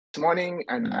morning,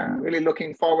 and I'm really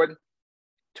looking forward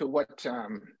to what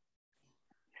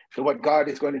God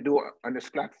is going to do on this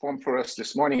platform for us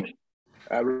this morning.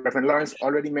 Reverend Lawrence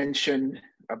already mentioned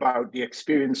about the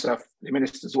experience of the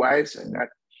ministers' wives, and that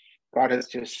God has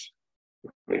just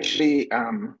richly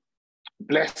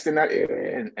blessed in that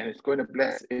area, and it's going to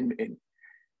bless in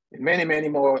many, many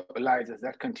more lives as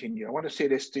that continue. I want to say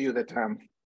this to you, that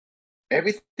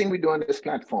everything we do on this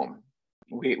platform,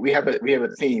 we have a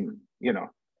theme. You know,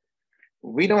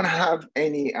 we don't have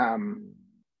any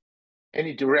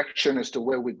direction as to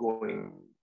where we're going,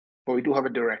 but we do have a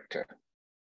director.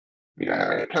 We don't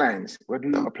have any plans, we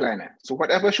do have a planner. So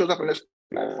whatever shows up on this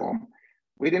platform,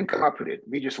 we didn't come up with it.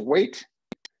 We just wait,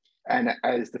 and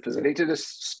as the facilitators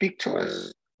speak to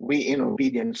us, we in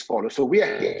obedience follow. So we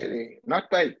are here today, not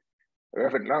by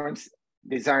Reverend Lawrence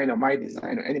design or my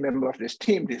design or any member of this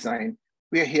team design.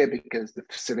 We are here because the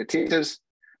facilitators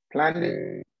planned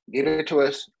it, gave it to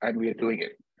us, and we are doing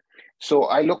it. So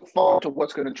I look forward to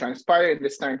what's going to transpire in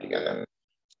this time together.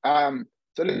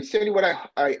 So let me tell you what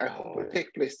I hope will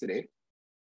take place today.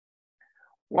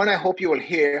 One, I hope you will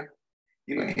hear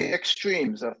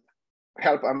extremes of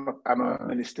help. I'm a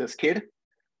minister's kid.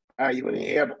 You're going to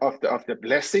hear of the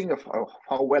blessing of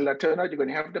how well that turned out. You're going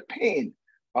to have the pain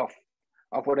of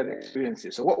what that experience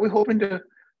is. So what we're hoping to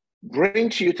bring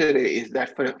to you today is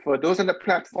that for those on the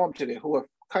platform today who have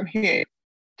come here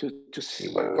to see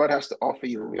what God has to offer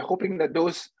you, we're hoping that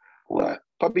those who are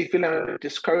probably feeling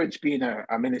discouraged being a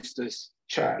minister's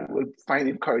child will find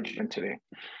encouragement today.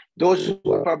 Those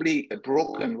who are probably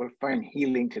broken will find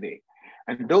healing today.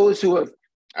 And those who have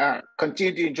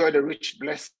continued to enjoy the rich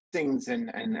blessings and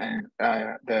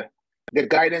the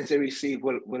guidance they receive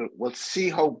will see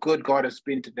how good God has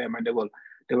been to them, and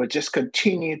they will just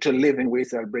continue to live in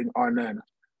ways that bring honor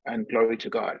and glory to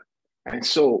God. And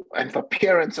so, and for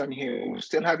parents on here who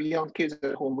still have young kids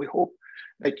at home, we hope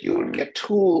that you will get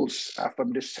tools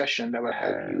from this session that will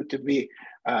help you to be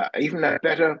even a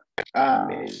better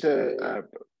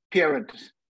parent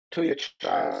to your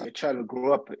child. Your child will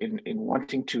grow up in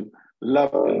wanting to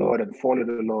love the Lord and follow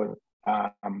the Lord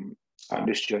on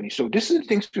this journey. So this is the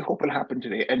things we hope will happen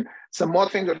today. And some more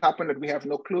things will happen that we have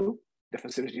no clue. The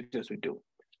facilitators will do.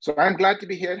 So I'm glad to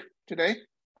be here today,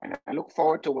 and I look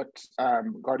forward to what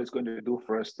God is going to do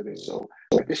for us today. So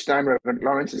at this time, Reverend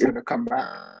Lawrence is going to come back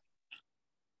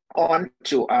on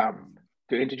to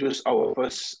introduce our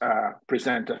first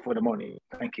presenter for the morning.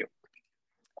 Thank you.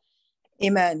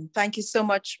 Amen. Thank you so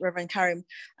much, Reverend Karim.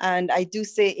 And I do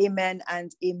say amen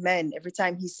and amen. Every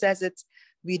time he says it,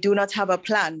 we do not have a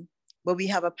plan, but we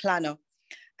have a planner.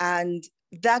 And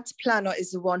that planner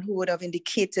is the one who would have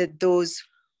indicated those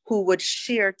who would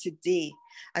share today.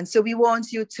 And so we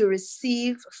want you to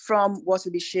receive from what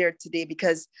will be shared today,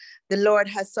 because the Lord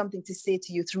has something to say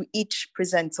to you through each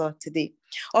presenter today.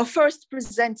 Our first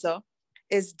presenter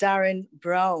is Darren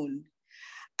Brown.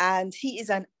 And he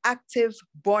is an active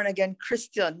born-again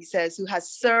Christian, he says, who has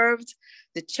served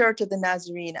the Church of the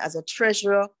Nazarene as a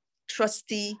treasurer,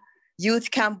 trustee,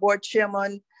 youth camp board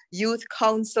chairman, youth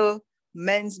council,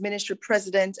 men's ministry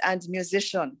president, and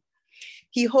musician.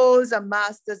 He holds a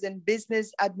master's in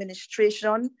business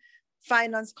administration,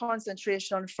 finance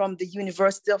concentration from the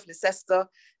University of Leicester,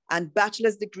 and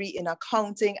bachelor's degree in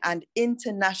accounting and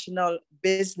international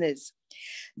business.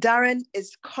 Darren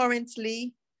is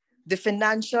currently the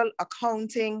financial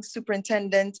accounting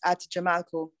superintendent at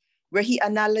Jamalco, where he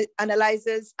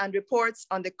analyzes and reports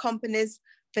on the company's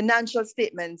financial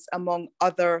statements, among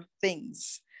other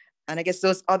things. And I guess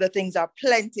those other things are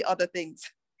plenty other things.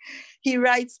 He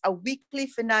writes a weekly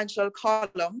financial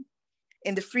column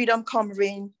in the Freedom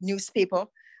Comrain newspaper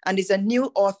and is a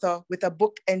new author with a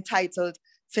book entitled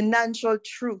Financial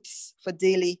Truths for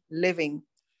Daily Living.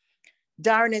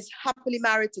 Darren is happily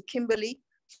married to Kimberly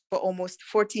for almost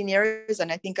 14 years,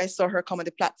 and I think I saw her come on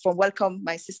the platform. Welcome,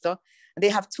 my sister. And they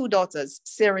have two daughters,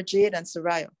 Sarah Jade and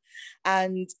Soraya,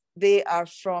 and they are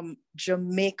from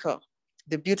Jamaica,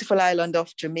 the beautiful island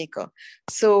of Jamaica.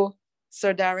 So,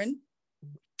 Sir Darren,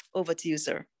 over to you,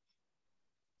 sir.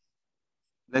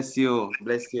 Bless you,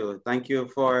 bless you. Thank you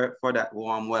for that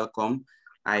warm welcome.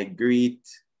 I greet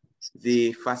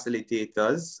the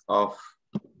facilitators of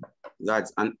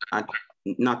God's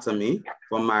anatomy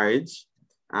for marriage,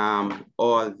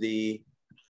 all the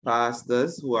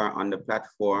pastors who are on the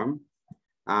platform,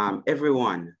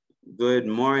 everyone, good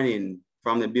morning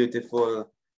from the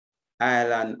beautiful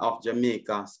island of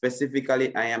Jamaica.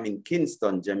 Specifically, I am in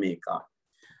Kingston, Jamaica.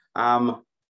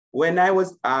 When I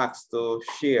was asked to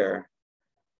share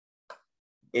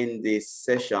in this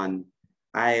session,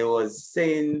 I was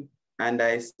saying, and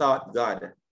I sought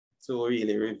God to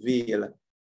really reveal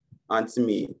unto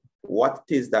me what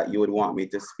it is that you would want me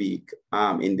to speak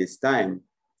in this time.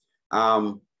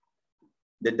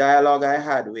 The dialogue I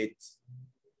had with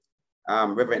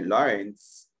Reverend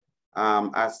Lawrence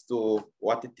as to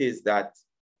what it is that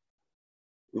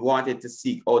we wanted to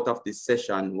seek out of this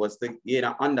session was to gain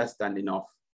an understanding of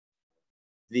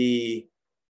the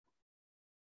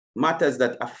matters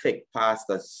that affect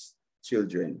pastors'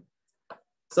 children.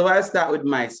 So I'll start with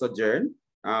my sojourn.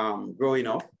 Growing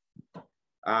up,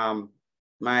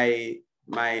 my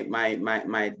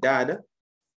dad,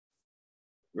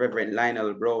 Reverend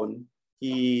Lionel Brown,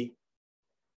 he's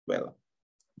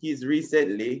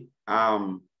recently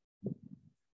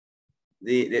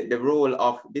the role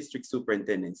of district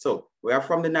superintendent. So we are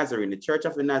from the Nazarene, the Church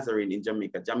of the Nazarene in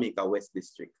Jamaica West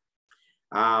District.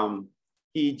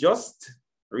 He just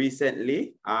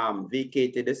recently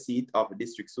vacated the seat of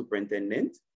district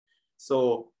superintendent.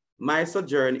 So my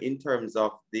sojourn in terms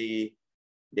of the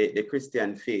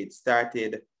Christian faith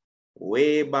started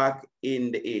way back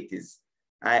in the 80s.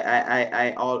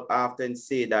 I often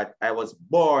say that I was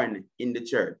born in the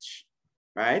church,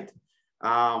 right?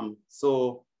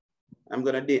 So I'm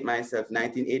gonna date myself,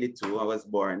 1982, I was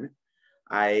born.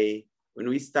 When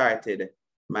we started,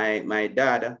 my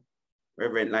dad,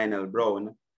 Reverend Lionel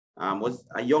Brown, was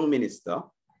a young minister.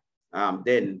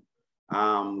 Then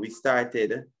we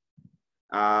started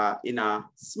in a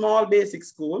small basic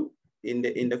school in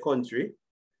the country,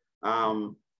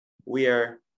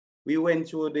 where we went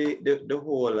through the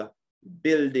whole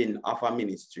building of a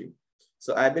ministry.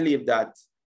 So I believe that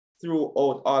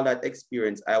throughout all that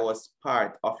experience, I was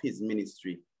part of his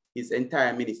ministry, his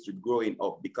entire ministry growing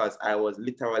up, because I was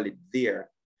literally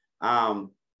there.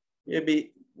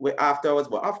 Maybe after I was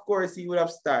born, of course he would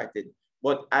have started,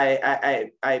 but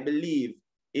I believe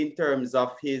in terms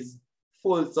of his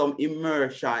fulsome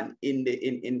immersion in the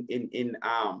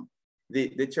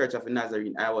Church of the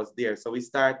Nazarene, I was there. So we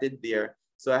started there.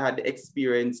 So I had the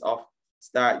experience of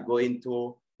start going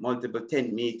to multiple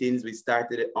tent meetings. We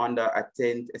started under a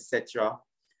tent, etc.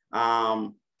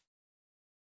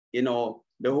 You know,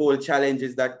 the whole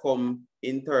challenges that come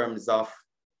in terms of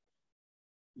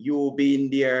you being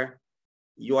there,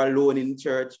 you alone in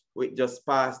church with just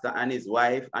pastor and his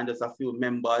wife and just a few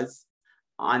members,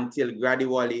 until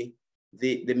gradually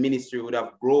the ministry would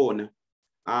have grown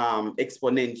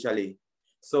exponentially.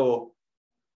 So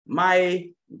my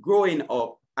growing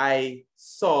up, I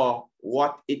saw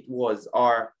what it was,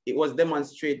 or it was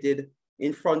demonstrated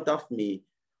in front of me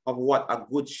of what a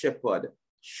good shepherd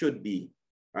should be,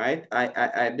 right?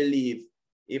 I believe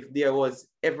if there was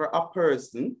ever a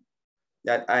person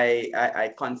that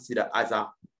I consider as a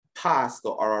pastor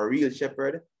or a real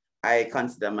shepherd, I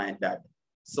consider my dad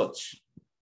such.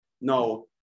 Now,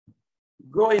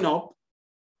 growing up,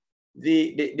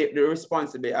 the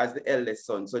responsibility as the eldest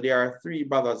son. So there are 3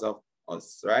 brothers of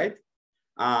us, right?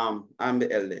 I'm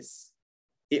the eldest.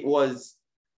 It was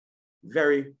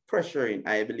very pressuring,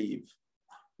 I believe.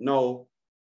 Now,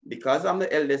 because I'm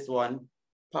the eldest one,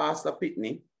 Pastor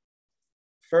Pitney,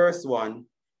 first one,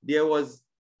 there was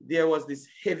this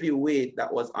heavy weight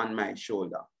that was on my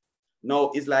shoulder.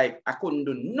 Now it's like I couldn't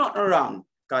do nothing wrong,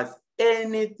 because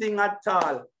anything at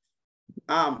all.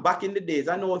 Back in the days,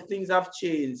 I know things have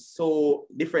changed so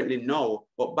differently now,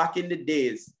 but back in the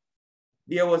days,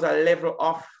 there was a level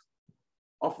of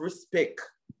respect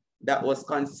that was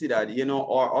considered, you know,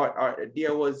 or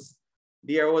there was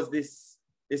this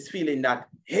feeling that,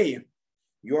 hey,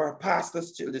 you're a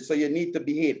pastor's children, so you need to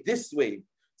behave this way.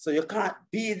 So you can't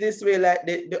be this way like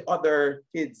the other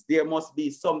kids. There must be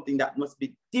something that must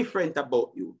be different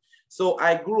about you. So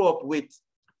I grew up with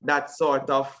that sort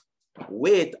of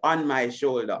weight on my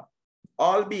shoulder.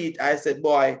 Albeit I said,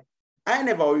 boy, I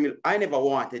never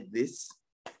wanted this.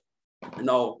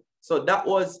 No. So that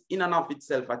was in and of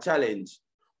itself a challenge.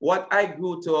 What I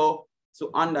grew to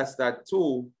understand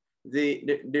too,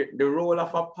 the role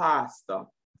of a pastor,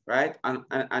 right?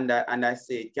 And I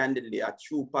say candidly, a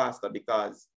true pastor,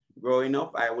 because growing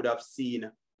up, I would have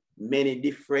seen many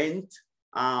different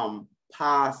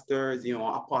pastors, you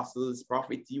know, apostles,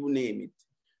 prophets, you name it,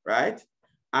 right?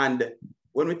 And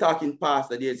when we're talking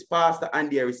pastor, there's pastor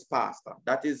and there is pastor.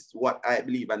 That is what I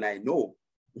believe and I know,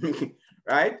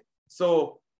 right?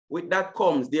 So with that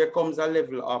there comes a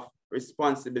level of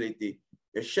responsibility.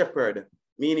 A shepherd,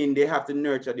 meaning they have to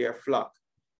nurture their flock.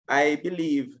 I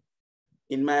believe,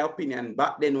 in my opinion,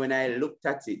 back then when I looked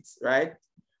at it, right?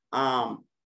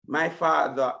 My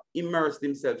father immersed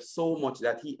himself so much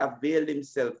that he availed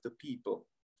himself to people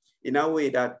in a way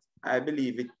that I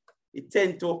believe it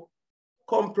tend to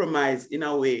compromise in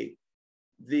a way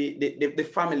the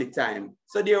family time.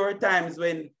 So there were times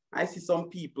when I see some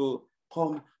people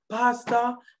come,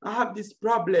 Pastor, I have this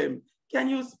problem. Can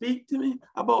you speak to me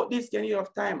about this? Can you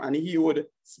have time? And he would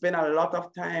spend a lot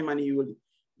of time and he would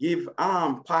give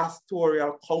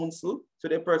pastoral counsel to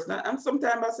the person. And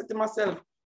sometimes I said to myself,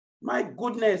 my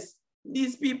goodness,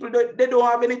 these people, they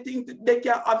don't have anything they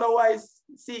can otherwise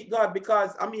seek God,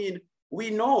 because I mean, we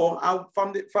know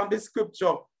from the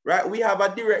scripture, right? We have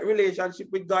a direct relationship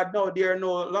with God now. They're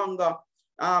no longer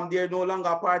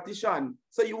partition.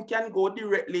 So you can go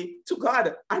directly to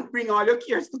God and bring all your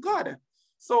cares to God.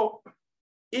 So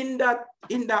in that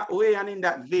way and in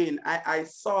that vein, I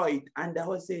saw it and I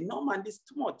was saying, no man, this is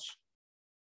too much.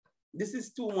 This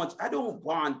is too much. I don't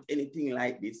want anything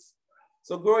like this.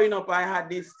 So growing up, I had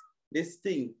this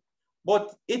thing.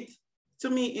 But to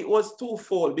me, it was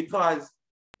twofold, because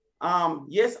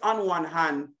yes, on one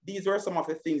hand, these were some of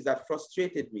the things that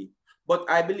frustrated me. But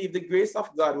I believe the grace of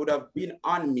God would have been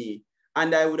on me,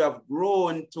 and I would have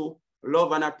grown to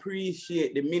love and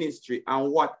appreciate the ministry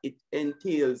and what it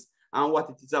entails and what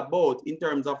it is about in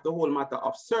terms of the whole matter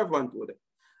of servanthood.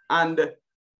 And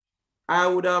I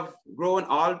would have grown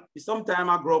sometime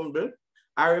I grumble.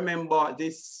 I remember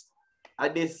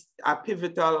a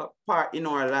pivotal part in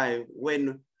our life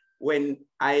when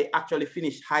I actually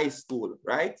finished high school,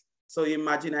 right? So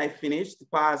imagine I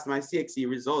passed my CXE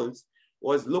results,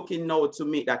 was looking now to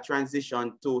make that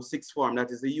transition to sixth form.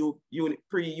 That is the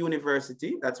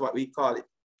pre-university. That's what we call it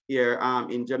here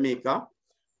in Jamaica.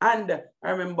 And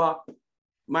I remember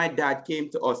my dad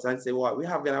came to us and said, well, we're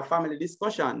having a family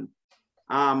discussion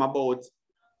about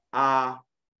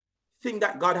thing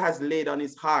that God has laid on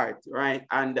his heart, right?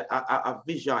 And a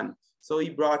vision. So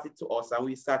he brought it to us and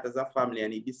we sat as a family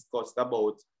and he discussed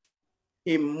about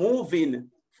him moving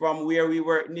from where we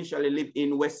were initially living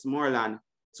in Westmoreland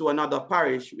to another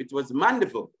parish, which was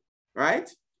Mandeville, right?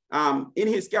 In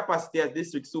his capacity as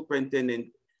district superintendent,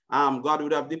 God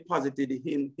would have deposited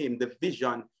in him the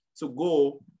vision to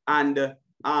go and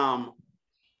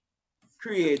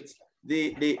create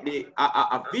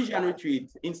a vision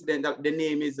retreat. Incident that the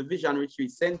name is the Vision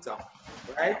Retreat Center,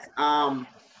 right?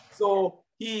 So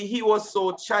he was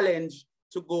so challenged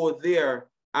to go there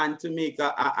and to make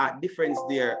a difference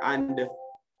there. And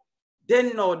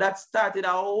then no, that started a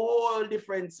whole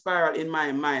different spiral in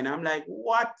my mind. I'm like,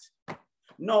 what?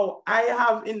 No, I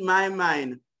have in my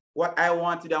mind what I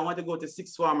wanted. I want to go to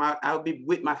sixth form. I'll be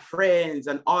with my friends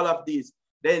and all of these.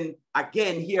 Then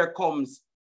again, here comes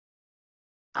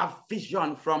a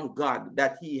vision from God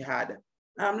that he had.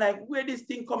 And I'm like, where this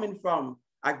thing coming from?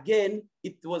 Again,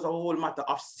 it was a whole matter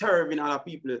of serving other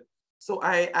people. So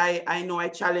I know I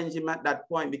challenged him at that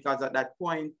point, because at that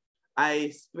point, I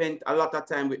spent a lot of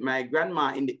time with my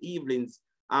grandma in the evenings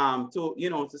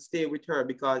to stay with her,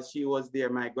 because she was there.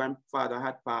 My grandfather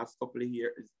had passed a couple of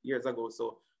years ago.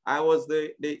 So I was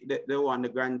the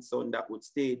grandson that would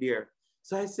stay there.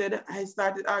 So I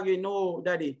started arguing, no,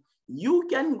 daddy, you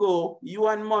can go, you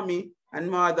and mommy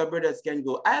and my other brothers can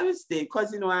go. I will stay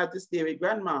because, I have to stay with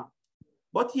grandma.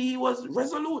 But he was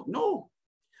resolute. No,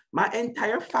 my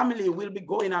entire family will be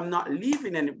going. I'm not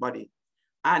leaving anybody.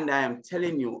 And I am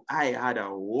telling you, I had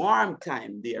a warm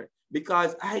time there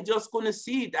because I just couldn't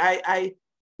see it.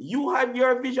 You have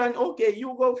your vision. Okay,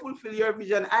 you go fulfill your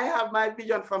vision. I have my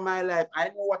vision for my life. I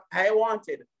know what I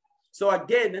wanted. So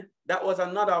again, that was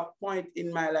another point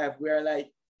in my life where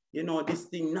this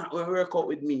thing not will work out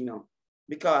with me now,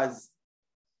 because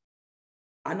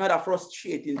another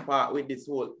frustrating part with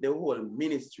the whole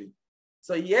ministry.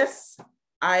 So yes,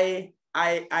 I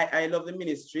love the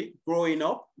ministry growing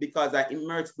up because I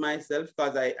immersed myself,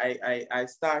 because I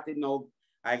started now,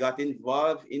 I got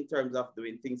involved in terms of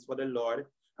doing things for the Lord.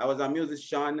 I was a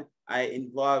musician. I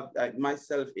involved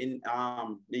myself in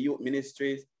the youth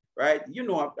ministries, right?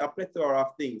 A plethora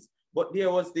of things. But there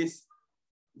was this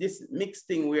mixed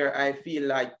thing where I feel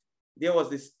like there was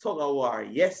this tug of war.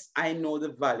 Yes, I know the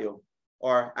value,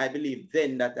 or I believe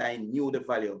then that I knew the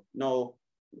value. Now,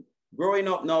 growing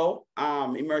up now,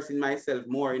 immersing myself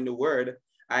more in the word,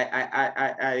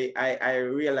 I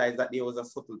realized that there was a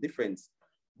subtle difference.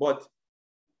 But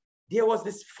there was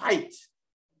this fight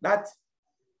that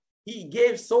he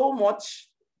gave so much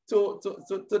to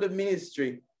the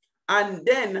ministry. And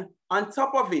then on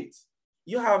top of it,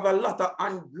 you have a lot of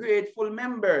ungrateful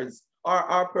members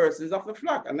or persons of the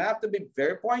flock. And I have to be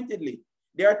very pointedly.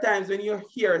 There are times when you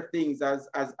hear things as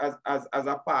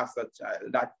a pastor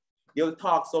child that you'll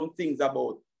talk some things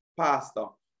about pastor,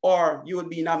 or you will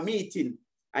be in a meeting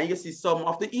and you see some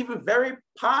of the even very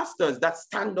pastors that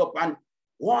stand up and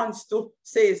wants to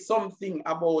say something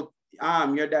about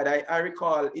your dad. I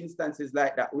recall instances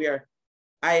like that where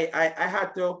I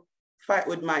had to fight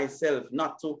with myself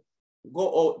not to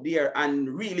go out there and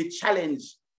really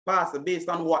challenge Pastor, based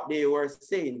on what they were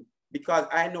saying, because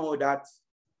I know that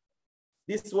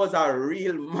this was a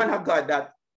real man of God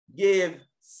that gave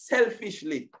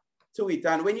selfishly to it.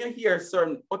 And when you hear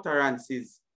certain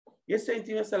utterances, you're saying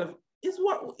to yourself, is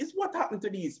what happened to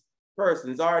these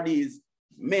persons or these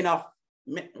well,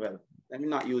 let me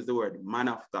not use the word man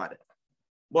of God,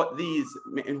 but these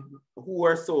men who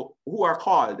are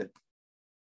called,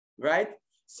 right?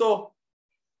 So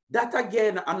that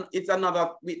again, and it's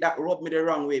another that rubbed me the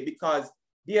wrong way, because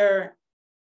there,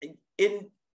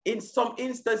 in some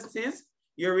instances,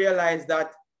 you realize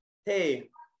that, hey,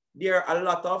 there are a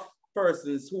lot of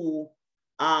persons who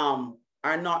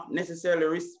are not necessarily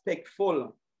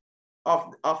respectful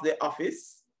of the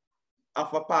office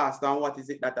of a pastor and what is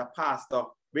it that a pastor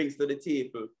brings to the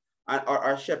table, and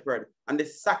or shepherd, and the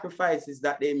sacrifices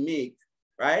that they make,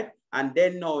 right? And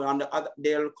then now on the other,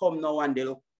 they'll come now and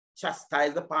they'll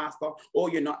chastise the pastor. Oh,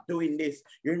 you're not doing this.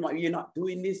 You're not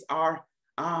doing this, or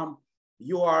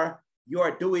you are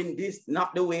doing this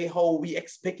not the way how we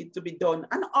expect it to be done,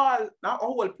 and a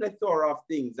whole plethora of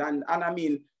things. And I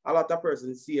mean, a lot of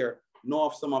persons here know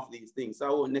of some of these things, so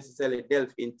I won't necessarily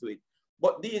delve into it.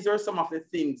 But these are some of the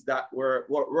things that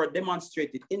were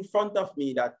demonstrated in front of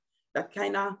me that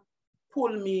kind of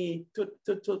pull me to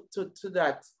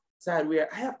that side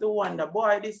where I have to wonder,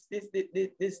 boy, this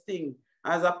thing,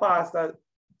 as a pastor's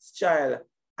child,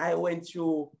 I went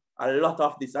through a lot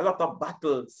of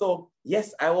battle. So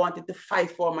yes, I wanted to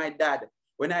fight for my dad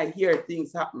when I hear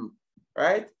things happen,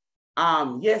 right?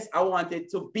 Yes, I wanted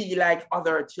to be like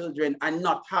other children and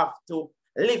not have to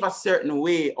live a certain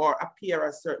way or appear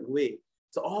a certain way.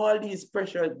 So all these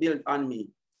pressures built on me. It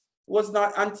was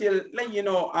not until,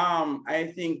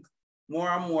 I think more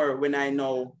and more when I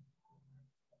now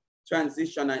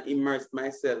transition and immerse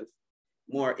myself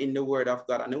more in the Word of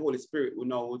God, and the Holy Spirit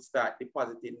would start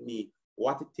depositing in me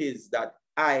what it is that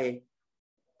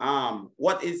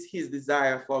what is His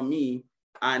desire for me,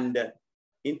 and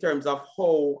in terms of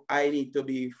how I need to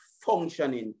be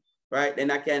functioning, right? Then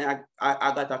I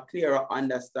got a clearer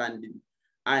understanding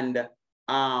and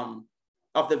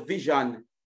of the vision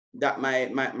that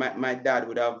my dad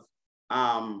would have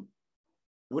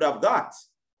got,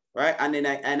 right? And then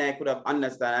I could have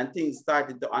understand, and things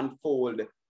started to unfold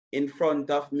in front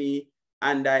of me,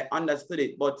 and I understood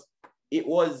it, but it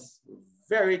was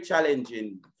very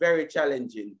challenging, very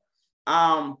challenging.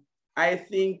 I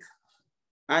think,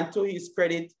 and to his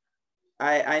credit,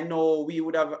 I know we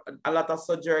would have a lot of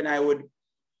sojourn. I would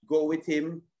go with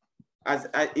him as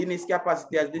in his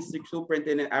capacity as district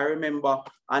superintendent. I remember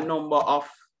a number of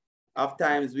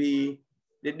times the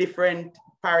different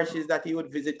parishes that he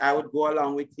would visit, I would go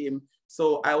along with him.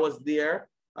 So I was there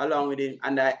along with him,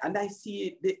 and I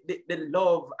see the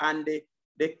love and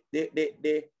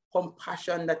the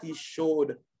compassion that he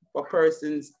showed for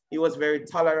persons. He was very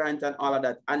tolerant and all of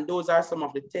that. And those are some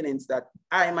of the tenets that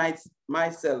I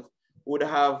myself would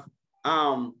have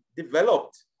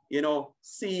developed,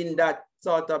 seeing that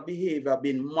sort of behavior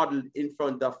being modeled in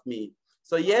front of me.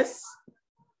 So yes,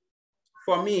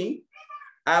 for me,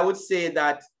 I would say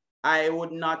that I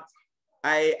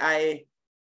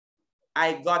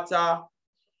got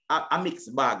a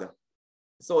mixed bag,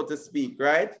 so to speak,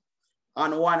 right?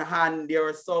 On one hand, there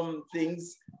are some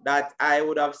things that I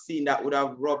would have seen that would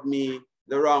have rubbed me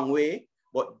the wrong way,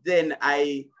 but then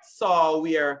I saw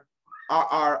where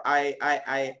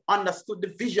I understood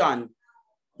the vision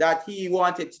that he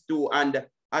wanted to do, and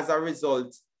as a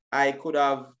result, I could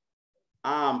have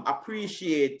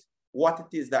appreciate what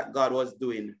it is that God was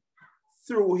doing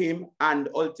through him, and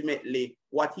ultimately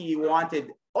what he wanted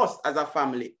us as a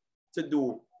family to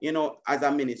do, as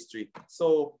a ministry.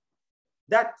 So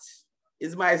that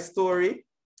is my story.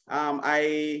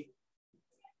 I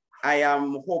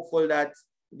am hopeful that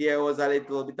there was a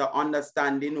little bit of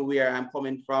understanding where I'm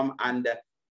coming from, and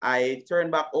I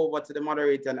turn back over to the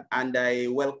moderator, and I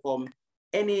welcome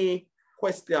any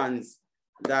questions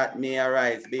that may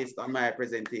arise based on my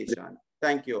presentation.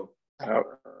 Thank you.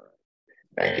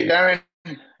 Thank you, Darren.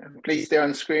 Please stay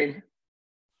on screen.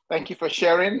 Thank you for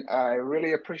sharing. I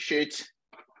really appreciate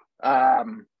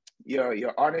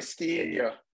your honesty and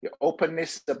your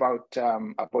openness about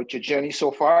your journey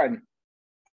so far. And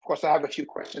of course, I have a few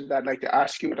questions I'd like to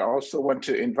ask you, but I also want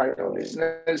to invite our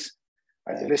listeners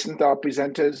as you listen to our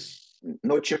presenters,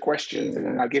 note your questions,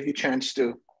 and I'll give you a chance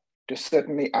to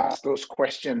certainly ask those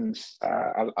questions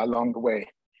along the way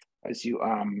as you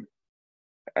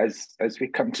as we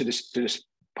come to this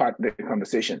part of the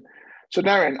conversation. So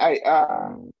Darren,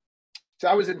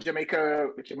 I was in Jamaica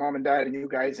with your mom and dad and you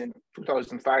guys in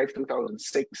 2005,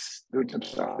 2006, doing some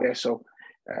stuff there. So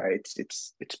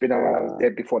it's been a while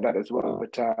there before that as well.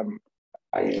 But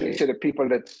I usually say to people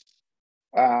that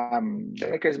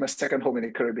Jamaica is my second home in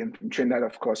the Caribbean, from Trinidad,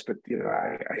 of course, but you know,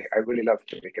 I really love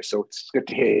Jamaica, so it's good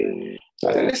to hear. So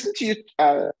I listen to you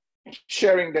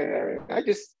sharing there. I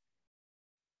just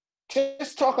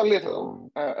talk a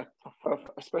little,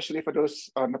 especially for those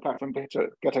on the platform to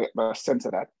get a sense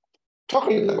of that. Talk a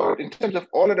little about in terms of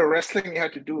all of the wrestling you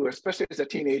had to do, especially as a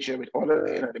teenager with all of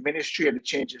the ministry and the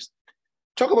changes.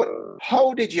 Talk about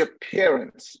how did your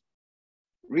parents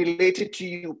related to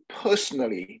you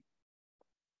personally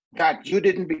that you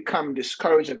didn't become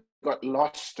discouraged and got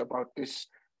lost about this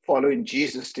following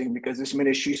Jesus thing because this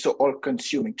ministry is so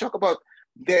all-consuming. Talk about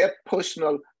their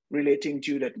personal relating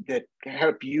to you that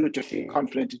help you to feel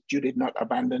confident that you did not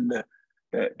abandon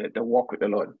the walk with the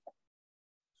Lord.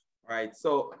 Right.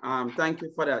 So thank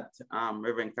you for that,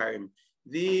 Reverend Karim.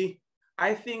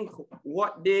 I think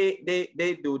what they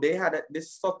do, they had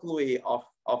this subtle way of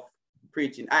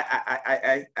preaching.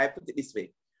 I put it this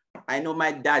way. I know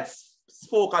my dad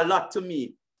spoke a lot to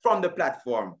me from the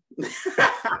platform.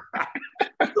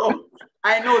 So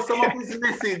I know some of his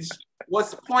message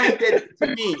was pointed to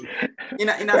me in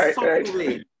a subtle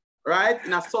way, right?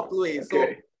 In a subtle way. Okay. So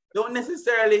don't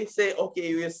necessarily say,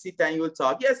 okay, we'll sit and you'll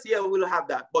talk. Yes, yeah, we'll have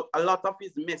that. But a lot of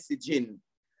his messaging,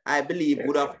 I believe,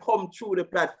 would have come through the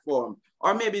platform.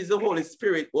 Or maybe the Holy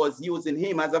Spirit was using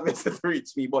him as a vessel to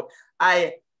reach me. But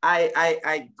I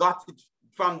got it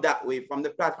from that way, from the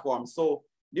platform. So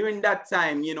during that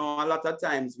time, you know, a lot of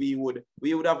times we would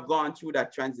have gone through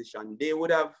that transition. They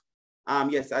would have,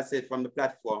 yes, I said from the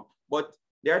platform. But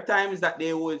there are times that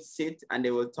they would sit and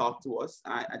they will talk to us.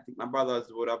 I think my brothers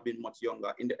would have been much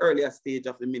younger in the earlier stage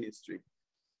of the ministry.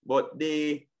 But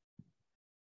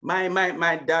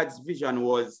my dad's vision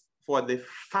was for the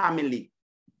family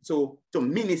to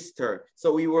minister.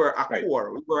 So we were a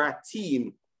core, we were a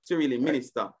team to really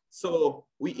minister. So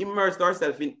we immersed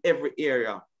ourselves in every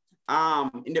area.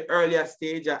 In the earlier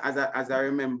stage, as I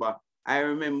remember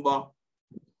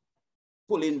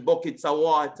pulling buckets of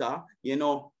water, you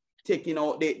know, taking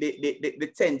out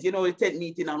the tent, you know, the tent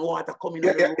meeting and water coming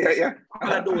out of the roof.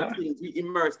 All of those things, we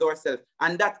immersed ourselves.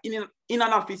 And that in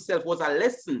and of itself was a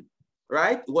lesson,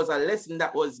 right? It was a lesson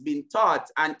that was being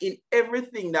taught. And in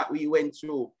everything that we went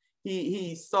through,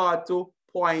 he sought to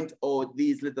point out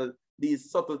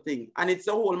these subtle things. And it's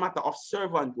a whole matter of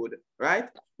servanthood, right?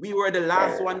 We were the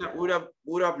last one that would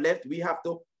have left. We have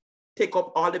to take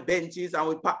up all the benches and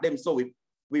we pack them. So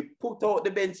we put out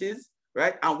the benches,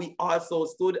 right? And we also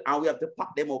stood and we have to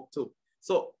pack them up too.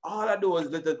 So all of those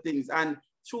little things. And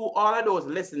through all of those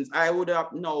lessons, I would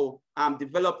have now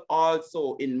developed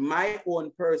also in my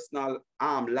own personal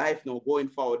life now going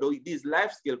forward, these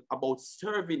life skills about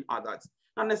serving others,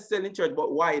 not necessarily in church,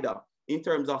 but wider in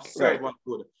terms of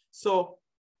servanthood. So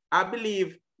I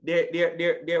believe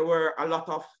there were a lot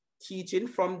of teaching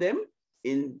from them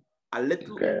in a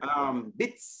little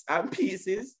bits and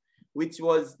pieces, which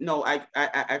was, no, I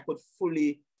could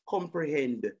fully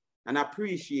comprehend and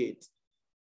appreciate.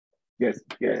 Yes.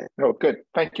 No, good.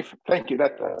 Thank you.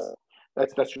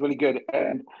 That's really good.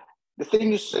 And the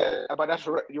thing you said about that,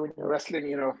 when you're wrestling,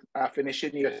 you know,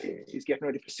 finishing, he's getting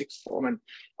ready for sixth form and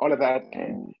all of that.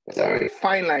 And there's a very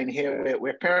fine line here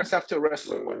where parents have to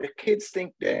wrestle what the kids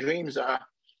think their dreams are,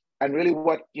 and really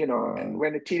what, you know, and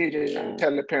when the teenagers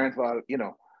tell the parent, well, you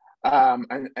know,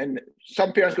 and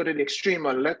some parents go to the extreme,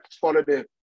 well, let's follow the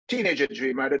teenager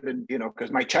dream rather than, you know,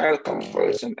 because my child comes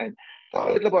first. And talk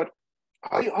a little about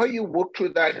how you work through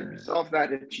that and resolve that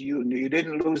you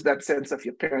didn't lose that sense of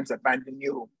your parents abandoning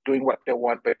you doing what they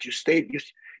want, but you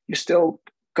still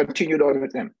continued on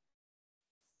with them.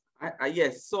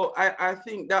 Yes, so I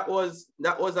think that was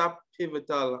a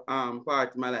pivotal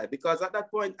part of my life, because at that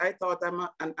point I thought I'm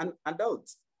an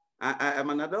adult. I'm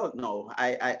an adult now.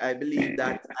 I believe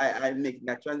that I make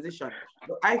that transition.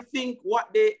 But I think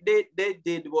what they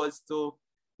did was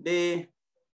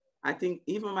I think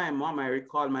even my mom, I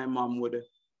recall my mom would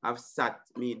have sat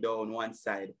me down one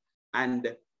side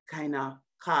and kind of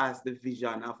cast the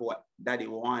vision of what daddy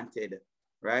wanted,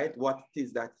 right? What it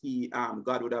is that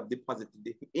God would have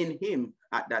deposited in him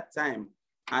at that time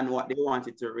and what they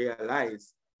wanted to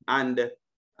realize. And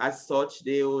as such,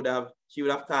 she would have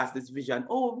cast this vision.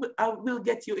 Oh, I will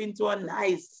get you into a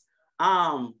nice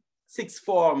sixth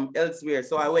form elsewhere.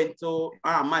 So I went to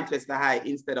Manchester High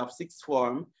instead of sixth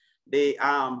form. They,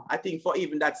 I think for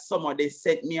even that summer, they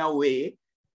sent me away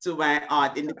to my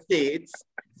aunt in the States.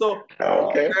 So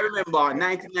I remember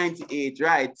 1998,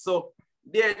 right? So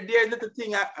there's little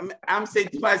thing I'm saying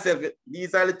to myself,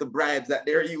 these are little bribes that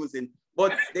they're using,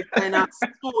 but they kind of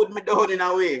smoothed me down in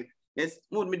a way. They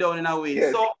smoothed me down in a way.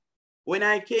 Yes. So when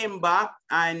I came back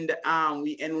and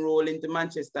we enrolled into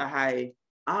Manchester High,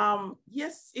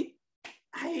 Yes,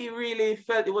 I really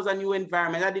felt it was a new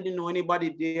environment. I didn't know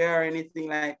anybody there or anything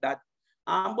like that.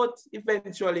 But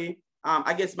eventually,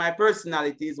 I guess my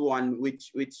personality is one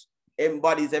which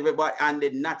embodies everybody, and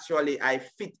then naturally I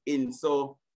fit in.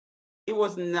 So it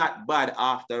was not bad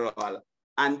after all.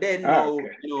 And then now,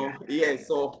 okay. you know, yeah.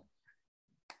 So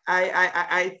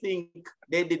I think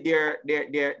they did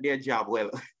their job well.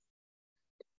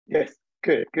 Yes,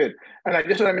 good, good. And I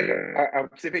just want to make an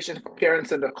observation for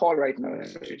parents on the call right now,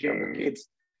 especially younger kids.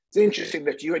 It's interesting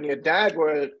that you and your dad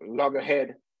were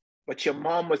loggerhead, but your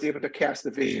mom was able to cast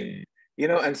the vision. You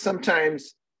know, and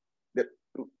sometimes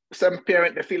some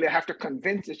parent, they feel they have to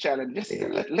convince the child, and just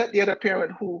let the other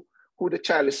parent who the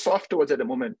child is soft towards at the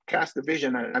moment cast the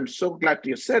vision. And I'm so glad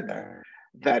you said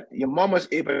that your mom was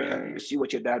able to see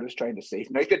what your dad was trying to say.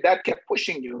 Now, if your dad kept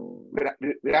pushing you,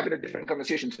 we're having a different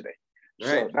conversation today.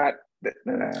 Right. So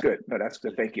that's good. No, that's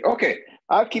good. Thank you. Okay,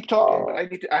 I'll keep talking, but I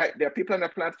need to. There are people on the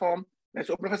platform. Let's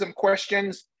open for some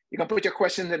questions. You can put your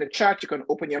questions in the chat. You can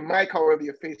open your mic, however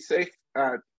you feel safe.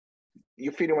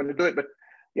 You feel you want to do it, but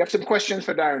you have some questions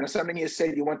for Darren or something you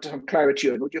said you want some clarity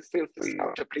on. Would you feel free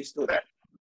to please do that?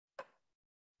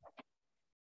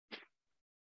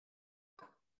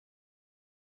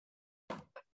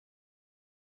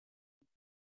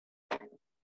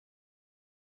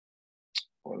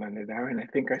 Hold on, Darren. I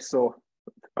think I saw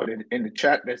in the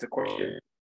chat, there's a question.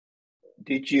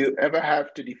 Did you ever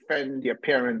have to defend your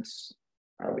parents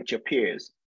with your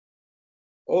peers?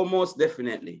 Almost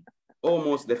definitely.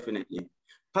 Almost definitely.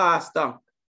 Pastor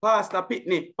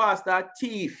Pitney, pastor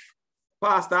thief,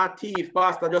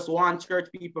 pastor just want church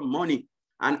people money,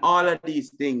 and all of these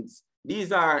things.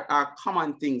 These are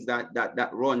common things that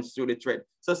runs through the thread.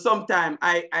 So sometimes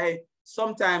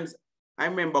I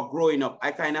remember growing up,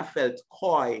 I kind of felt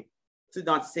coy to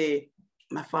not say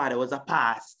my father was a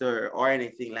pastor or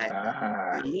anything like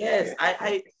that. Yes,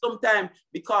 I sometimes,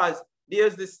 because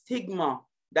there's the stigma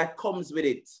that comes with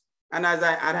it. And as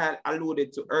I had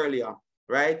alluded to earlier,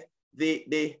 right?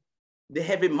 The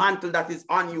heavy mantle that is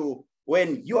on you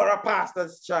when you are a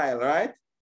pastor's child, right?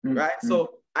 Right?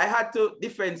 So I had to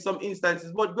defend some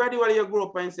instances, but gradually you grow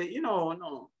up and say, you know,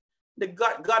 no,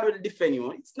 God will defend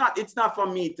you. It's not for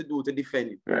me to do to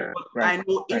defend you. But I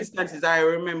know instances I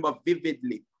remember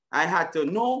vividly. I had to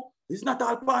know it's not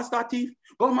all pastor thief,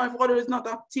 but my father is not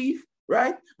a thief,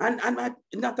 right? And I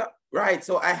not a right.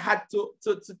 So I had to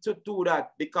do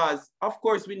that, because of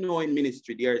course we know in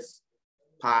ministry there's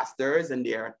pastors and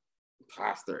there are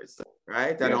pastors,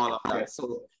 right? And all of that.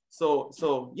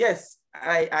 So yes,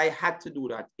 I had to do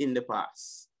that in the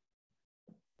past.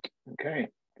 Okay,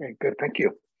 good. Thank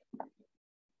you.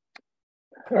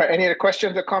 All right, any other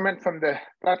questions or comments from the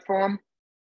platform?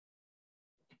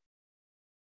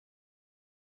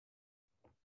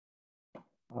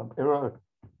 Errol.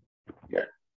 Yeah.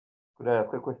 Could I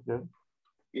ask a question?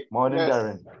 Yeah. Morning, yes.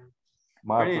 Darren.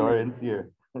 Mark Lawrence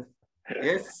here.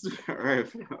 Yes.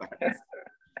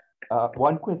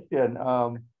 One question.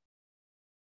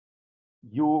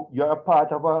 You're a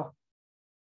part of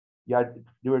there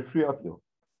were three of you.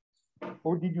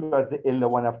 How did you, as the elder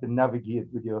one, have to navigate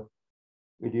with your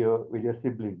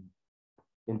siblings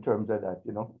in terms of that?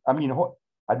 You know, I mean,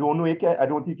 I don't know. I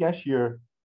don't think you can share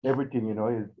everything. You know,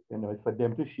 it's for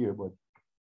them to share. But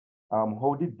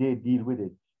how did they deal with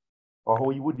it, or how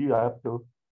would you have to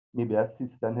maybe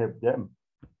assist and help them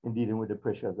in dealing with the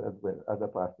pressures as well as a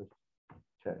pastor's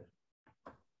child?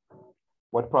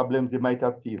 What problems they might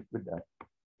have faced with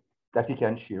that you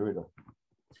can share with us?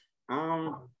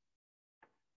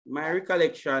 My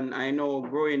recollection, I know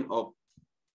growing up,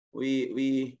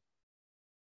 we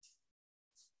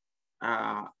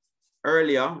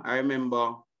earlier, I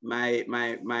remember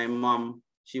my mom,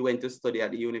 she went to study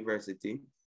at the university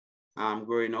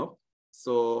growing up.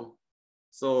 So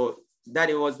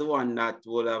daddy was the one that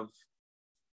would have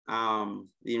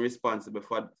been responsible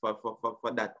for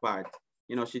that part.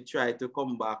 You know, she tried to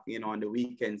come back, you know, on the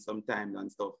weekends sometimes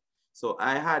and stuff. So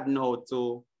I had now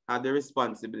to have the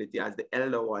responsibility as the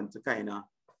elder one to kind of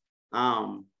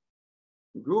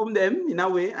groom them in a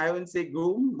way. I wouldn't say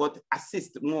groom, but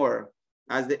assist more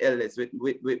as the eldest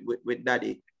with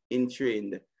daddy in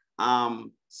trained.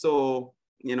 So,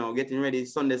 you know, getting ready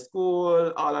Sunday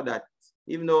school, all of that.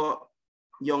 Even though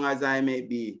young as I may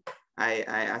be,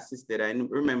 I assisted. I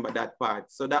remember that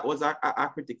part. So that was a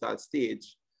critical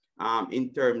stage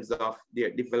in terms of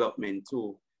their development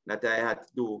too, that I had to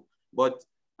do. But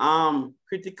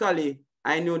critically,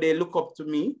 I knew they look up to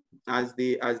me as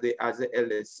the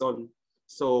eldest son.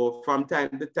 So from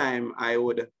time to time,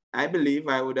 I believe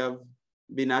I would have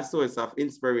been a source of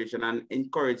inspiration and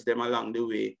encourage them along the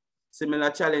way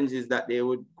similar challenges that they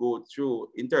would go through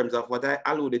in terms of what I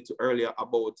alluded to earlier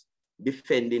about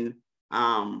defending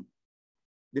my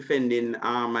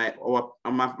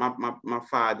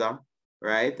father,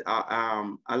 right?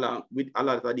 Along with a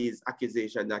lot of these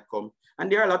accusations that come. And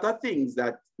there are a lot of things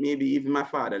that maybe even my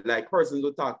father, like persons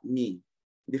will talk to me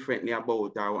differently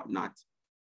about or whatnot.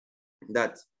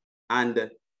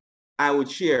 And I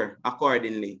would share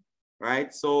accordingly,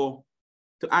 right? So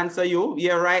to answer you,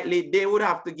 yeah, rightly, they would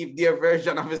have to give their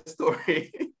version of the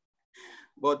story.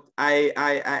 But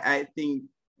I think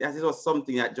that was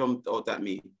something that jumped out at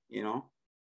me, you know,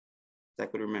 I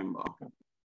could remember.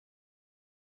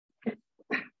 Thank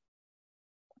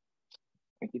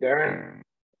you, Darren.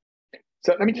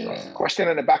 So let me just ask a question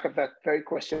on the back of that very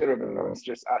question let's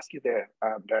just ask you there,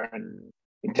 Darren.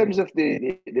 In terms of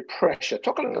the pressure,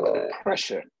 talk a little about the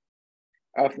pressure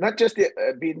of not just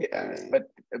being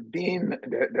but being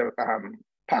the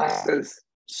pastor's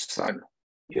son,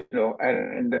 you know,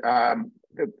 and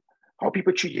how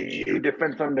people treat you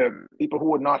different from the people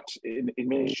who are not in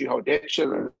ministry, how their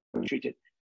children are treated.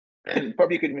 And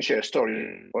probably you could even share a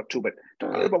story or two, but talk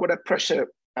a little about what that pressure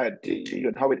did to you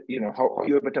and how it, you know, how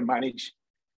you were able to manage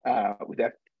with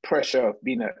that pressure of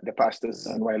being the pastor's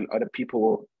son while other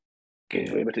people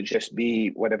were able to just be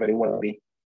whatever they want to be.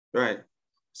 Right.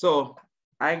 So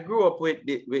I grew up with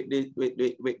the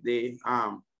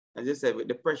as I said, with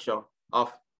the pressure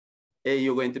of, hey,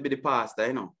 you're going to be the pastor,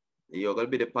 you know, you're going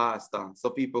to be the pastor. So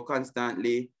people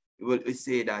constantly will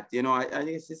say that, you know, I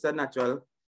guess it's a natural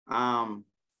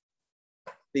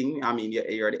thing. I mean,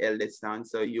 you're the eldest son,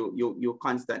 so you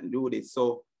constantly do this.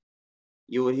 So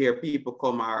you will hear people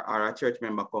come or a church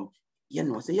member come, you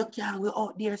know, so you can't go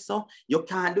out there, so you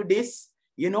can't do this,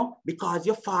 you know, because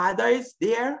your father is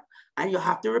there and you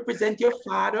have to represent your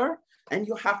father and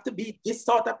you have to be this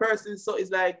sort of person. So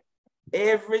it's like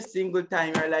every single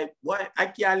time you're like, what? I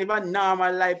can't live a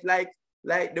normal life like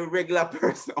the regular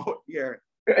person out here.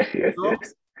 Yes, so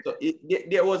yes. so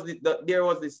there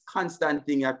was this constant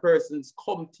thing that persons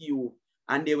come to you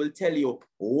and they will tell you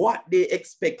what they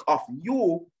expect of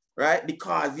you, right?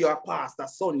 Because you're a pastor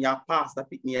son, you're a pastor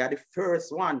pick me, you're the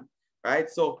first one, right?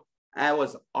 So I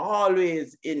was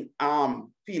always in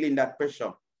feeling that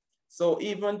pressure. So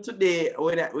even today,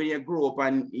 when you grow up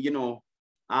and, you know,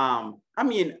 I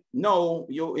mean, now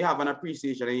you have an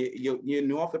appreciation and you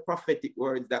know of the prophetic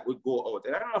words that would go out.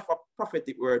 And I don't know if a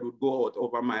prophetic word would go out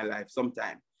over my life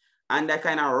sometime. And I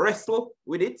kind of wrestle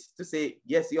with it to say,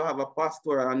 yes, you have a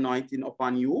pastoral anointing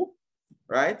upon you,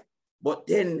 right? But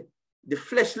then the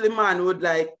fleshly man would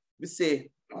like to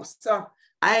say, oh, sir,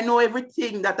 I know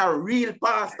everything that a real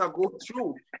pastor go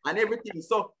through and everything.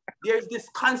 So there's this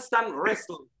constant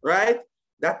wrestle, right?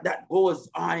 That goes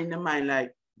on in the mind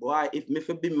like, boy, if me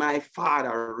for be my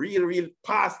father, real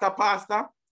pastor,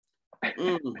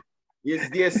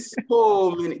 there's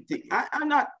so many things. I'm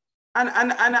not, and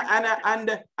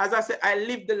as I said, I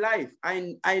live the life.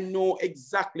 I know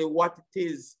exactly what it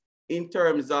is in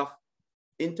terms of,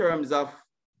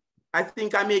 I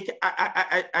think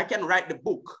I can write the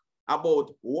book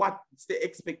about what's the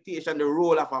expectation, the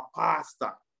role of a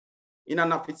pastor in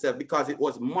and of itself, because it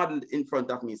was modeled in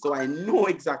front of me. So I know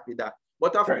exactly that.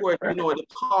 But of course, you know, the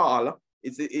call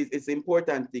is an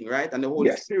important thing, right? And the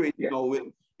Holy Spirit, you know,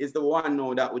 is the one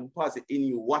now that would deposit in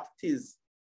you what it is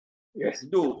to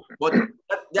do. But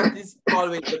that is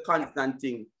always the constant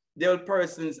thing. There were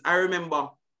persons, I remember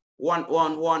one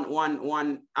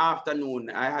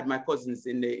afternoon, I had my cousins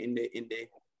in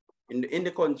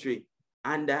the country,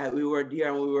 and we were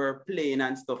there and we were playing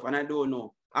and stuff, and I don't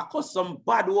know, I cussed some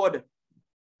bad words.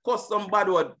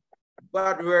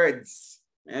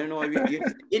 I don't know,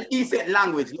 in decent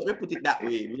language, let me put it that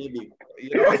way, maybe,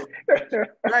 you know.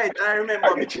 Right, I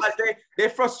remember because they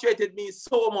frustrated me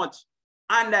so much.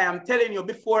 And I am telling you,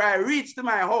 before I reached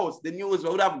my house, the news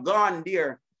would have gone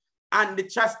there. And the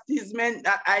chastisement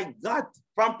that I got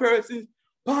from persons,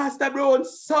 Pastor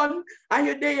Brown's son, are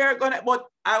you there? But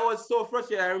I was so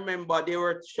frustrated. I remember they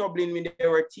were troubling me, they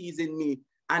were teasing me,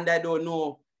 and I don't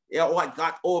know what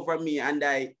got over me. And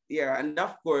and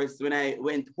of course, when I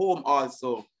went home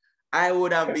also, I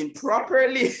would have been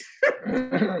properly,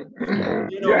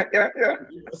 you know,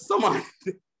 someone,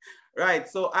 right?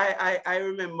 So I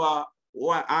remember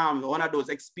one of those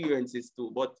experiences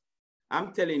too. But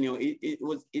I'm telling you,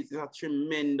 it's a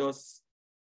tremendous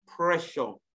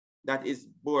pressure that is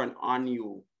born on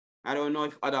you. I don't know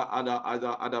if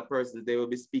other persons, they will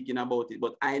be speaking about it,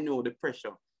 but I know the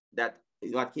pressure that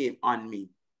is what came on me,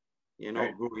 you know,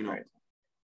 growing up.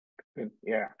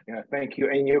 Yeah, thank you.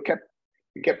 And you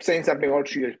kept saying something all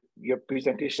through your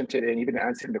presentation today, and even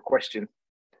answering the question.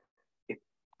 It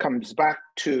comes back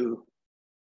to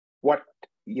what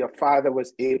your father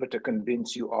was able to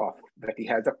convince you of, that he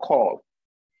has a call,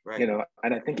 Right. you know.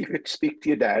 And I think if you speak to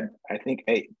your dad, I think,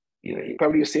 hey, you know, he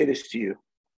probably say this to you,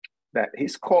 that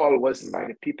his call was by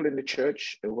the people in the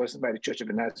church. It wasn't by the Church of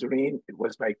the Nazarene. It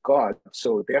was by God.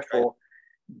 So therefore,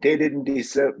 they didn't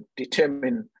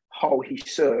determine how he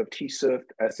served. He served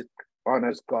as it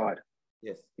honors God.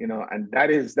 Yes. You know, and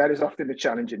that is often the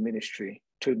challenge in ministry,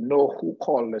 to know who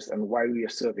called us and why we are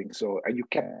serving. So, and you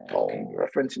kept talking,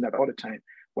 referencing that all the time,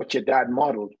 what your dad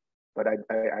modeled. But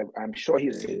I'm sure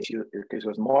he said to you, it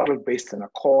was modeled based on a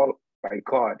call by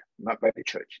God, not by the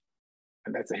church.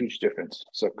 And that's a huge difference.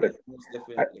 So good. Yes, most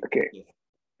definitely. Okay. Yes.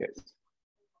 Yes.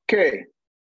 Okay.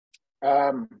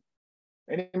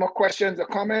 Any more questions or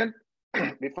comment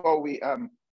before we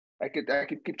I could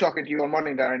keep talking to you all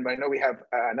morning, Darren, but I know we have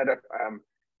another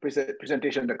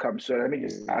presentation to come. So let me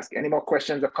just ask any more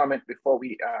questions or comment before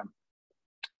we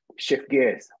shift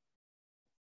gears.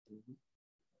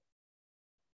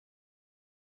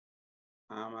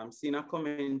 I'm seeing a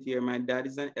comment here. My dad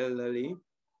is an elderly.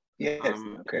 Yes.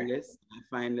 Okay. Yes, I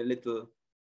find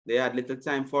they had little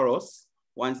time for us.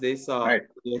 Once they saw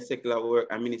their secular work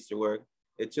and ministry work,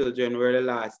 the children were the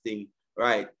last thing.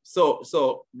 Right.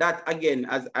 So that again,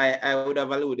 as I would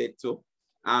have alluded to,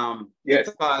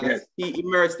 because he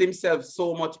immersed himself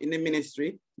so much in the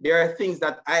ministry, there are things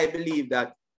that I believe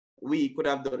that we could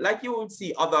have done. Like you would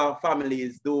see other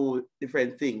families do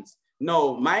different things.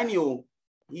 No, mind you,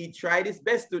 he tried his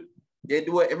best to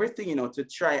do everything, you know, to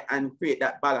try and create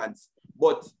that balance.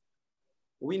 But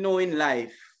we know in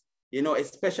life, you know,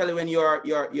 especially when you're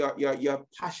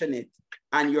passionate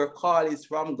and your call is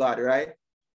from God, right?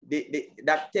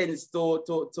 That tends to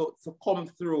come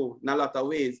through in a lot of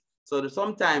ways. So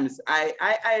sometimes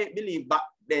I believe back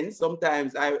then,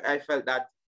 sometimes I felt that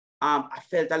I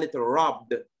felt a little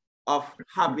robbed of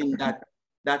having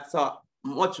that's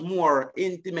much more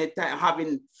intimate time,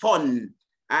 having fun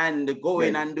and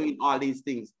going and doing all these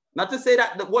things. Not to say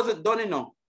that wasn't done enough,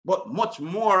 but much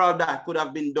more of that could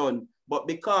have been done. But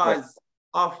because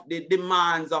of the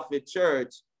demands of the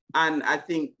church, and I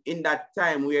think in that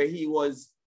time where he was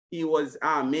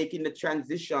making the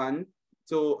transition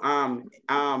to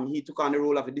he took on the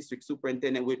role of a district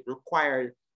superintendent, which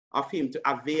required of him to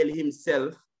avail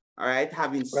himself, all right,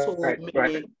 having so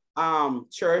many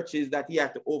churches that he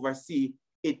had to oversee.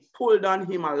 It pulled on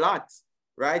him a lot,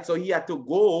 right? So he had to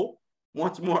go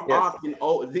much more often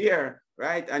out there,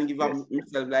 right? And give up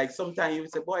himself. Like sometimes you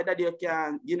say, boy, Daddy, you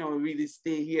can't, you know, really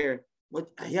stay here. But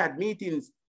he had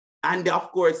meetings. And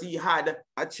of course, he had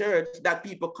a church that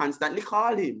people constantly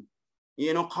call him,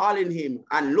 you know, calling him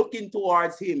and looking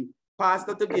towards him.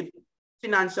 Pastor to give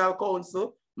financial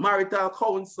counsel, marital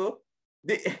counsel,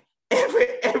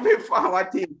 every form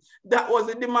of thing. That was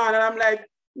the demand. And I'm like,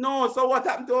 no, so what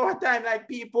happened to our time, like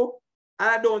people?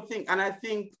 And I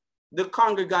think the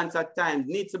congregants at times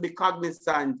need to be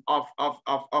cognizant of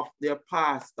their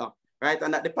pastor, right?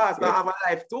 And that the pastor have a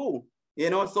life too,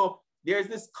 you know, so there's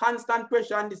this constant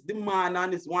pressure and this demand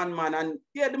on this one man, and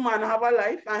the man have a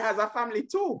life and has a family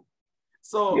too.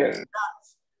 So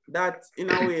that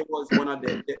in a way was one of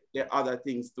the other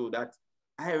things too that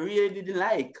I really didn't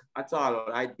like at all.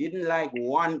 I didn't like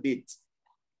one bit.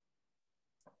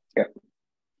 Yeah.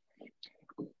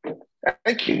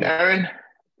 Thank you, Darren.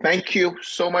 Thank you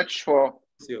so much for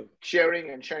sharing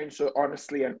and sharing so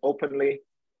honestly and openly,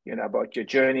 you know, about your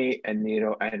journey and, you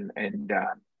know, and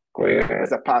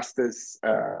as a pastor's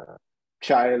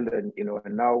child, and, you know,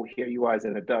 and now here you are as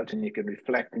an adult, and you can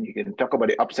reflect and you can talk about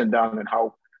the ups and downs and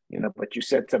how, you know, but you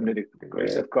said something that the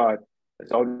grace of God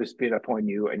has always been upon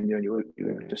you, and, you know,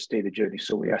 you're able to stay the journey.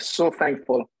 So we are so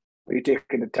thankful for you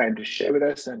taking the time to share with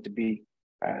us and to be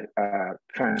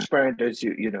transparent as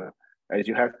you know, as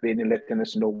you have been, and letting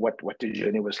us know what the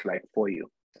journey was like for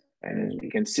you. And as you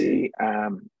can see,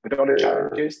 with all the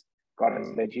challenges, God has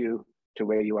led you to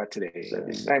where you are today. So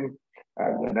this time,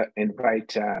 I'm going to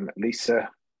invite Lisa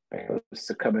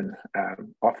to come and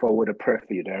offer a word of prayer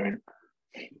for you, Darren.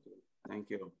 Thank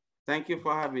you. Thank you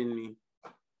for having me,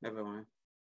 everyone.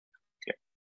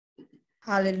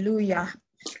 Hallelujah.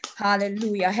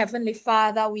 Hallelujah. Heavenly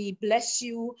Father, we bless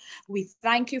you. We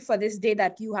thank you for this day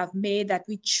that you have made, that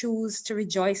we choose to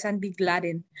rejoice and be glad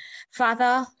in.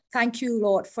 Father, thank you,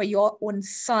 Lord, for your own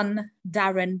son,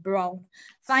 Darren Brown.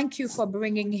 Thank you for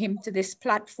bringing him to this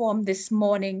platform this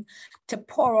morning to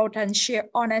pour out and share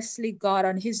honestly, God,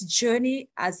 on his journey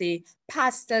as a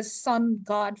pastor's son,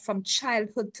 God, from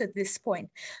childhood to this point.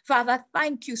 Father,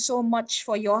 thank you so much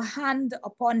for your hand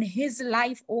upon his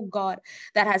life, oh God,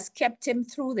 that has kept him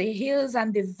through the hills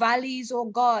and the valleys, oh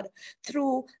God,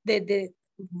 through the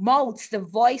mouths, the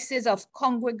voices of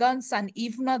congregants and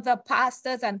even other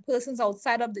pastors and persons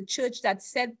outside of the church that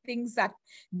said things that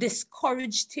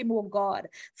discouraged him, oh God.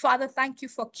 Father, thank you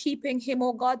for keeping him,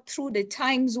 oh God, through the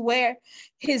times where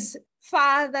his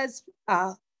father's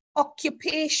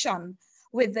occupation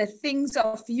with the things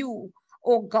of you,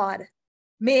 oh God,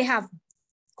 may have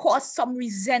caused some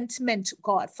resentment,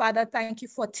 God. Father, thank you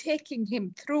for taking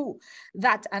him through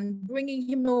that and bringing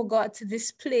him, oh God, to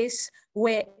this place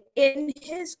where in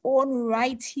his own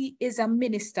right, he is a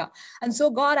minister. And so,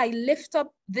 God, I lift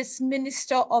up this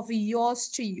minister of yours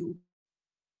to you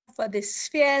for the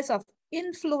spheres of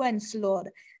influence, Lord,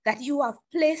 that you have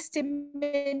placed him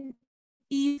in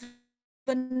even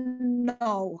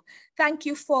now. Thank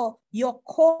you for your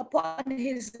call upon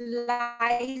his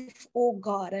life, oh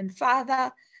God. And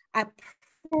Father, I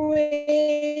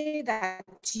pray that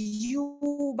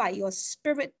you, by your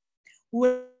Spirit,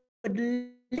 would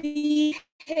lead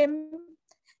him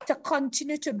to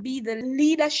continue to be the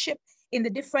leadership in the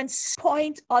different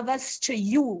point others to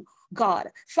you, God.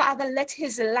 Father, let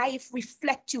his life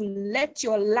reflect you. Let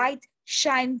your light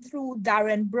shine through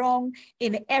Darren Brown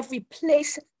in every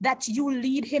place that you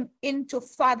lead him into,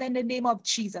 Father, in the name of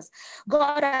Jesus.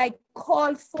 God, I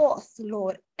call forth,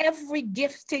 Lord, every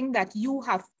gifting that you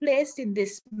have placed in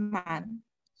this man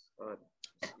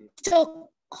to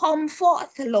come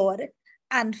forth, Lord,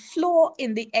 and flow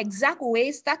in the exact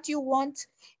ways that you want,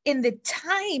 in the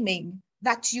timing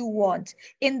that you want,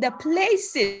 in the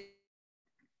places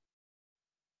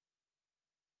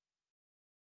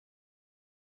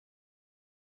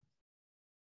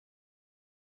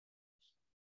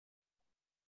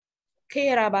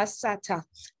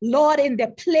Lord, in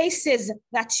the places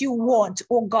that you want,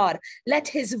 oh God, let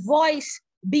his voice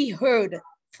be heard,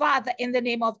 Father, in the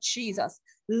name of Jesus.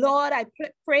 Lord, I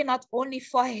pray not only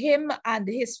for him and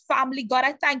his family, God,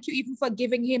 I thank you even for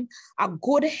giving him a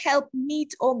good help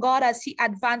meet, oh God, as he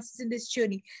advances in this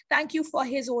journey. Thank you for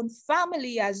his own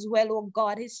family as well, oh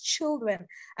God, his children.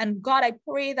 And God, I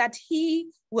pray that he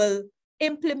will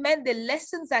implement the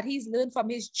lessons that he's learned from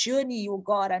his journey, oh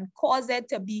God, and cause there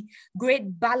to be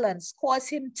great balance, cause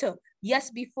him to,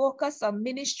 yes, be focused on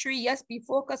ministry, yes, be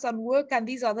focused on work and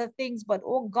these other things, but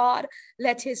oh God,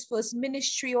 let his first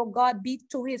ministry, oh God, be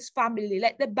to his family.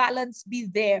 Let the balance be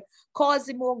there. Cause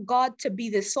him, oh God, to be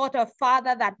the sort of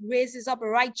father that raises up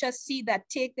righteous seed that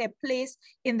take their place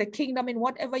in the kingdom in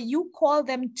whatever you call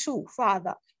them to,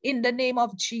 Father, in the name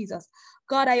of Jesus.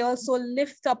 God, I also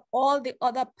lift up all the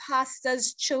other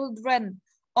pastors' children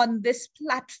on this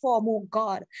platform, oh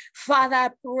God. Father,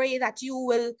 I pray that you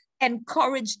will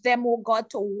encourage them, oh God,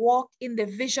 to walk in the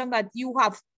vision that you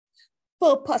have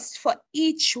purposed for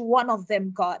each one of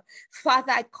them, God.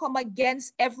 Father, I come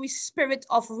against every spirit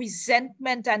of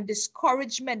resentment and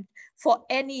discouragement for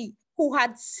any who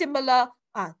had similar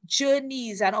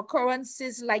journeys and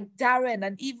occurrences like Darren,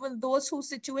 and even those whose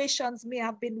situations may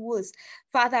have been worse.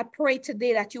 Father, I pray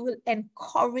today that you will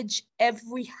encourage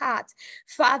every heart.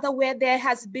 Father, where there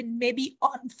has been maybe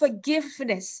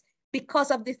unforgiveness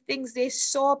because of the things they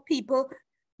saw people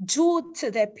do to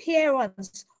their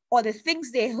parents, or the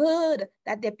things they heard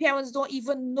that their parents don't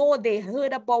even know they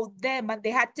heard about them and they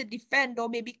had to defend or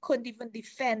maybe couldn't even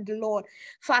defend, Lord.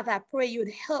 Father, I pray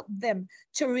you'd help them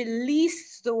to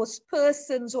release those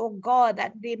persons, oh God,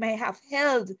 that they may have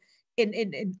held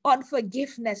in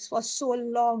unforgiveness for so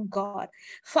long, God.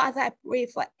 Father, I pray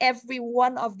for every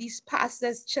one of these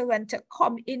pastors' children to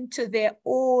come into their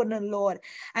own, Lord.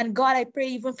 And God, I pray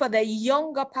even for the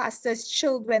younger pastors'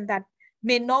 children that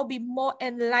may now be more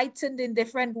enlightened in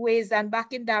different ways than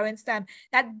back in Darren's time,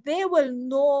 that they will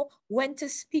know when to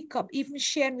speak up, even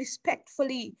sharing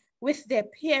respectfully with their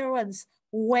parents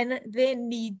when they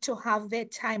need to have their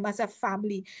time as a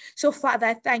family. So, Father,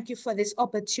 I thank you for this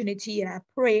opportunity, and I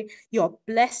pray your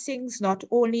blessings not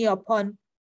only upon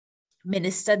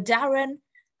Minister Darren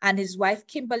and his wife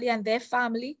Kimberly and their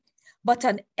family, but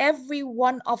on every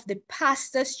one of the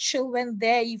pastors' children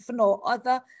there, even or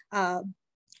other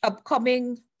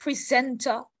upcoming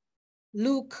presenter.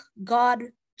 Luke, God,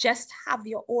 just have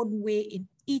your own way in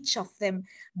each of them.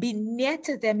 Be near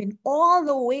to them in all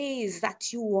the ways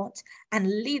that you want, and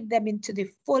lead them into the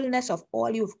fullness of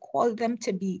all you've called them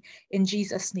to be. In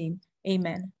Jesus' name,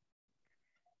 amen.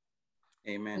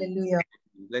 Amen. Hallelujah.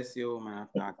 Bless you, man of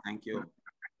God. Thank you.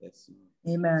 Bless you.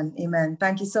 Amen. Amen.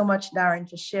 Thank you so much, Darren,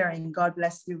 for sharing. God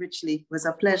bless you richly. It was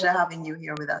a pleasure having you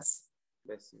here with us.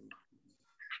 Bless you.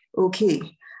 Okay.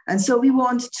 And so we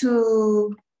want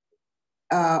to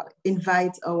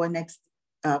invite our next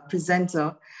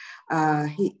presenter.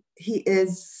 He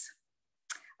is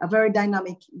a very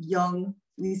dynamic young,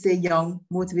 we say young,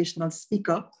 motivational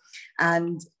speaker.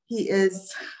 And he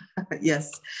is,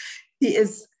 yes, he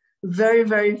is very,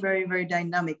 very, very, very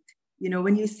dynamic. You know,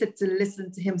 when you sit to listen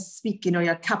to him speak, you know,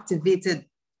 you're captivated,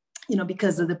 you know,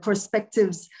 because of the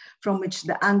perspectives from which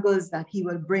the angles that he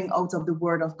will bring out of the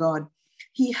word of God.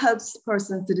 He helps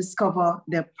persons to discover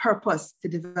their purpose, to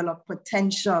develop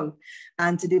potential,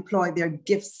 and to deploy their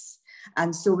gifts.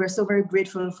 And so we're so very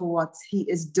grateful for what he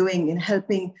is doing in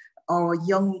helping our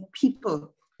young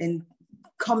people in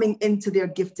coming into their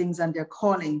giftings and their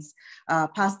callings.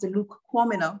 Pastor Luke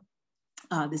Kwamina,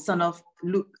 the son of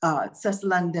Luke,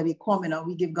 Cecil and Debbie Kwamina,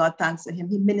 we give God thanks for him.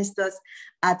 He ministers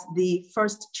at the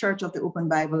First Church of the Open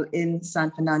Bible in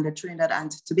San Fernando, Trinidad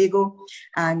and Tobago.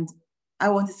 And I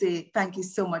want to say thank you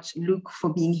so much, Luke,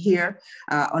 for being here.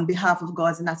 On behalf of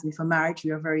God's Anatomy for Marriage, we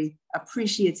are very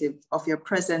appreciative of your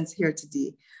presence here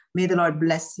today. May the Lord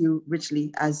bless you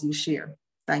richly as you share.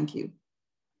 Thank you.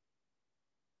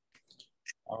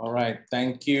 All right,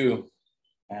 thank you.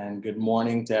 And good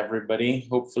morning to everybody.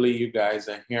 Hopefully you guys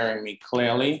are hearing me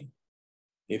clearly.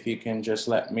 If you can just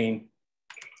let me.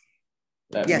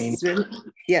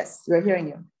 Yes, we're hearing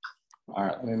you. All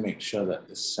right, let me make sure that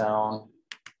the sound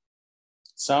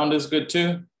is good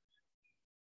too.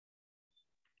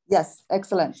 Yes,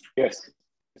 excellent. Yes.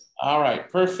 All right,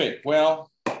 perfect.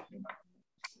 Well,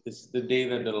 this is the day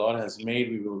that the Lord has made.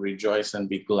 We will rejoice and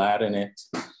be glad in it.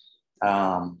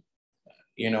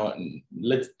 You know,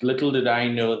 little did I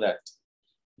know that,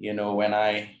 you know, when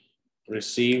I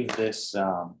received this,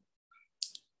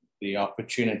 the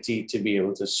opportunity to be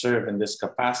able to serve in this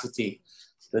capacity,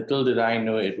 little did I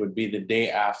know it would be the day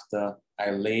after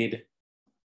I laid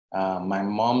my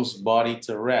mom's body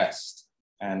to rest.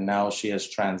 And now she has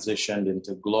transitioned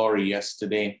into glory.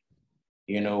 Yesterday,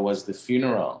 you know, was the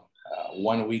funeral.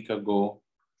 1 week ago,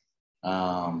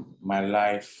 my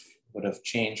life would have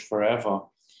changed forever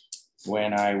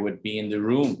when I would be in the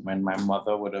room, when my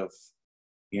mother would have,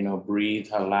 you know,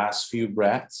 breathed her last few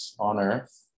breaths on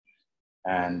earth.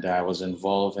 And I was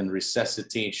involved in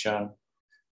resuscitation,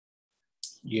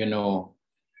 you know,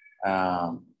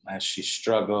 as she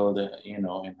struggled, you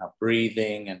know, in her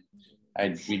breathing.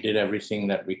 And we did everything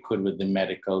that we could with the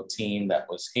medical team that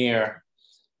was here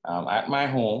at my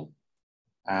home.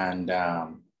 And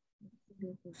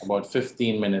about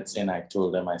 15 minutes in, I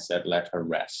told them, I said, let her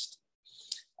rest.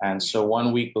 And so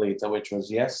 1 week later, which was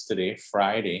yesterday,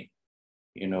 Friday,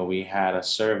 you know, we had a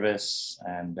service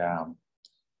and,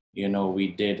 you know, we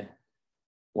did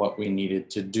what we needed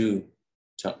to do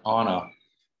to honor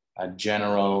a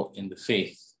general in the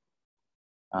faith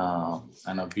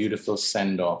and a beautiful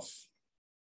send-off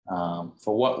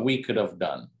for what we could have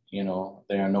done. You know,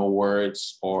 there are no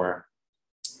words or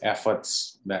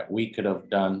efforts that we could have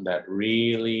done that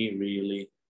really,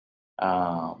 really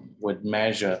would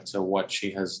measure to what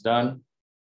she has done,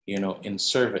 you know, in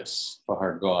service for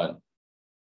her God.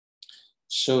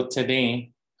 So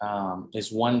today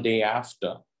is one day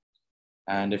after.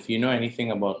 And if you know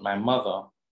anything about my mother,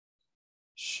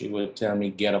 she would tell me,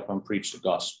 get up and preach the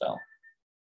gospel.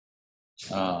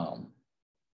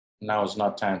 Now is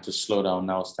not time to slow down.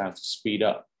 Now it's time to speed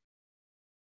up.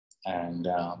 And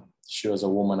she was a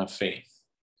woman of faith.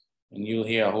 And you'll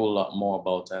hear a whole lot more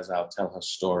about her as I'll tell her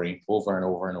story over and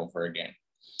over and over again.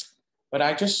 But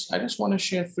I just want to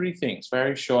share 3 things,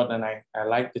 very short, and I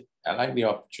like the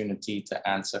opportunity to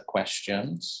answer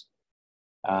questions.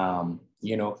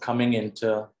 You know, coming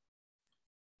into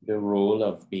the role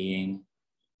of being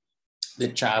the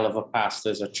child of a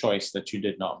pastor is a choice that you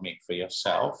did not make for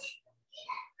yourself.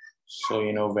 So,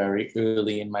 you know, very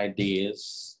early in my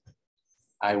days,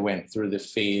 I went through the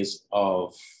phase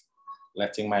of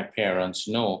letting my parents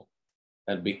know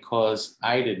that because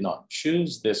I did not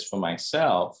choose this for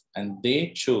myself and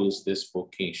they chose this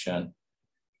vocation,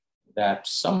 that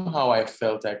somehow I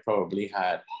felt I probably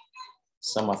had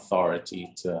some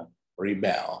authority to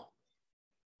rebel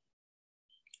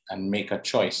and make a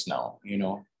choice now, you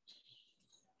know.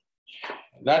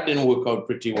 That didn't work out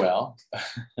pretty well.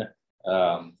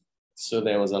 So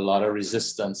there was a lot of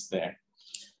resistance there.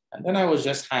 And then I was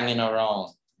just hanging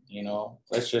around, you know,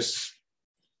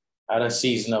 had a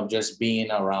season of just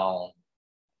being around.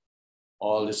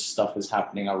 All this stuff is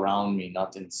happening around me,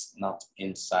 not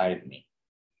inside me.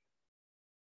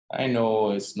 I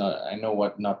know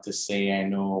what not to say, I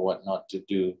know what not to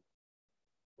do,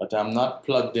 but I'm not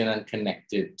plugged in and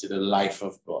connected to the life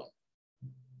of God.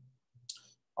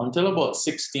 Until about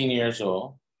 16 years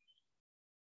old,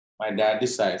 my dad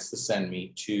decides to send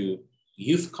me to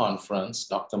youth conference,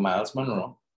 Dr. Miles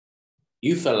Monroe,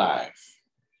 Youth Alive.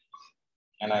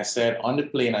 And I said, on the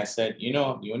plane, I said, you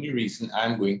know, the only reason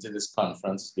I'm going to this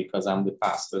conference is because I'm the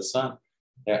pastor's son.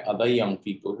 There are other young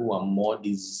people who are more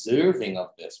deserving of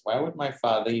this. Why would my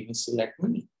father even select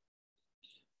me?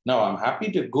 Now, I'm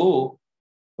happy to go,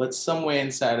 but somewhere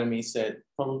inside of me said,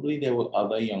 probably there were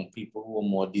other young people who were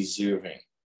more deserving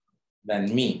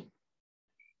than me.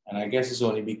 And I guess it's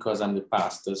only because I'm the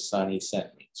pastor's son he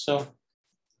sent me. So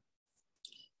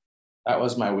that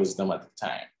was my wisdom at the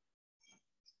time.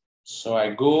 So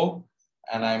I go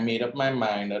and I made up my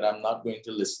mind that I'm not going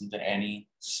to listen to any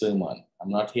sermon. I'm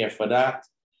not here for that.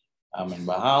 I'm in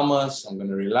Bahamas. I'm going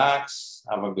to relax,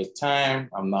 have a good time.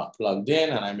 I'm not plugged in,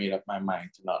 and I made up my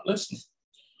mind to not listen.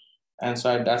 And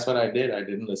so that's what I did. I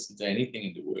didn't listen to anything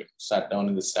in the word. Sat down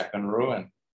in the second row and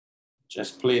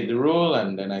just played the role.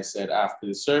 And then I said, after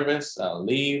the service, I'll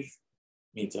leave,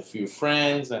 meet a few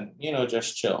friends, and, you know,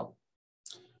 just chill.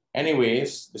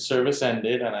 Anyways, the service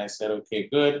ended, and I said, okay,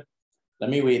 good. Let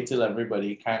me wait till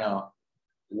everybody kind of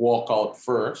walk out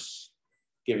first,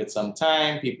 give it some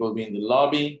time, people will be in the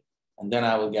lobby, and then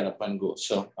I will get up and go.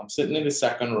 So I'm sitting in the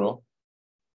second row,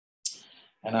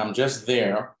 and I'm just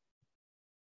there.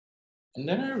 And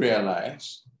then I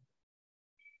realized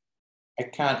I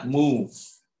can't move.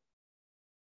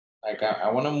 Like I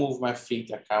want to move my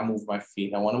feet, I can't move my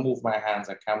feet. I want to move my hands,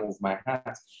 I can't move my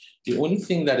hands. The only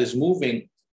thing that is moving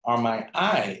are my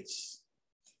eyes.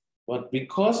 But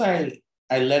because I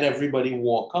let everybody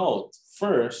walk out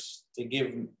first to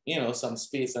give, you know, some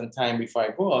space and time before I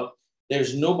go out,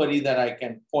 there's nobody that I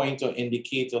can point or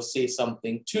indicate or say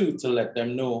something to let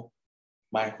them know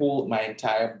my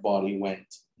entire body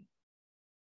went.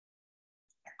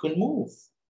 I couldn't move.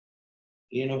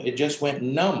 You know, it just went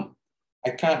numb. I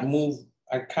can't move.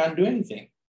 I can't do anything.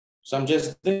 So I'm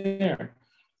just there.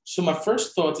 So my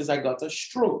first thought is I got a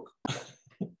stroke.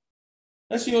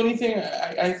 That's the only thing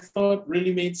I thought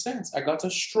really made sense. I got a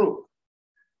stroke.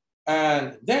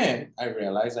 And then I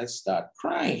realized I start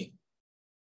crying.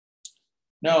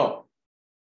 Now,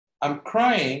 I'm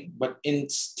crying, but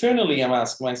internally I'm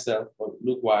asking myself, well,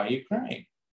 Luke, why are you crying?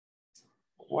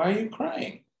 Why are you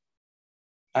crying?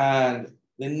 And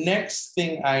the next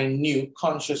thing I knew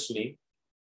consciously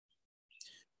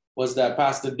was that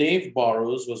Pastor Dave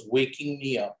Burrows was waking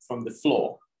me up from the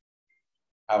floor.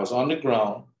 I was on the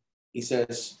ground. He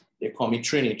says, they call me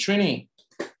Trini. Trini,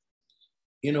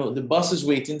 you know, the bus is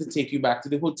waiting to take you back to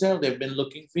the hotel. They've been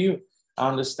looking for you. I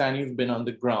understand you've been on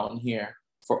the ground here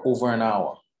for over an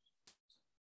hour.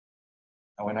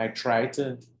 And when I tried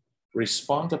to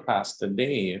respond to Pastor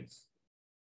Dave,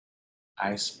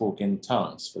 I spoke in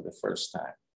tongues for the first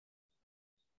time.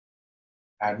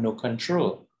 I had no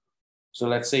control. So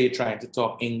let's say you're trying to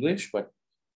talk English, but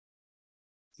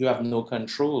you have no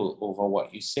control over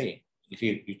what you say. If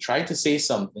you try to say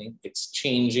something, it's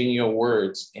changing your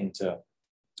words into,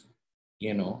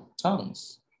 you know,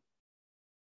 tongues.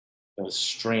 It was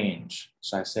strange.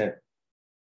 So I said,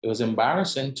 it was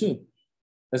embarrassing too.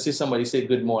 Let's say somebody say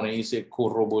good morning, you say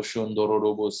korobo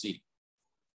shondororobosi.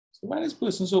 So why is this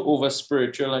person so over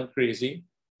spiritual and crazy?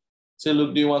 Say,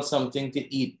 look, do you want something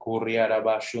to eat?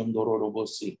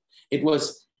 It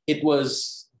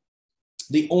was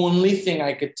the only thing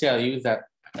I could tell you that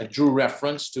I drew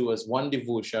reference to as one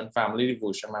devotion, family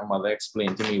devotion. My mother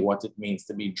explained to me what it means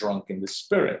to be drunk in the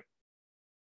spirit.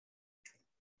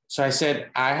 So I said,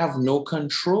 I have no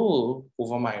control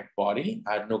over my body.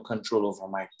 I had no control over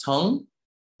my tongue.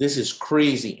 This is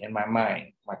crazy in my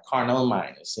mind. My carnal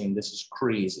mind is saying this is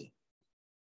crazy.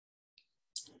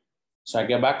 So I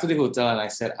get back to the hotel and I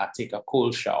said, I'll take a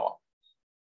cold shower.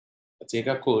 I take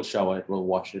a cold shower, it will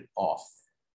wash it off.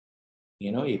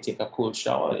 You know, you take a cold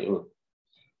shower, it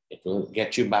will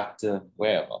get you back to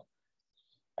wherever.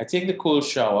 I take the cold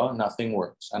shower, nothing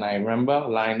works. And I remember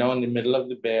lying down in the middle of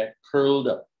the bed, curled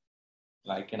up,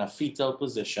 like in a fetal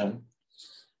position.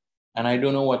 And I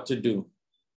don't know what to do.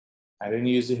 I didn't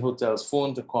use the hotel's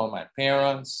phone to call my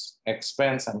parents,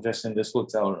 expense, I'm just in this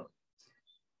hotel room.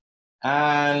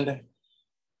 And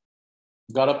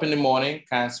got up in the morning,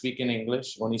 can't speak in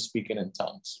English, only speaking in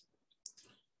tongues.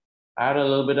 I had a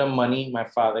little bit of money my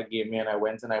father gave me, and I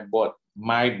went and I bought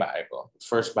my Bible, the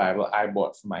first Bible I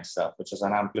bought for myself, which is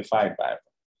an Amplified Bible.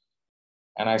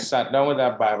 And I sat down with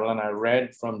that Bible and I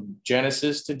read from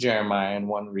Genesis to Jeremiah in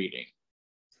one reading.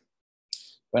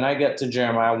 When I get to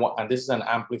Jeremiah, and this is an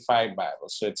Amplified Bible,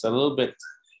 so it's a little bit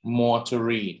more to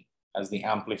read as the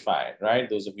Amplified, right?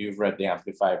 Those of you who've read the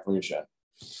Amplified version.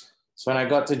 So when I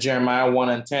got to Jeremiah 1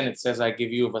 and 10, it says, I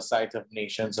give you oversight of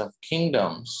nations, of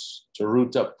kingdoms, to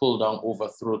root up, pull down,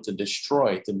 overthrow, to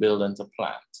destroy, to build, and to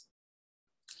plant.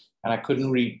 And I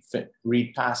couldn't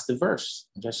read past the verse.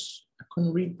 I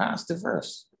couldn't read past the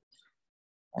verse.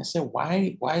 I said,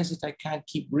 why is it I can't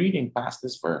keep reading past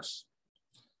this verse?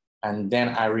 And then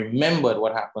I remembered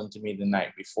what happened to me the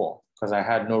night before because I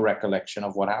had no recollection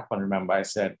of what happened. Remember, I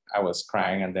said I was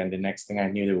crying, and then the next thing I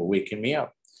knew, they were waking me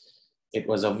up. It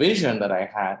was a vision that I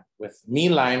had with me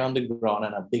lying on the ground,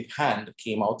 and a big hand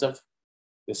came out of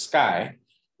the sky,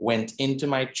 went into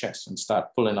my chest, and started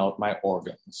pulling out my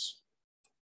organs.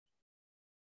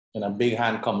 And a big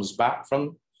hand comes back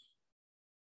from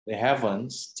the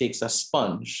heavens, takes a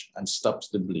sponge, and stops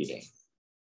the bleeding.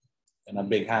 And a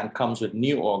big hand comes with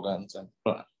new organs and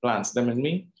plants them in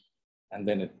me. And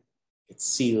then it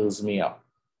seals me up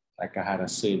like I had a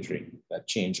surgery that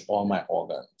changed all my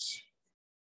organs.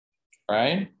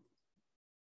 Right?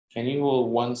 Can you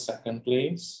hold 1 second,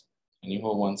 please? Can you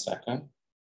hold 1 second?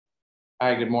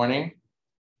 Hi, good morning.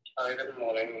 Hi, good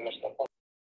morning, Mr.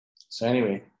 So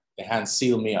anyway, the hand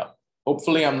sealed me up.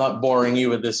 Hopefully I'm not boring you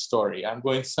with this story. I'm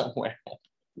going somewhere.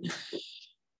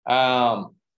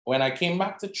 When I came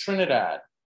back to Trinidad,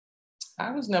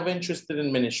 I was never interested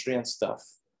in ministry and stuff.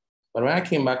 But when I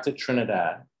came back to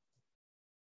Trinidad,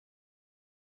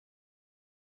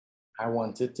 I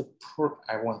wanted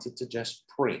to just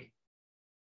pray.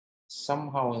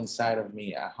 Somehow inside of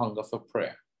me, a hunger for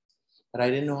prayer. But I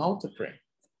didn't know how to pray.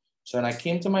 So when I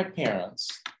came to my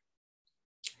parents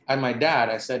and my dad,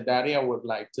 I said, Daddy, I would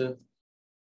like to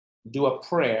do a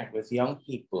prayer with young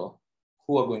people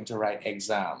who are going to write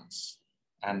exams.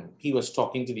 And he was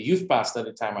talking to the youth pastor at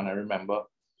the time, and I remember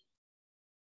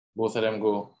both of them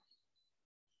go,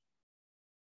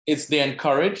 it's the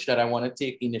encourage that I want to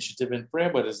take initiative in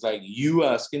prayer, but it's like you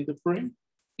asking to pray.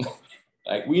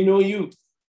 Like, we know you.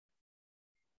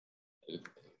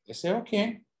 I say,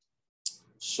 okay.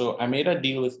 So I made a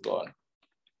deal with God.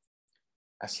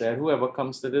 I said, whoever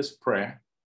comes to this prayer,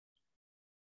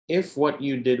 if what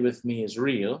you did with me is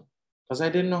real, because I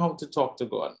didn't know how to talk to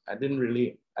God. I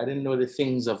didn't know the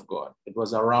things of God. It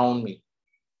was around me.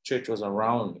 Church was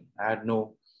around me. I had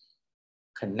no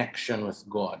connection with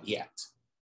God yet,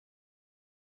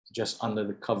 just under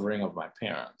the covering of my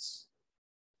parents.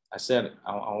 I said,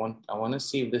 I want to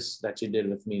see if this that you did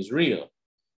with me is real.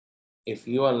 If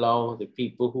you allow the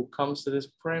people who comes to this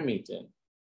prayer meeting,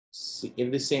 see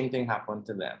if the same thing happened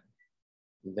to them,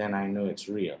 then I know it's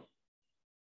real.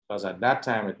 Because at that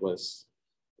time it's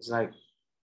like,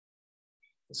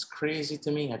 it's crazy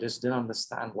to me. I just didn't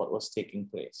understand what was taking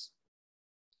place.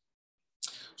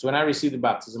 So when I received the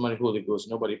baptism of the Holy Ghost,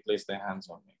 nobody placed their hands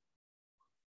on me.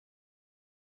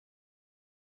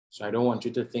 So I don't want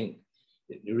you to think,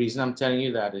 the reason I'm telling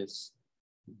you that is,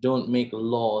 don't make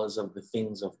laws of the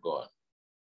things of God.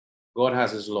 God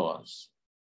has his laws,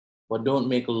 but don't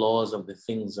make laws of the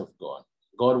things of God.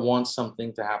 God wants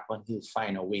something to happen, he'll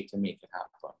find a way to make it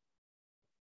happen.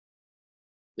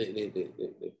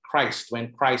 Christ,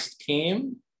 when Christ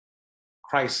came,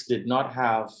 Christ did not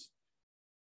have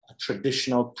a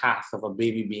traditional path of a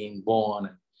baby being born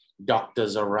and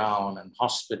doctors around and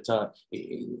hospital.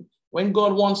 When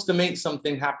God wants to make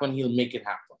something happen, he'll make it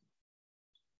happen.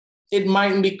 It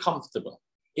mightn't be comfortable.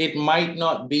 It might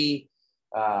not be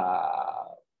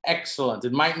excellent.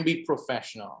 It mightn't be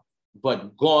professional,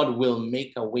 but God will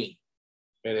make a way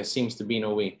where there seems to be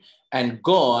no way. And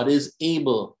God is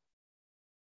able.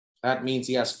 That means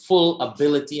he has full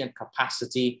ability and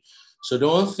capacity. So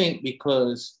don't think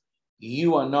because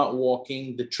you are not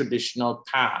walking the traditional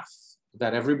path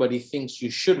that everybody thinks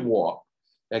you should walk,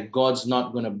 that God's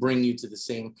not going to bring you to the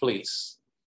same place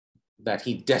that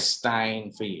he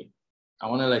destined for you. I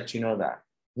want to let you know that.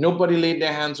 Nobody laid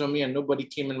their hands on me and nobody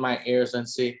came in my ears and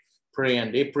say, pray,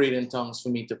 and they prayed in tongues for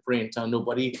me to pray in tongues.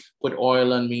 Nobody put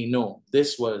oil on me. No,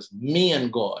 this was me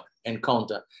and God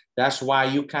encounter. That's why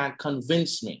you can't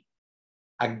convince me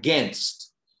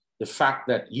against the fact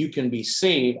that you can be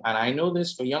saved. And I know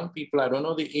this for young people. I don't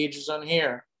know the ages on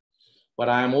here, but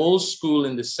I'm old school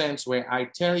in the sense where I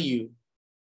tell you,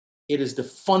 it is the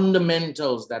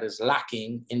fundamentals that is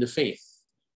lacking in the faith.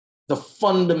 The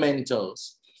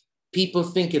fundamentals. People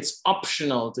think it's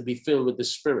optional to be filled with the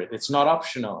Spirit. It's not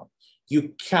optional.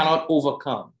 You cannot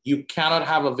overcome. You cannot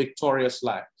have a victorious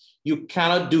life. You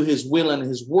cannot do his will and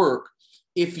his work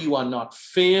if you are not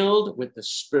filled with the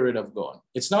Spirit of God.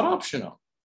 It's not optional.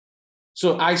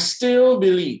 So I still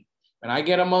believe, when I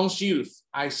get amongst youth,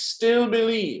 I still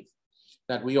believe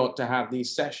that we ought to have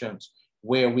these sessions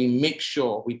where we make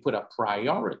sure we put a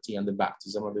priority on the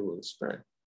baptism of the Holy Spirit.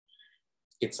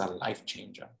 It's a life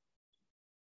changer.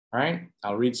 All right,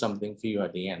 I'll read something for you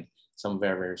at the end, some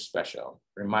very, very special.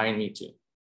 Remind me to.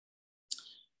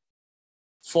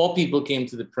 4 people came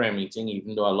to the prayer meeting,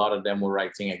 even though a lot of them were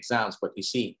writing exams. But you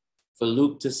see, for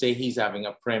Luke to say he's having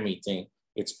a prayer meeting,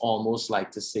 it's almost like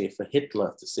to say for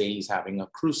Hitler to say he's having a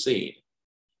crusade.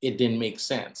 it didn't make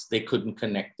sense. They couldn't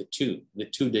connect the two. The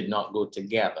two did not go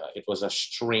together. It was a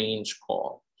strange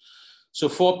call. So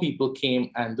 4 people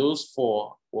came, and those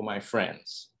 4 were my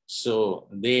friends. So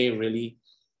they really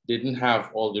didn't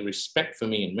have all the respect for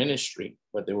me in ministry,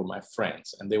 but they were my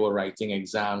friends, and they were writing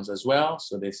exams as well.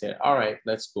 So they said, all right,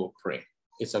 let's go pray.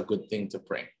 It's a good thing to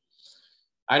pray.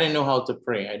 I didn't know how to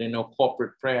pray. I didn't know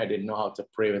corporate prayer. I didn't know how to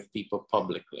pray with people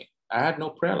publicly. I had no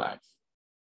prayer life.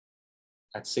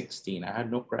 At 16, I had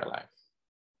no prayer life.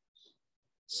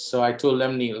 So I told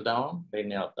them, kneel down. They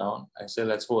knelt down. I said,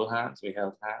 let's hold hands. We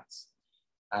held hands.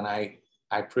 And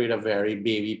I prayed a very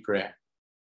baby prayer.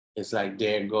 It's like,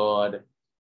 dear God,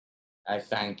 I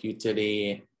thank you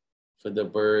today for the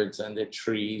birds and the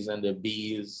trees and the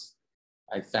bees.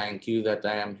 I thank you that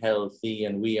I am healthy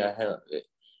and we are healthy.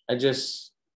 I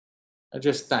just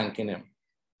thanking him.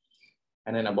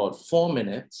 And in about 4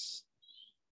 minutes,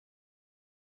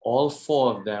 all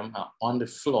 4 of them are on the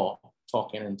floor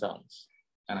talking in tongues.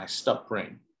 And I stopped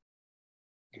praying.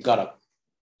 I got up.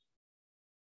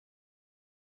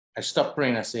 I stopped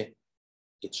praying. I said,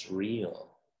 it's real.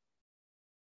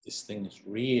 This thing is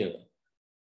real.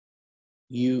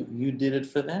 You did it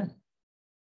for them.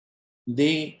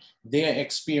 They are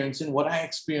experiencing what I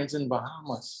experienced in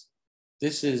Bahamas.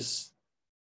 This is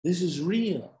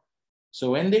real.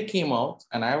 So when they came out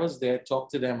and I was there,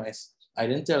 talked to them, I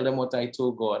didn't tell them what I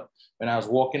told God. When I was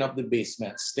walking up the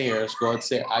basement stairs, God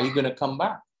said, are you going to come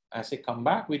back? I said, come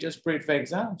back? We just prayed for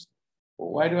exams.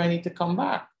 Well, why do I need to come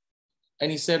back? And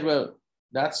he said, well,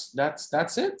 that's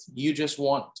it. You just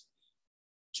want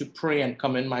to pray and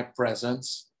come in my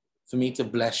presence for me to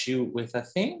bless you with a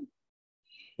thing,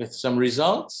 with some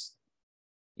results.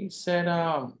 He said,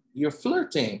 you're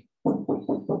flirting.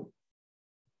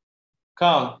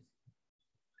 Come.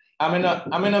 I'm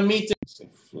in a meeting. I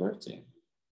said, flirting?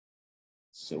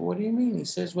 So what do you mean? He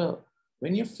says, well,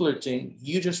 when you're flirting,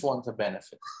 you just want to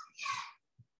benefit.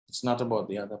 It's not about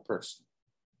the other person.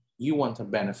 You want to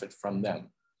benefit from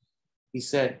them. He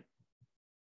said,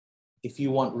 if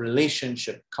you want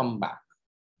relationship, come back.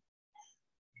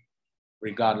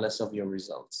 Regardless of your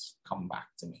results, come back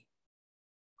to me.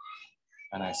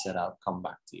 And I said, I'll come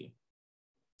back to you.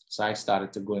 So I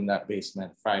started to go in that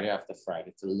basement Friday after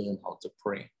Friday to learn how to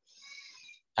pray.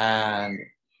 And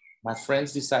my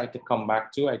friends decided to come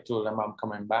back too. I told them I'm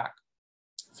coming back.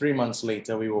 3 months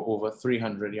later, we were over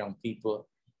 300 young people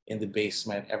in the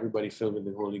basement, everybody filled with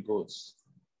the Holy Ghost.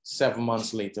 7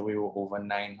 months later, we were over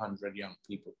 900 young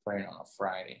people praying on a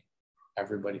Friday,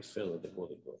 everybody filled with the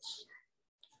Holy Ghost.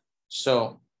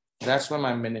 So that's when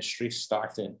my ministry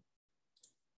started.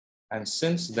 And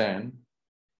since then,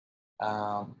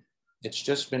 it's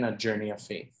just been a journey of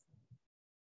faith.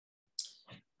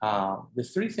 The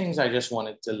 3 things I just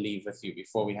wanted to leave with you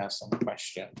before we have some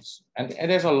questions. And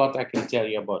there's a lot I can tell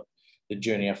you about the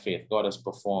journey of faith. God has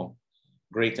performed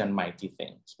great and mighty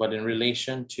things. But in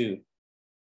relation to,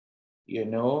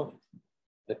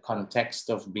 the context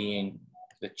of being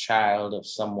the child of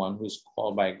someone who's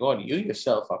called by God, you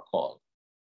yourself are called.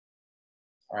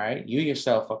 All right? You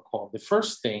yourself are called. The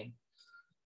first thing,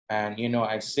 and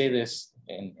I say this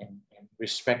in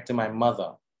respect to my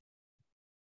mother,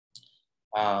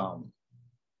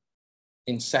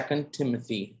 in 2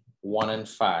 Timothy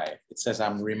 1:5, it says,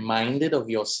 I'm reminded of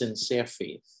your sincere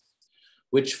faith,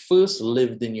 which first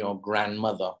lived in your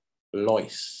grandmother,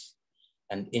 Lois,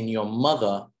 and in your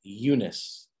mother,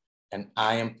 Eunice, and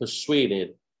I am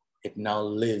persuaded it now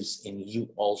lives in you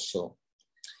also.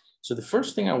 So the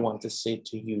first thing I want to say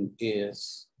to you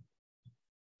is,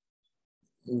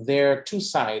 there are 2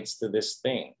 sides to this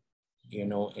thing,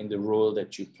 in the role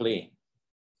that you play.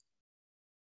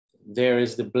 There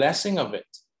is the blessing of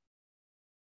it.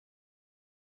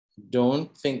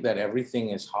 Don't think that everything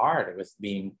is hard with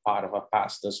being part of a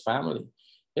pastor's family.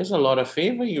 There's a lot of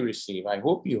favor you receive. I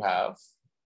hope you have.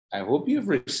 I hope you've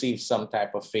received some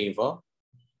type of favor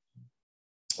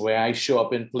where I show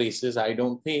up in places I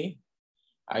don't pay.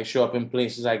 I show up in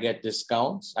places I get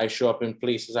discounts. I show up in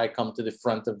places I come to the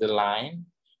front of the line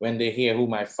when they hear who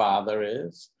my father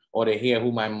is or they hear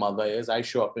who my mother is. I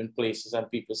show up in places and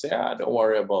people say, don't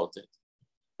worry about it.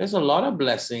 There's a lot of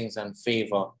blessings and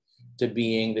favor to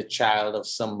being the child of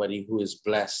somebody who is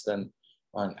blessed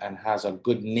and has a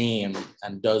good name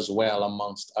and does well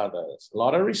amongst others. A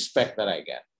lot of respect that I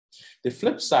get. The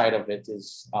flip side of it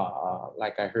is,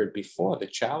 like I heard before, the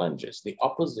challenges, the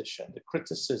opposition, the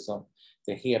criticism,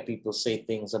 to hear people say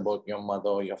things about your mother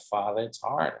or your father. It's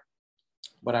hard.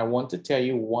 But I want to tell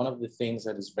you one of the things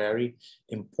that is very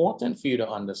important for you to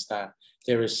understand.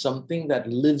 There is something that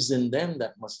lives in them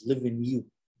that must live in you.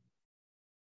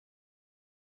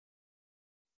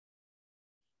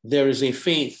 There is a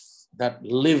faith that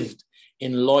lived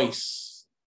in Lois,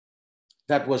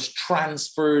 that was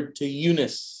transferred to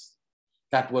Eunice,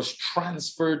 that was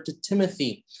transferred to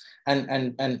Timothy.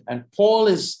 And Paul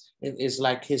is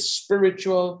like his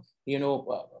spiritual,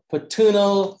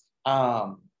 paternal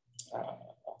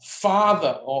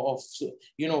father, or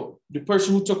the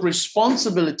person who took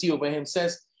responsibility over him,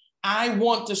 says, I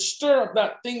want to stir up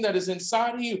that thing that is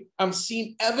inside of you. I'm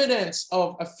seeing evidence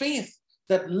of a faith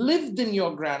that lived in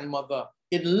your grandmother.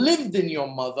 It lived in your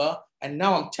mother. And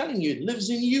now I'm telling you, it lives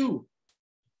in you.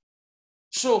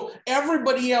 So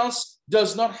everybody else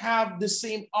does not have the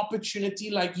same opportunity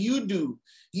like you do.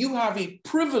 You have a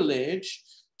privilege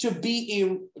to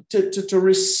to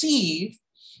receive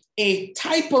a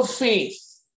type of faith.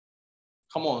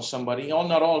 Come on, somebody.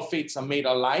 Not all faiths are made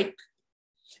alike.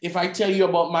 If I tell you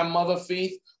about my mother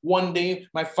faith, one day,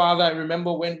 my father, I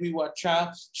remember when we were a child,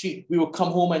 we would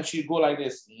come home and she'd go like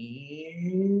this.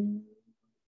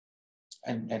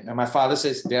 And my father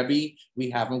says, Debbie, we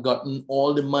haven't gotten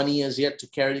all the money as yet to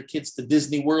carry the kids to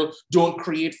Disney World. Don't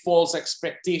create false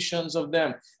expectations of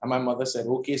them. And my mother said,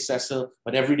 okay, Cecil.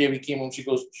 But every day we came home, she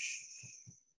goes, shh.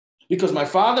 Because my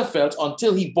father felt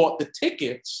until he bought the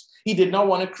tickets, he did not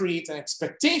want to create an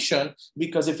expectation,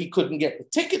 because if he couldn't get the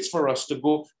tickets for us to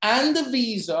go and the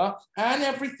visa and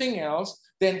everything else,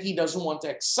 then he doesn't want to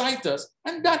excite us.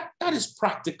 And that is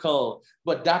practical.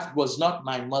 But that was not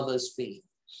my mother's faith.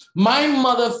 My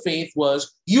mother's faith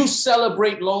was, you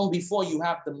celebrate long before you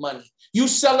have the money. You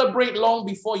celebrate long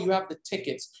before you have the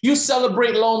tickets. You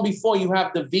celebrate long before you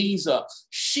have the visa.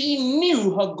 She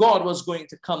knew her God was going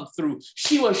to come through.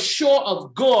 She was sure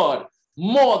of God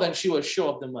more than she was sure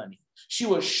of the money. She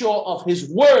was sure of his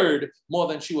word more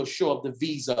than she was sure of the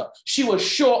visa. She was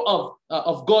sure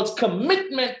of God's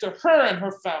commitment to her and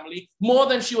her family more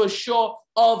than she was sure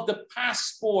of the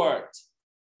passport.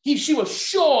 She was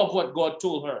sure of what God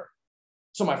told her.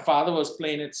 So my father was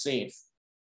playing it safe.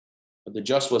 But the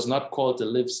just was not called to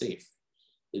live safe.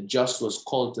 The just was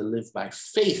called to live by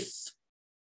faith.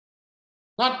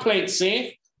 Not play it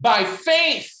safe, by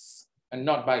faith and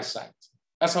not by sight.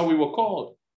 That's how we were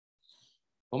called.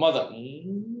 My mother,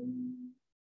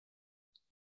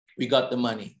 we got the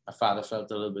money. My father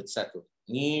felt a little bit settled.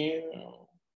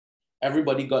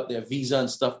 Everybody got their visa and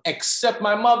stuff except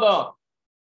my mother.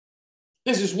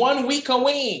 This is 1 week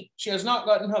away. She has not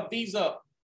gotten her visa.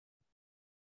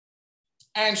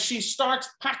 And she starts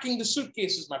packing the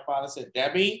suitcases. My father said,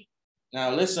 Debbie,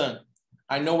 now listen,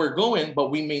 I know we're going,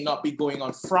 but we may not be going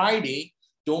on Friday.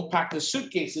 Don't pack the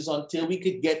suitcases until we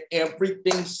could get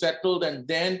everything settled. And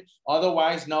then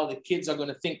otherwise, now the kids are going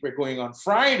to think we're going on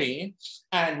Friday.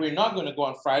 And we're not going to go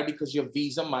on Friday because your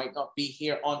visa might not be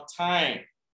here on time.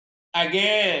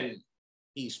 Again,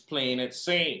 he's playing it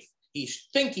safe. He's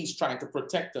trying to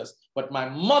protect us. But my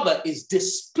mother is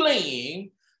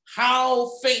displaying how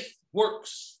faith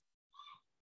works.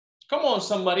 Come on,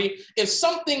 somebody. If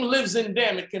something lives in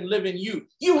them, it can live in you.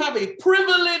 You have a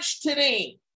privilege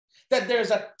today that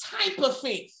there's a type of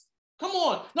faith. Come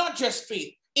on, not just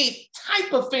faith, a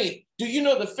type of faith. Do you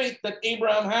know the faith that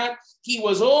Abraham had? He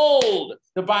was old.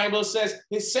 The Bible says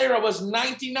his Sarah was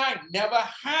 99, never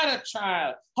had a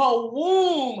child. Her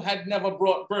womb had never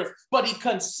brought birth, but he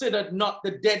considered not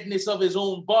the deadness of his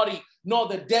own body, nor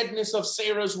the deadness of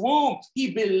Sarah's womb.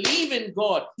 He believed in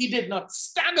God. He did not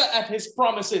stagger at his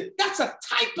promises. That's a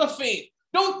type of faith.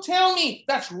 Don't tell me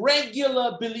that's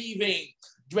regular believing.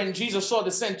 When Jesus saw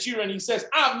the centurion, he says,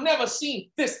 I've never seen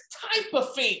this type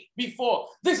of faith before.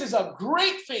 This is a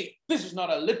great faith. This is not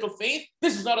a little faith.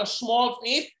 This is not a small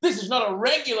faith. This is not a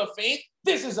regular faith.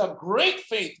 This is a great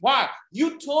faith. Why?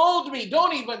 You told me,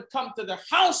 don't even come to the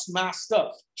house, master.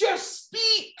 Just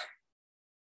speak.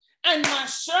 And my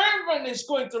servant is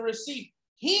going to receive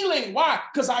healing. Why?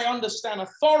 Because I understand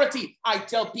authority. I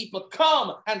tell people,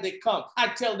 come, and they come. I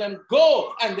tell them,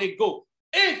 go, and they go.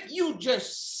 If you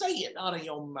just say it out of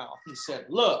your mouth, he said,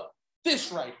 look,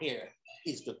 this right here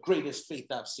is the greatest faith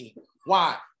I've seen.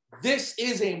 Why? This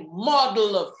is a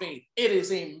model of faith. It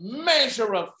is a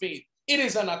measure of faith. It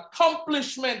is an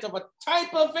accomplishment of a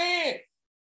type of faith.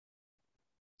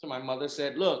 So my mother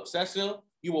said, look, Cecil,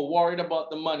 you were worried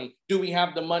about the money. Do we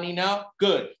have the money now?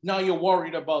 Good. Now you're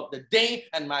worried about the day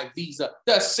and my visa.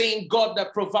 The same God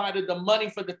that provided the money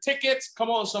for the tickets. Come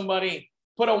on, somebody.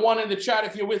 Put a 1 in the chat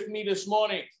if you're with me this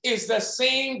morning. It's the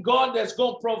same God that's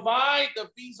going to provide the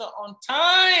visa on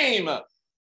time.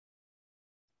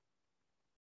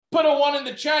 Put a 1 in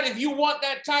the chat if you want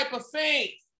that type of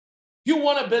faith. You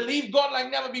want to believe God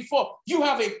like never before. You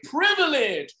have a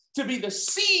privilege to be the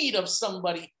seed of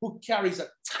somebody who carries a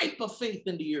type of faith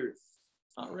in the earth,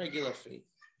 not regular faith.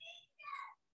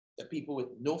 The people with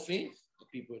no faith, the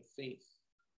people with faith.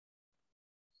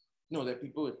 No, there are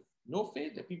people with no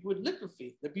faith, there are people with little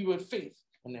faith, there are people with faith,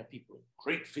 and there are people with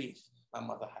great faith. My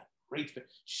mother had great faith.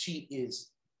 She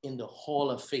is in the hall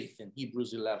of faith in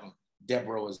Hebrews 11.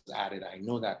 Deborah was added. I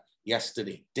know that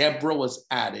yesterday. Deborah was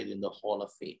added in the hall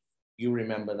of faith. You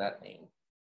remember that name.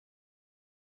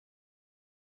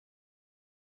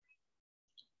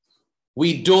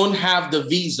 We don't have the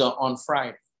visa on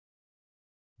Friday,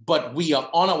 but we are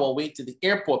on our way to the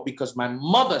airport because my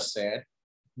mother said,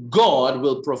 God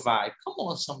will provide. Come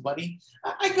on, somebody.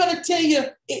 I gotta tell you,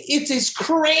 it is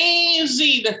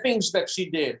crazy the things that she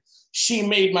did. She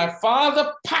made my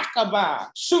father pack a bag,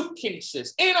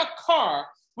 suitcases, in a car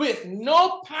with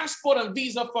no passport and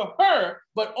visa for her,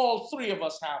 but all three of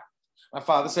us have. My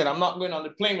father said, I'm not going on the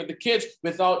plane with the kids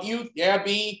without you. Yeah,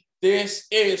 B, this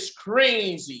is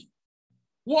crazy.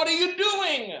 What are you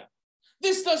doing?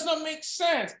 This does not make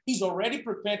sense. He's already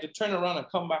prepared to turn around and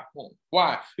come back home.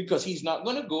 Why? Because he's not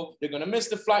going to go. They're going to miss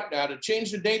the flight. They have to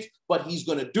change the dates, but he's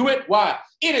going to do it. Why?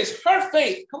 It is her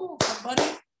faith. Come on, somebody.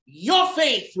 Your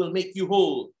faith will make you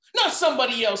whole, not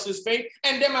somebody else's faith.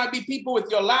 And there might be people with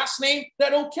your last name that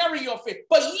don't carry your faith,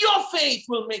 but your faith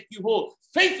will make you whole.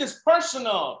 Faith is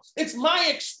personal. It's my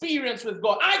experience with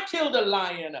God. I killed a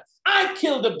lion. I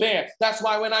killed a bear. That's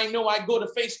why when I know I go to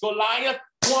face Goliath,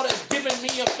 God has given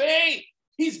me a faith.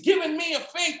 He's given me a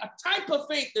faith, a type of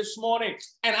faith this morning.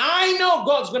 And I know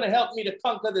God's going to help me to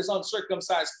conquer this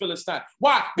uncircumcised Philistine.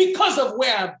 Why? Because of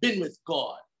where I've been with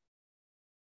God.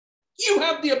 You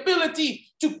have the ability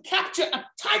to capture a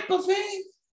type of faith.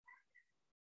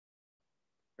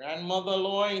 Grandmother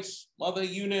Lois, Mother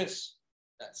Eunice,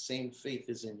 that same faith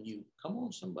is in you. Come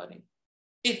on, somebody.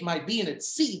 It might be in its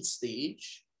seed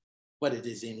stage, but it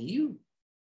is in you.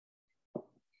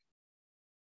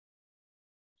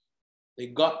 They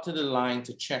got to the line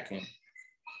to check in.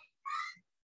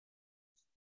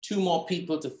 2 more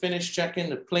people to finish checking.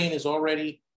 The plane is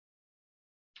already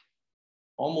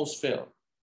almost filled.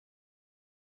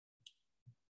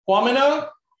 Kwamina?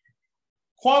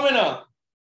 Kwamina?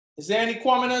 Is there any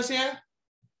Kwaminas here?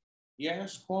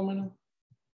 Yes, Kwamina.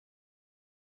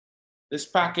 This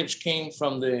package came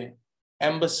from the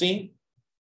embassy.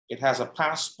 It has a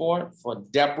passport for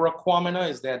Deborah Kwamina.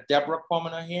 Is there a Deborah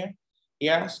Kwamina here?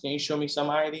 Yes, can you show me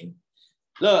some ID?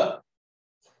 Look,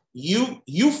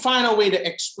 you find a way to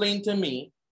explain to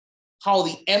me how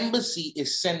the embassy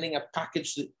is sending a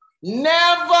package.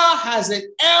 Never has it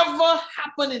ever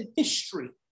happened in history.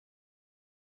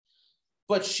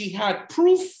 But she had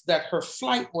proof that her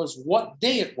flight was what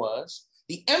day it was.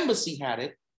 The embassy had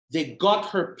it. They got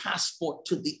her passport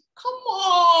to the, come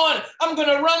on, I'm going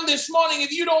to run this morning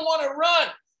if you don't want to run.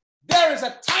 There is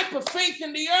a type of faith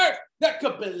in the earth that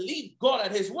could believe God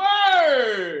at his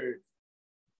word.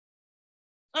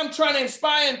 I'm trying to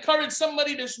inspire and encourage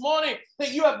somebody this morning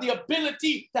that you have the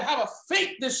ability to have a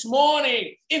faith this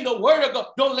morning in the word of God.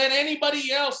 Don't let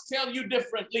anybody else tell you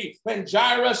differently. When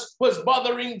Jairus was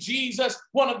bothering Jesus,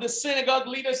 one of the synagogue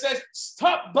leaders says,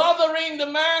 stop bothering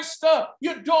the master.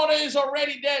 Your daughter is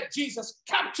already dead. Jesus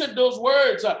captured those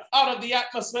words out of the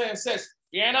atmosphere and says,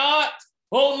 fear not,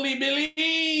 only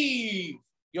believe.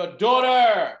 Your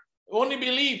daughter, only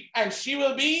believe, and she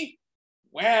will be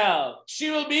well. She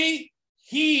will be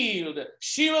healed.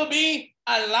 She will be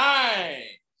alive.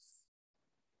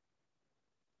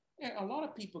 Yeah, a lot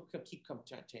of people keep coming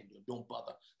to tell you, don't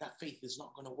bother. That faith is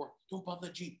not going to work. Don't bother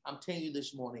Jesus. I'm telling you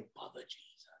this morning, bother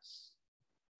Jesus.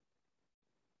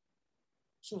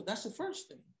 So that's the first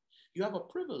thing. You have a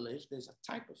privilege. There's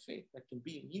a type of faith that can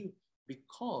be in you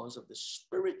because of the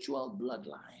spiritual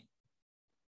bloodline.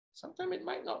 Sometimes it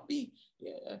might not be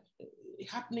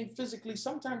happening physically.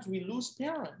 Sometimes we lose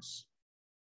parents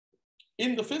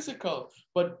in the physical,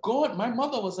 but God, my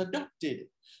mother was adopted.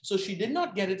 So she did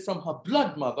not get it from her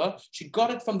blood mother. She got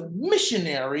it from the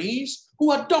missionaries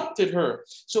who adopted her.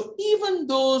 So even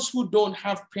those who don't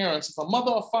have parents, if a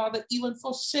mother or father even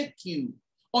forsake you,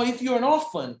 or if you're an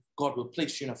orphan, God will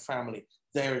place you in a family.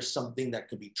 There is something that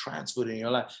can be transferred in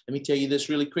your life. Let me tell you this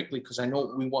really quickly, because I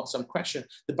know we want some question.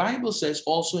 The Bible says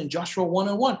also in Joshua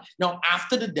 1:1, now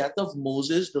after the death of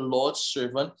Moses, the Lord's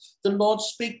servant, the Lord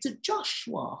spake to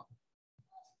Joshua,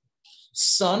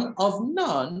 son of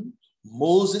Nun,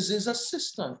 Moses'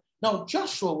 assistant. Now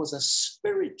Joshua was a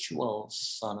spiritual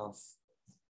son of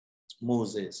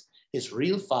Moses. His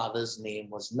real father's name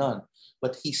was Nun,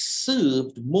 but he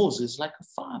served Moses like a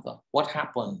father. What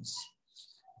happens?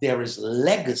 There is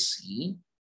legacy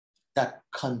that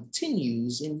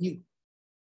continues in you.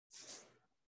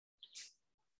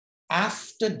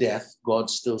 After death,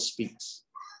 God still speaks.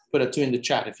 Put a 2 in the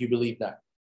chat if you believe that.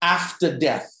 After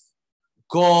death,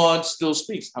 God still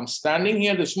speaks. I'm standing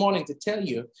here this morning to tell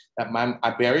you that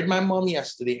I buried my mom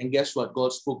yesterday, and guess what?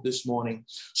 God spoke this morning.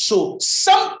 So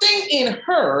something in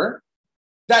her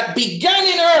that began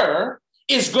in her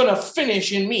is going to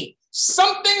finish in me.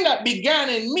 Something that began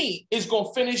in me is going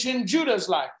to finish in Judah's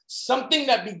life. Something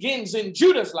that begins in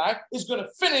Judah's life is going to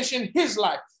finish in his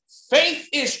life. Faith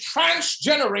is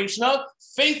transgenerational.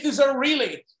 Faith is a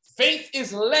relay. Faith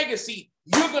is legacy.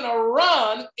 You're going to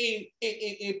run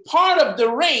a part of the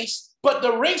race, but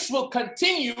the race will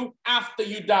continue after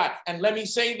you die. And let me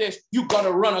say this, you got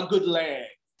to run a good leg.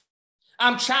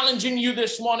 I'm challenging you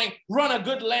this morning, run a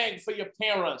good leg for your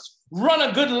parents. Run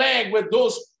a good leg with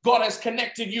those God has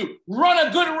connected you. Run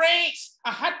a good race. I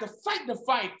had to fight the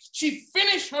fight. She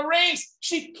finished her race.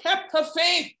 She kept her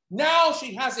faith. Now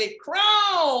she has a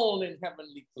crown in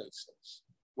heavenly places.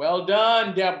 Well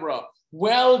done, Deborah.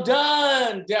 Well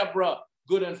done, Deborah.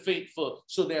 Good and faithful.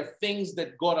 So there are things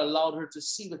that God allowed her to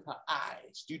see with her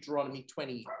eyes. Deuteronomy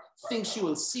 20. Things she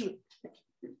will see with.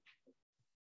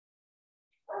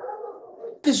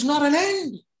 There's not an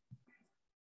end.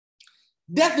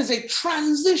 Death is a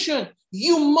transition.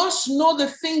 You must know the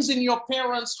things in your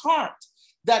parents' heart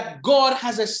that God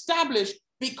has established,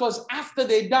 because after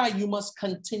they die, you must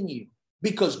continue,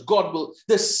 because God will,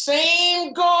 the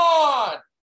same God.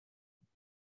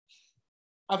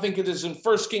 I think it is in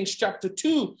 1 Kings chapter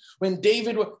 2, when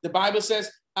David, the Bible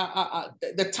says,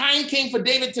 the time came for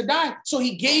David to die. So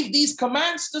he gave these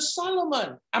commands to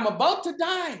Solomon. I'm about to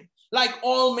die, like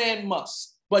all men must.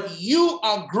 But you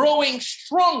are growing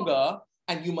stronger,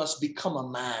 and you must become a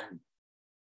man.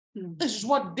 This is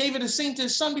what David is saying to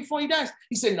his son before he dies.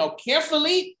 He said, now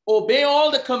carefully obey all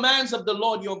the commands of the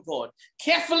Lord your God.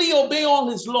 Carefully obey all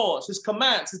his laws, his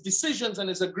commands, his decisions, and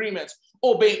his agreements.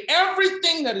 Obey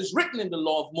everything that is written in the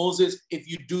law of Moses. If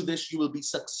you do this, you will be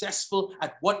successful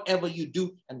at whatever you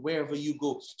do and wherever you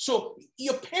go. So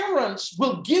your parents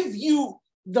will give you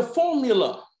the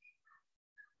formula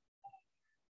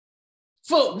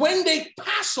for when they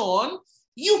pass on.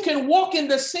 You can walk in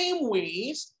the same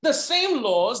ways, the same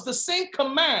laws, the same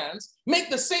commands, make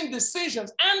the same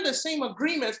decisions and the same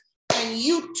agreements, and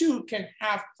you too can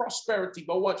have prosperity.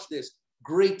 But watch this,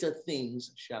 greater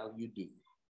things shall you do.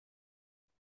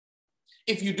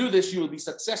 If you do this, you will be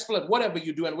successful at whatever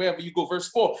you do and wherever you go. Verse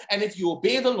 4, and if you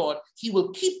obey the Lord, he will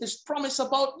keep this promise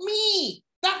about me.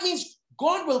 That means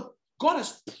God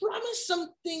has promised some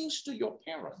things to your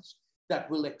parents that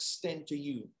will extend to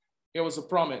you. Here was a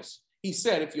promise. He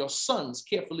said, if your sons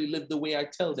carefully live the way I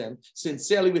tell them,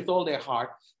 sincerely with all their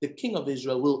heart, the king of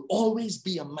Israel will always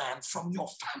be a man from your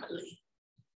family.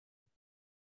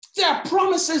 There are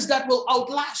promises that will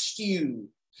outlast you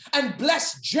and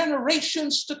bless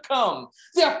generations to come.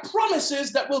 There are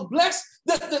promises that will bless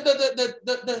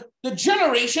the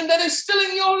generation that is still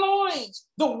in your loins.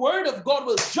 The word of God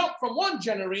will jump from one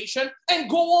generation and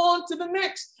go on to the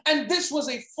next. And this was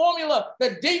a formula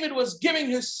that David was giving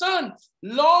his son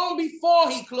long before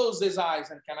he closed his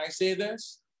eyes. And can I say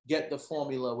this? Get the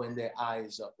formula when their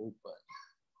eyes are open.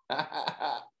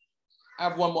 I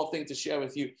have one more thing to share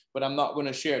with you, but I'm not going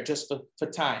to share it just for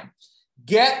time.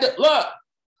 Look,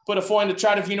 put a 4 in the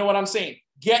chat if you know what I'm saying.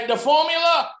 Get the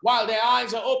formula while their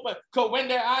eyes are open, because when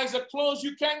their eyes are closed,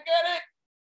 you can't get it.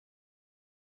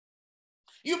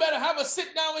 You better have a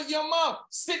sit down with your mom,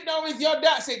 sit down with your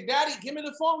dad, say, Daddy, give me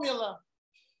the formula.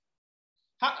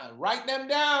 Write them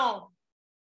down.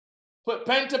 Put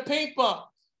pen to paper.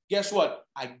 Guess what?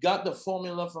 I got the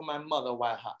formula from my mother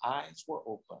while her eyes were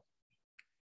open.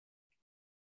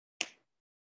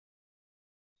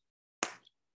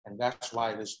 And that's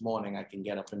why this morning I can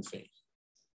get up in faith.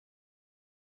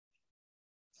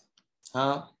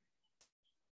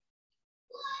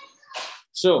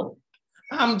 So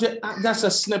that's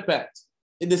a snippet.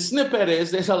 The snippet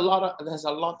is there's a lot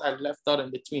I've left out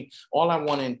in between. All I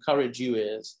want to encourage you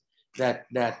is that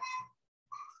the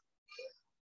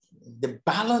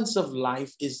balance of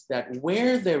life is that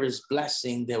where there is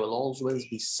blessing, there will always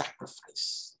be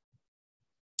sacrifice.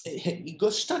 You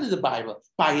go study the Bible.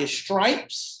 By his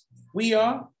stripes, we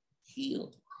are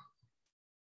healed.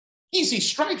 You see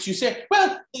stripes, you say,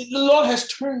 well, the Lord has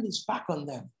turned his back on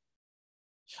them.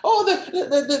 Oh,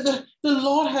 the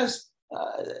Lord has,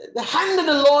 the hand of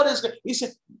the Lord is, he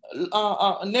said,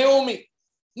 Naomi,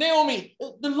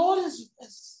 the Lord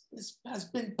has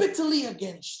been bitterly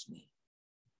against me.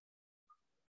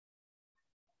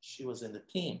 She was in the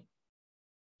pain.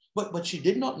 But she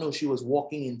did not know she was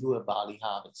walking into a barley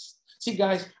harvest. See,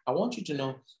 guys, I want you to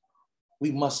know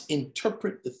we must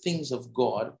interpret the things of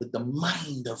God with the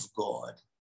mind of God.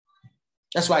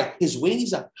 That's why his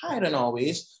ways are higher than our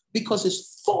ways, because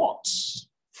his thoughts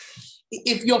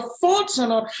If your thoughts are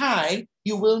not high,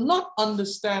 you will not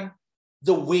understand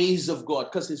the ways of God,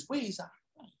 because his ways are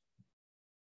high.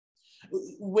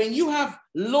 When you have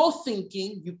low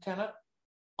thinking, you cannot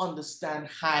understand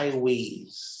high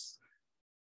ways.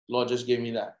 Lord just gave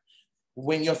me that.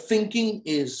 When your thinking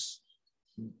is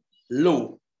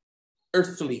low,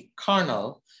 earthly,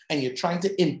 carnal, and you're trying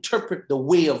to interpret the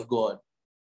way of God,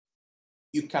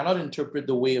 you cannot interpret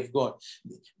the way of God.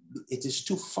 It is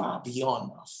too far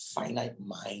beyond a finite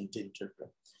mind to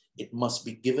interpret. It must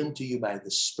be given to you by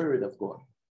the Spirit of God,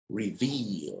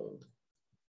 revealed.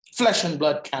 Flesh and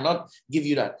blood cannot give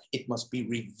you that. It must be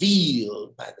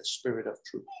revealed by the Spirit of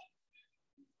truth.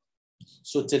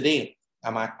 So today,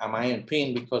 am I in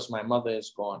pain because my mother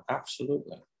is gone?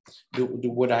 Absolutely.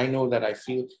 Would I know that I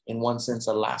feel, in one sense,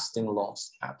 a lasting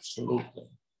loss? Absolutely.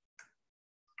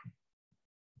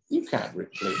 You can't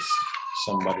replace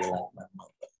somebody like my mother.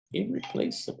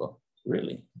 Irreplaceable,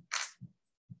 really.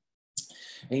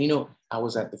 And you know, I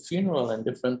was at the funeral and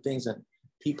different things, and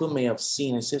people may have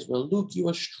seen and says, well, Luke, you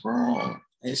are strong.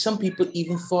 And some people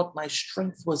even thought my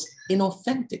strength was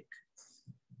inauthentic.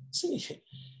 See,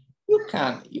 you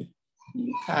can't be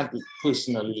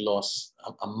personally lost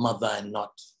a mother and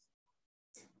not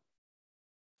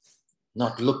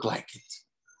look like it.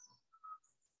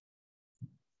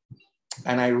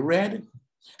 And I read,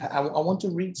 I want to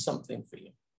read something for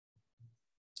you.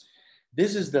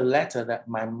 This is the letter that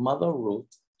my mother wrote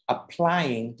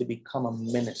applying to become a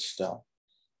minister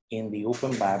in the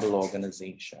Open Bible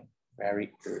Organization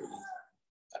very early.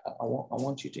 I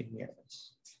want you to hear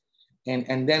this.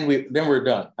 And then we're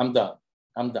done. I'm done.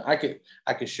 I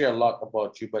could share a lot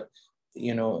about you, but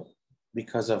you know,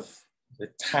 because of the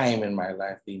time in my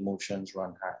life, the emotions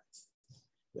run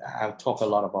high. I'll talk a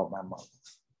lot about my mother.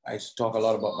 I talk a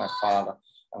lot about my father.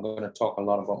 I'm going to talk a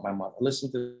lot about my mother.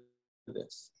 Listen to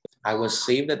this. I was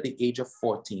saved at the age of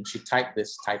 14. She typed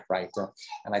this typewriter,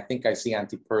 and I think I see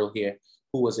Auntie Pearl here,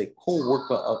 who was a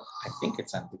co-worker of, I think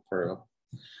it's Auntie Pearl,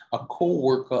 a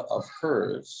co-worker of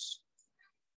hers,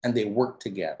 and they worked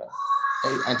together.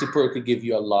 Auntie Pearl could give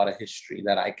you a lot of history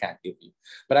that I can't give you.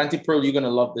 But Auntie Pearl, you're going to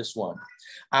love this one.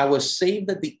 I was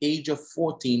saved at the age of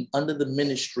 14 under the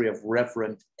ministry of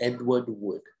Reverend Edward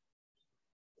Wood.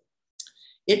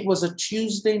 It was a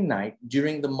Tuesday night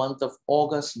during the month of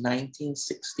August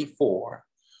 1964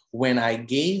 when I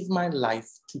gave my life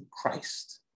to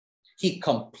Christ. He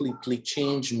completely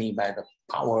changed me by the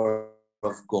power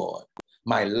of God.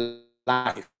 My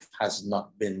life has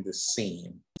not been the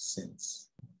same since.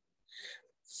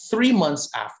 3 months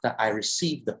after I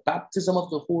received the baptism of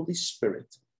the Holy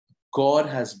Spirit, God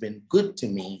has been good to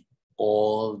me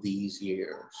all these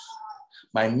years.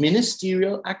 My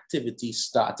ministerial activity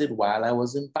started while I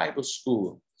was in Bible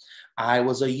school. I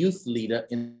was a youth leader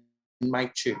in my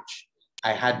church.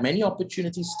 I had many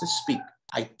opportunities to speak.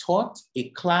 I taught a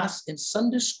class in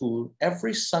Sunday school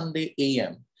every Sunday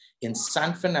AM in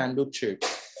San Fernando Church,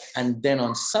 and then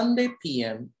on Sunday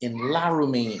PM in La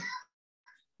Romaine.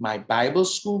 My Bible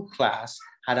school class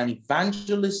had an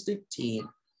evangelistic team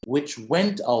which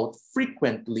went out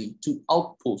frequently to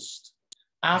outposts.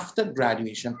 After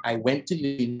graduation, I went to the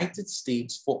United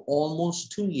States for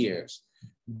almost 2 years.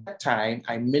 That time,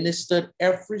 I ministered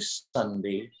every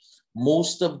Sunday.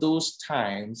 Most of those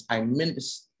times, I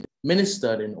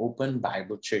ministered in open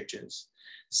Bible churches.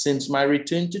 Since my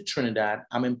return to Trinidad,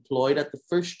 I'm employed at the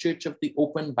First Church of the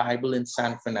Open Bible in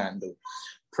San Fernando.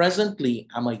 Presently,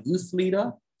 I'm a youth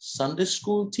leader, Sunday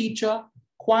school teacher,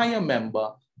 choir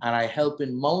member, and I help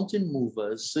in Mountain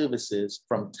Movers services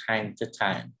from time to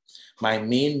time. My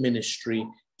main ministry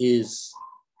is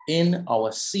in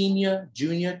our senior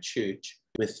junior church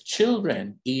with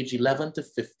children age 11 to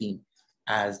 15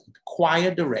 as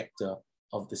choir director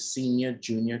of the senior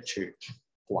junior church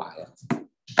choir.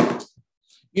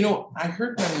 You know, I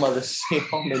heard my mother say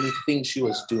how many things she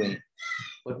was doing,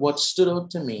 but what stood out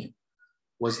to me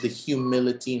was the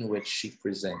humility in which she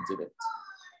presented it.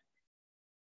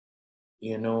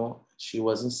 You know, she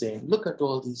wasn't saying, look at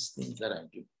all these things that I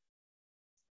do.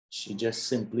 She just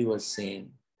simply was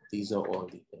saying, these are all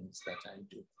the things that I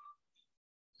do.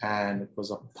 And it was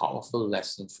a powerful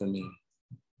lesson for me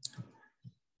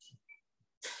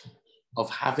of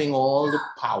having all the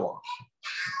power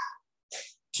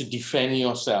to defend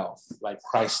yourself like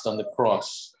Christ on the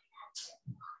cross.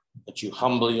 But you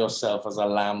humble yourself as a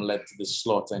lamb led to the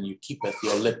slaughter, and you keepeth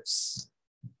your lips.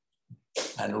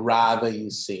 And rather you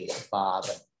say,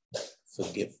 Father,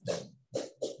 forgive them,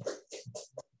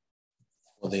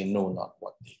 for they know not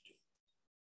what they do.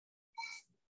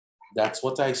 That's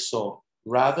what I saw.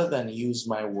 Rather than use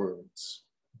my words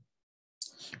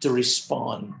to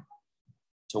respond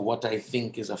to what I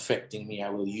think is affecting me. I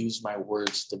will use my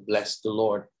words to bless the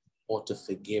Lord, or to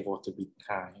forgive, or to be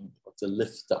kind, or to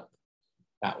lift up.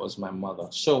 That was my mother.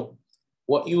 So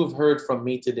what you have heard from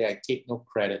me today, I take no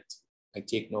credit. I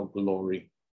take no glory.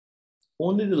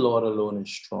 Only the Lord alone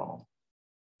is strong.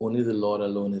 Only the Lord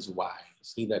alone is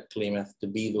wise. He that claimeth to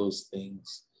be those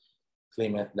things,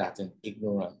 claimeth that in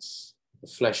ignorance. The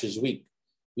flesh is weak.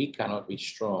 We cannot be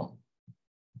strong.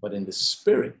 But in the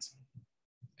spirit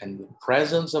and the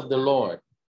presence of the Lord,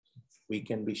 we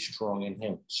can be strong in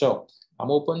him. So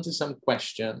I'm open to some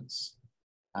questions.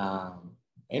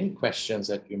 Any questions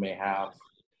that you may have.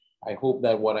 I hope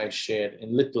that what I shared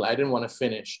in little, I didn't want to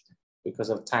finish because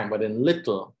of time, but in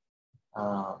little,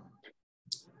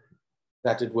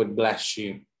 that it would bless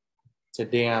you.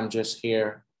 Today, I'm just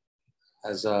here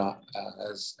as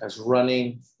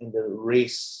running in the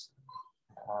race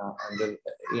and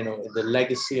the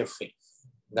legacy of faith.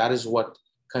 That is what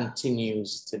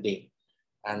continues today.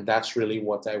 And that's really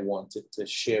what I wanted to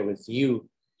share with you,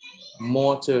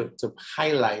 more to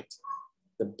highlight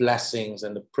the blessings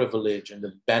and the privilege and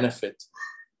the benefit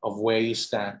of where you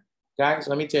stand. Guys,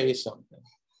 let me tell you something.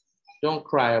 Don't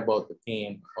cry about the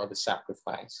pain or the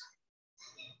sacrifice.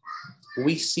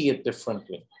 We see it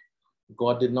differently.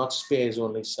 God did not spare his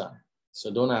only son, so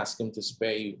don't ask him to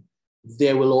spare you.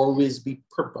 There will always be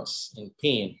purpose in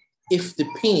pain, if the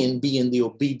pain be in the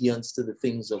obedience to the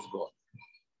things of God.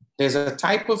 There's a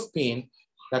type of pain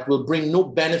that will bring no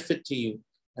benefit to you,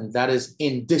 and that is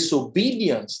in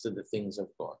disobedience to the things of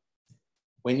God.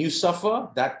 When you suffer,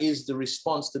 that is the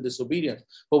response to disobedience.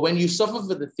 But when you suffer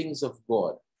for the things of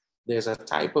God, there's a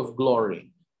type of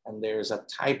glory and there's a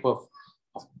type of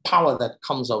power that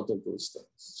comes out of those things.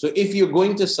 So if you're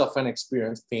going to suffer and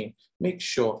experience pain, make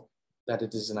sure that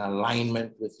it is in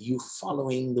alignment with you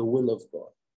following the will of God.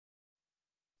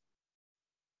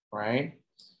 Right?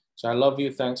 So I love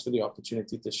you. Thanks for the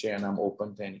opportunity to share, and I'm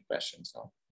open to any questions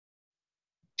now.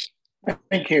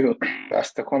 Thank you,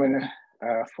 Pastor Coleman,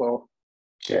 for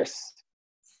just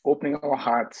opening our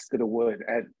hearts to the word.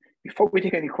 And before we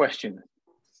take any questions,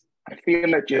 I feel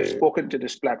that you've spoken to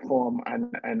this platform,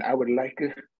 and I would like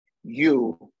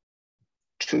you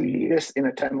to lead us in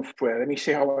a time of prayer. Let me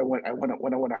say how I want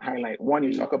to highlight. One,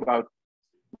 you talk about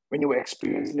when you were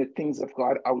experiencing the things of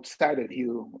God outside of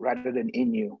you rather than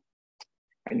in you.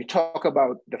 And you talk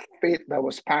about the faith that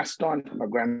was passed on from a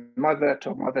grandmother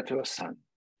to a mother to a son.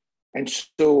 And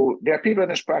so there are people on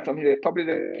this platform here, probably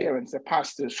the parents, the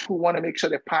pastors, who want to make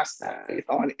sure they pass that faith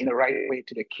on in the right way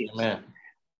to the kids. Amen.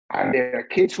 And there are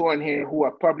kids who are in here who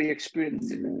are probably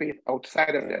experiencing the faith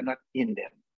outside of them, not in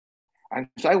them. And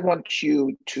so I want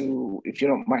you to, if you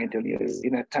don't mind, to lead us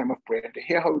in a time of prayer, to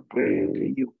hear how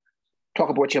brilliantly you talk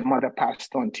about what your mother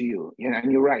passed on to you.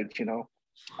 And you're right,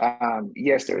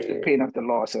 yes, there is the pain of the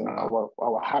loss, and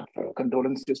our heartfelt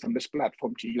condolences from this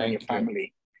platform to you and your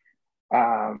family.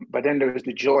 But then there is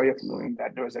the joy of knowing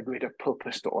that there is a greater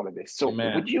purpose to all of this. So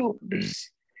Amen. would you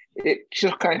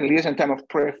just kind of lead us in time of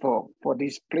prayer for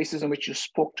these places in which you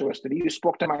spoke to us today? You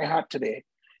spoke to my heart today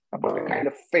about the kind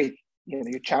of faith,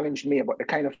 you challenged me about the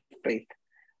kind of faith.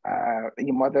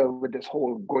 Your mother with this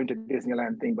whole going to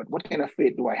Disneyland thing, but what kind of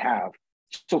faith do I have?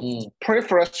 So pray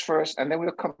for us first, and then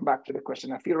we'll come back to the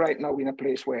question. I feel right now we're in a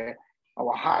place where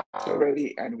our hearts are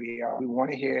ready, and we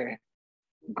want to hear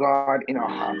God in our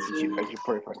hearts as you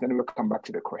pray for us. Then we'll come back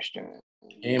to the question.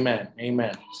 Amen.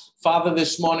 Amen. Father,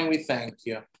 this morning we thank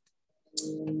you.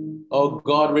 Oh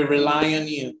God, we rely on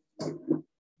you.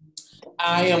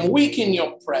 I am weak in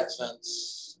your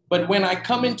presence, but when I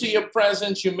come into your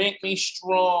presence, you make me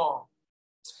strong.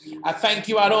 I thank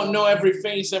you. I don't know every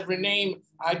face, every name.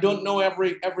 I don't know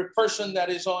every person that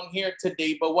is on here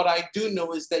today, but what I do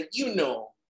know is that you know.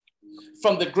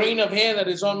 From the grain of hair that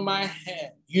is on my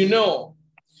head, you know.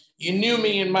 You knew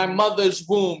me in my mother's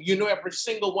womb. You know every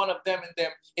single one of them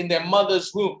in their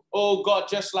mother's womb. Oh God,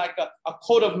 just like a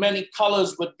coat of many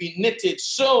colors would be knitted,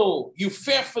 so you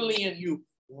fearfully and you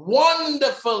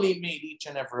wonderfully made each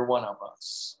and every one of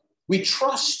us. We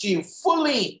trust you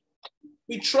fully.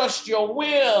 We trust your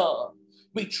will.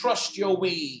 We trust your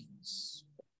ways.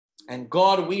 And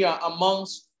God, we are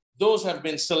amongst those who have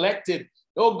been selected,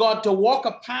 oh God, to walk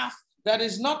a path that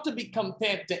is not to be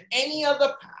compared to any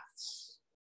other paths.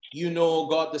 You know,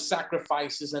 God, the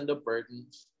sacrifices and the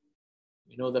burdens.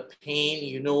 You know, the pain.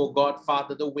 You know, God,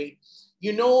 Father, the weight.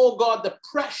 You know, God, the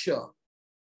pressure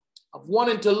of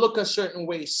wanting to look a certain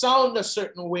way, sound a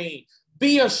certain way,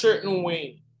 be a certain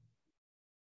way.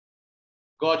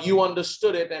 God, you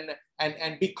understood it.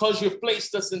 And because you've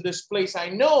placed us in this place, I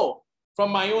know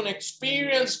from my own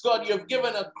experience, God, you've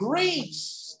given a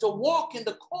grace to walk in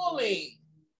the calling.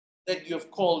 that you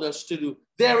have called us to do.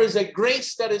 There is a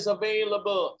grace that is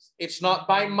available. It's not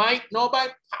by might nor by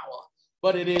power,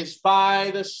 but it is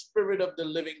by the Spirit of the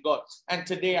living God. And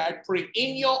today I pray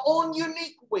in your own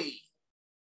unique way,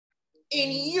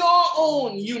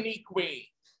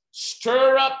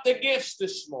 stir up the gifts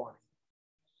this morning.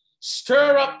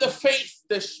 Stir up the faith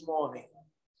this morning.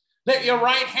 Let your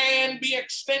right hand be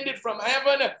extended from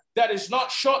heaven that is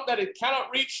not short, that it cannot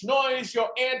reach, nor is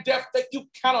your ear deaf that you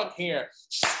cannot hear.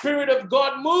 Spirit of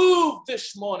God, move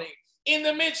this morning in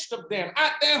the midst of them,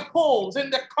 at their homes, in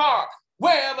the car,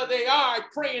 wherever they are. I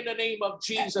pray in the name of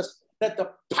Jesus that the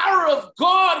power of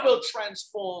God will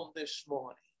transform this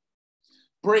morning.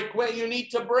 Break where you need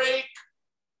to break.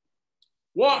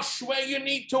 Wash where you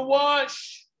need to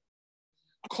wash.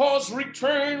 Cause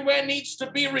return where needs to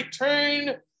be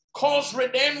returned. Cause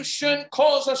redemption,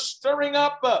 cause a stirring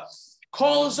up,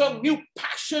 cause a new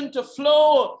passion to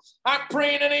flow. I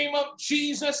pray in the name of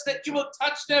Jesus that you will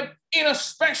touch them in a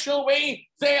special way.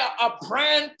 They are a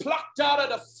brand plucked out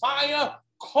of the fire,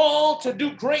 called to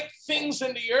do great things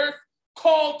in the earth,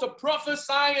 called to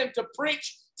prophesy and to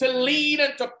preach, to lead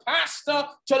and to pastor,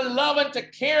 to love and to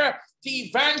care, to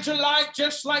evangelize,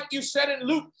 just like you said in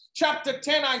Luke chapter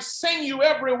 10, I send you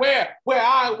everywhere where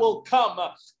I will come.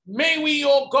 May we,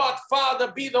 oh God,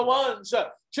 Father, be the ones,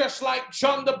 just like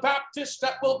John the Baptist,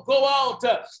 that will go out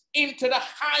into the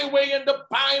highway and the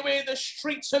byway, the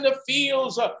streets and the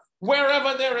fields,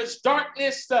 wherever there is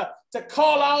darkness, to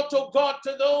call out, oh God,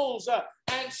 to those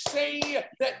and say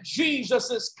that Jesus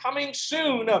is coming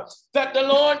soon, that the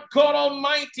Lord God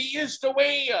Almighty is the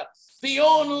way, the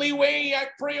only way. I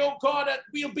pray, oh God, that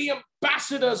we'll be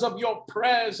ambassadors of your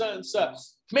presence.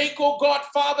 Make, oh God,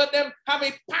 Father, them have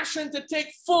a passion to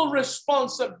take full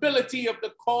responsibility of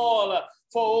the call.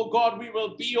 For, oh God, we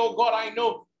will be, oh God, I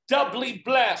know, doubly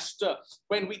blessed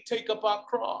when we take up our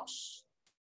cross.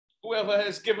 Whoever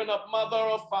has given up mother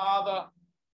or father,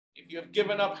 if you have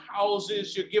given up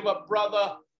houses, you give up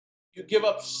brother, you give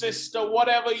up sister,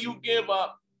 whatever you give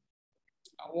up,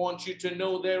 I want you to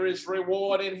know there is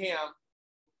reward in him.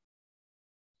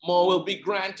 More will be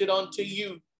granted unto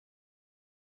you.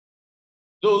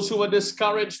 Those who are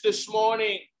discouraged this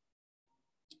morning,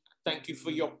 thank you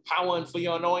for your power and for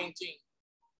your anointing.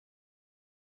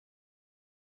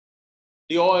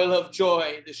 The oil of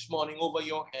joy this morning over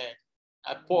your head,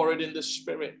 I pour it in the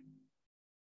Spirit.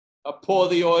 I pour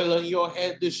the oil on your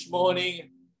head this morning.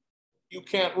 You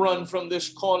can't run from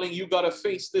this calling. You got to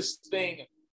face this thing.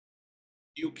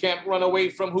 You can't run away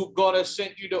from who God has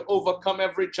sent you to overcome.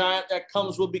 Every giant that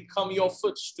comes will become your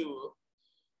footstool.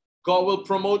 God will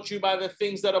promote you by the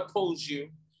things that oppose you.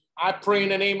 I pray in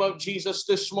the name of Jesus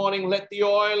this morning, let the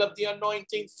oil of the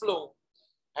anointing flow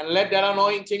and let that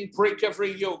anointing break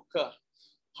every yoke.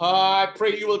 I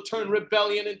pray you will turn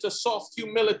rebellion into soft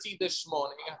humility this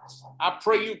morning. I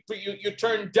pray you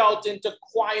turn doubt into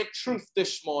quiet truth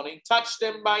this morning. Touch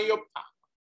them by your power,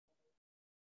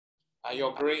 by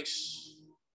your grace.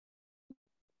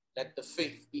 Let the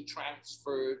faith be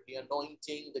transferred, the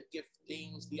anointing, the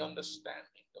giftings, the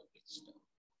understanding, the wisdom.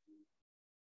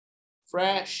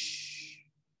 Fresh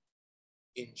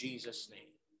in Jesus'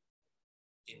 name.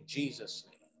 In Jesus'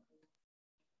 name.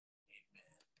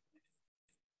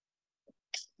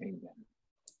 Amen.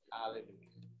 Hallelujah.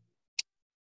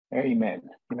 Amen.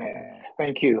 Amen.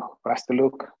 Thank you, Pastor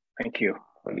Luke. Thank you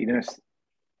for leading us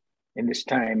in this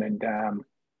time. And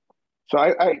so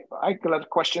I got a lot of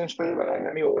questions for you, but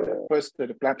let me open first to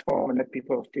the platform and let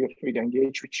people feel free to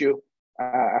engage with you.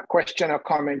 A question or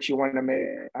comment you want to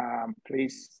make,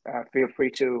 please feel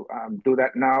free to do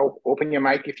that now. Open your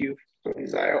mic if you so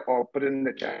desire, or put it in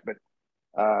the chat. But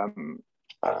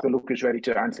Pastor Luke is ready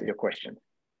to answer your question.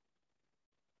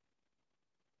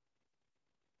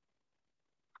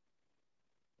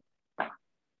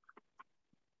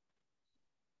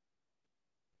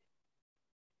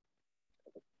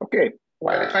 Okay,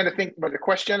 while I'm trying to think about the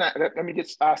question, let me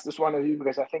just ask this one of you,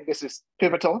 because I think this is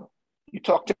pivotal. You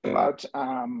talked about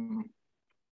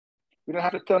we don't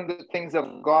have to turn the things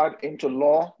of God into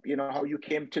law, you know, how you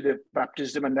came to the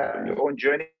baptism and that your own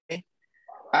journey.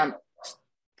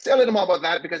 Say a little more about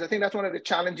that, because I think that's one of the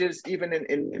challenges, even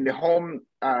in the home,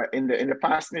 in the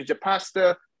parsonage. The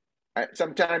pastor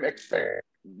sometimes expect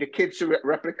the kids to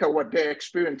replica what their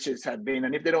experiences have been,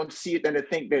 and if they don't see it, then they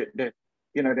think that the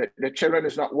children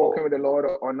is not walking with the Lord,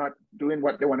 or not doing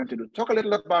what they wanted to do. Talk a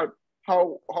little about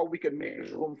how we can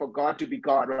make room for God to be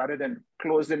God, rather than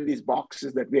closing these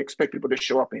boxes that we expect people to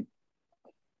show up in.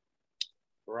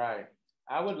 Right.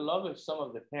 I would love if some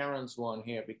of the parents were on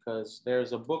here, because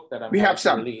there's a book that I'm we have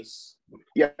some release.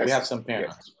 Yes, we have some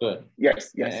parents. Yes. Good.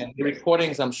 Yes. And the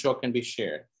recordings, I'm sure, can be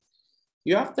shared.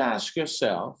 You have to ask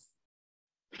yourself,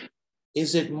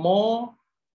 is it more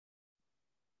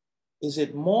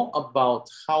about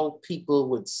how people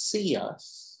would see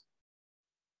us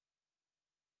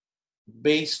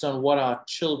based on what our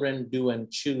children do and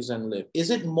choose and live? Is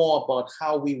it more about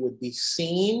how we would be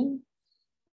seen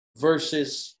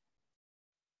versus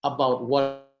about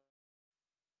what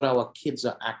our kids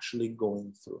are actually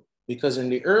going through? Because in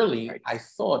the early, I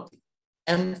thought the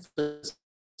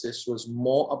emphasis was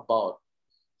more about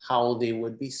how they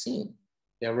would be seen,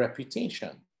 their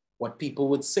reputation, what people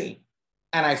would say.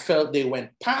 And I felt they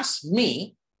went past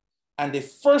me and they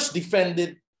first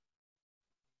defended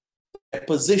their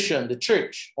position, the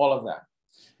church, all of that.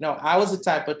 Now, I was the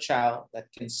type of child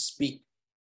that can speak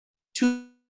to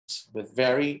with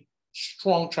very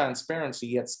strong transparency,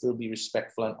 yet still be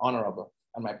respectful and honorable.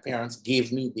 And my parents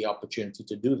gave me the opportunity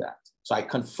to do that. So I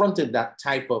confronted that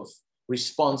type of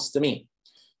response to me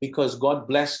because God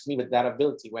blessed me with that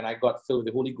ability. When I got filled with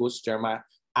the Holy Ghost, Jeremiah,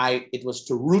 it was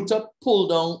to root up, pull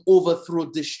down, overthrow,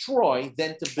 destroy,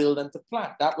 then to build and to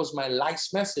plant. That was my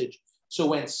life's message. So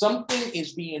when something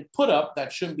is being put up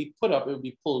that shouldn't be put up, it will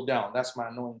be pulled down. That's my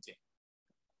anointing.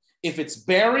 If it's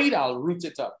buried, I'll root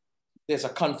it up. There's a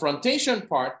confrontation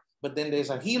part, but then there's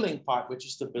a healing part, which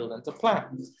is to build and to plant.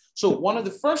 So one of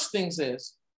the first things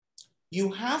is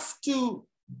you have to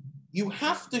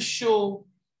show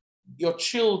your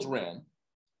children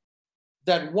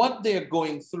that what they're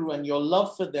going through and your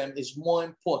love for them is more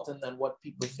important than what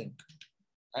people think.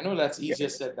 I know that's easier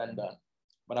said than done,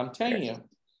 but I'm telling you,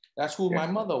 that's who my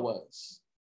mother was.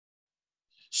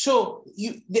 So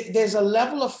there's a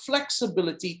level of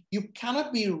flexibility. You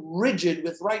cannot be rigid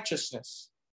with righteousness.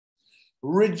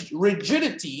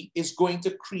 Rigidity is going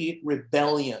to create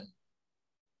rebellion.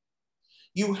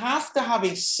 You have to have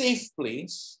a safe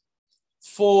place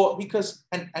because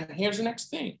here's the next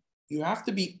thing. You have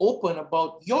to be open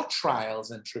about your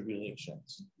trials and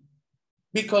tribulations.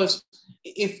 Because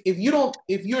if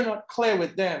you're not clear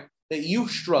with them that you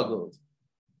struggled,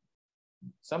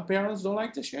 some parents don't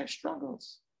like to share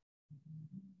struggles.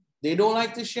 They don't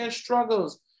like to share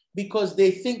struggles because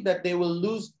they think that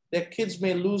their kids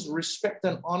may lose respect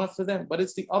and honor for them, but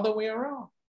it's the other way around.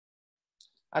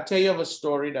 I'll tell you of a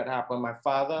story that happened. My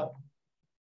father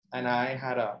and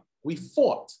I we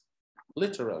fought,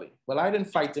 literally. Well, I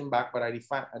didn't fight him back, but I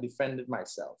defended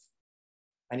myself.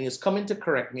 And he was coming to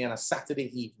correct me on a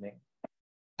Saturday evening.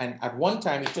 And at one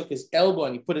time, he took his elbow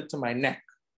and he put it to my neck.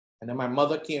 And then my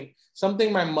mother came.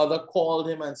 My mother called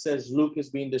him and says, Luke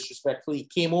is being disrespectful. He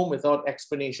came home without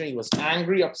explanation. He was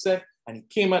angry, upset, and he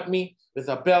came at me with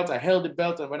a belt. I held the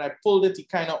belt, and when I pulled it, he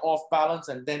kind of off balance,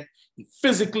 and then he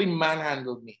physically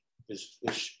manhandled me. His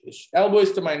elbow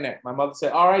is to my neck. My mother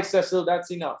said, all right, Cecil,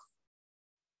 that's enough.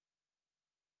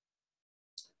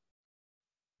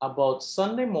 About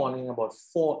Sunday morning, about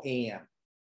 4 a.m.,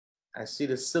 I see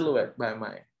the silhouette by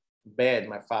my bed.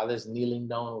 My father's kneeling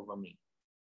down over me.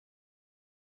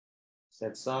 He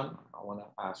said, son, I want to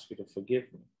ask you to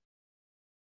forgive me.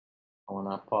 I want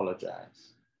to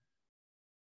apologize.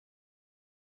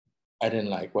 I didn't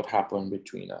like what happened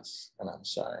between us, and I'm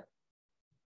sorry.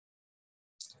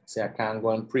 Say, I can't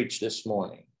go and preach this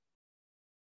morning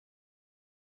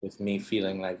with me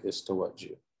feeling like this towards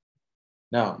you.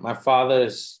 Now, my father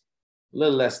is a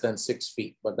little less than 6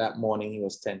 feet, but that morning he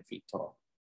was 10 feet tall.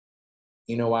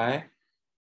 You know why?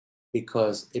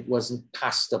 Because it wasn't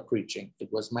pastor preaching. It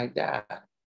was my dad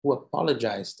who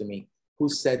apologized to me, who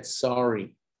said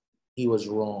sorry. He was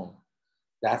wrong.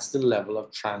 That's the level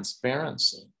of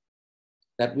transparency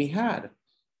that we had.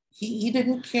 He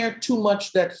didn't care too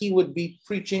much that he would be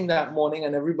preaching that morning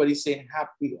and everybody saying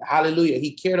happy, hallelujah.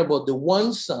 He cared about the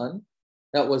one son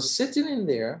that was sitting in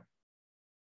there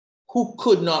who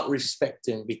could not respect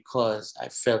him because I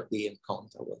felt the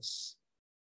encounter was.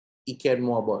 He cared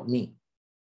more about me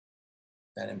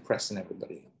than impressing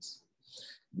everybody else.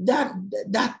 That's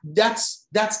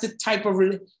the type of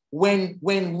when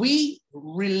we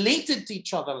related to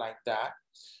each other like that,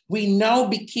 we now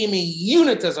became a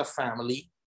unit as a family,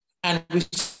 and we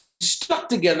stuck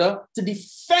together to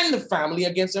defend the family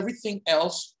against everything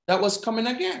else that was coming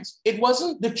against. It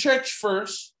wasn't the church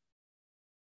first,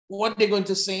 what they're going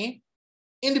to say.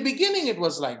 In the beginning, it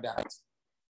was like that.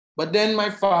 But then my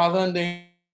father and they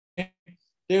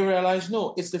realized,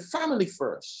 no, it's the family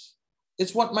first.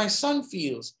 It's what my son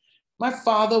feels. My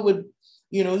father would,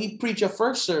 he'd preach a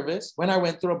first service when I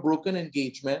went through a broken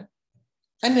engagement.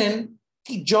 And then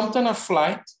he jumped on a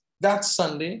flight that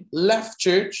Sunday, left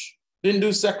church, didn't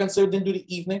do second service, didn't do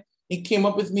the evening. He came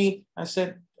up with me. I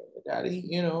said, Daddy,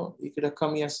 you could have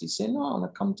come yesterday. He said, no, I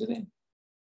want to come today. I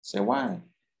said, why?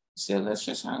 He said, let's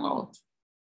just hang out.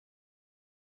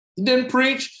 He didn't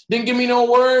preach, didn't give me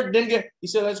no word, he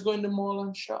said, let's go in the mall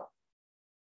and shop.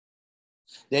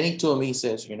 Then he told me, he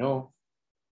says, you know,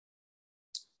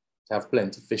 I have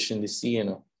plenty of fish in the sea, you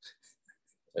know.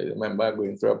 I remember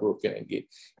going through a broken gate.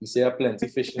 He said, I have plenty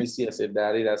of fish in the sea. I said,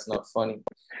 Daddy, that's not funny.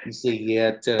 He said,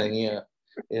 yeah, telling you,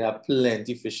 there are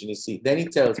plenty of fish in the sea. Then he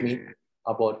tells me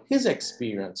about his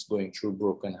experience going through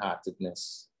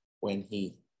brokenheartedness when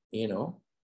he, you know,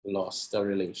 lost a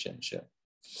relationship.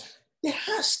 There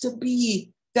has to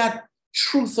be that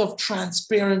truth of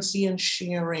transparency and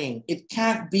sharing. It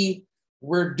can't be,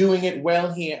 we're doing it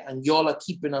well here and y'all are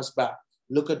keeping us back.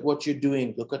 Look at what you're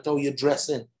doing. Look at how you're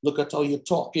dressing. Look at how you're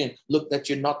talking. Look that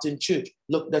you're not in church.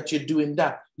 Look that you're doing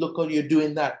that. Look how you're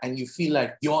doing that. And you feel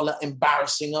like y'all are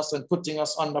embarrassing us and putting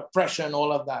us under pressure and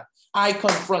all of that. I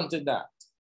confronted that.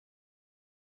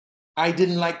 I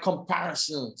didn't like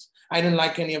comparisons. I didn't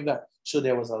like any of that. So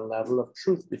there was a level of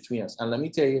truth between us. And let me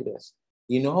tell you this.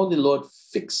 You know how the Lord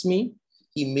fixed me?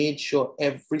 He made sure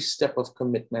every step of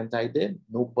commitment I did,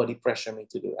 nobody pressured me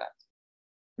to do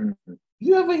that. Mm-hmm.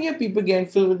 You ever hear people getting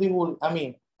filled with the Holy? I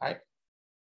mean,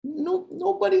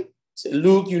 nobody say,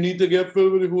 Luke, you need to get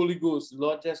filled with the Holy Ghost.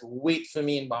 Lord, just wait for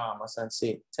me in Bahamas and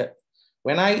say,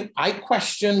 when I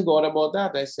questioned God about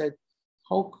that, I said,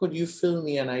 how could you fill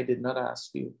me and I did not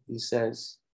ask you? He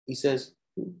says,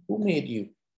 who made you?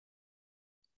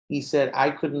 He said, I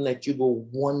couldn't let you go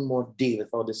one more day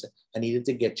without this. I needed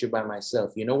to get you by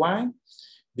myself. You know why?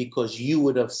 Because you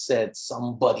would have said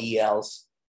somebody else,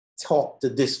 talk to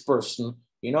this person.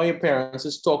 You know, your parents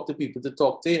just talk to people to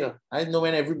talk to you. I know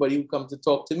when everybody who comes to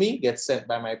talk to me gets sent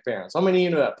by my parents. How many of you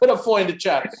know that? Put a 4 in the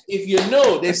chat if you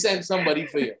know they sent somebody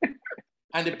for you.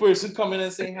 And the person coming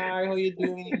and saying, hi, how you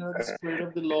doing? You know, the Spirit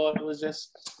of the Lord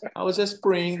I was just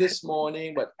praying this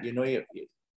morning. But you know, I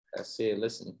say,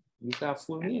 listen, you can't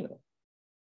fool me. You know.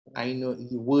 I know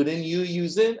you wouldn't you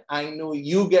use it. I know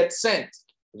you get sent.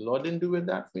 The Lord didn't do it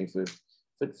that for me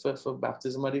for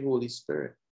baptism of the Holy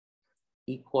Spirit.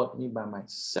 He caught me by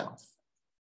myself.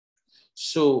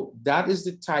 So that is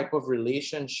the type of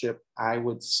relationship I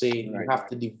would say you have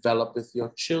to develop with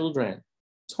your children.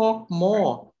 Talk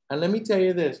more. And let me tell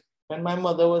you this, when my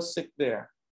mother was sick there,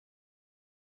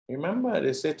 remember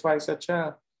they say twice a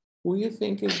child, who you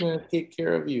think is going to take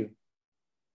care of you?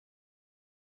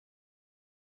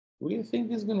 Who do you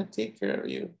think is going to take care of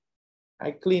you?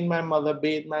 I cleaned my mother,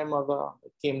 bathed my mother.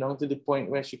 It came down to the point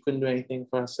where she couldn't do anything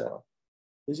for herself.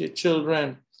 It's your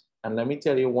children. And let me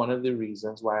tell you one of the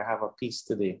reasons why I have a peace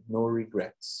today. No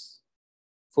regrets.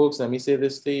 Folks, let me say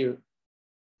this to you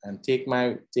and take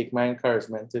my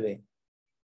encouragement today.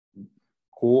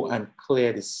 Go and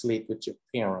clear the slate with your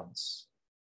parents.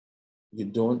 You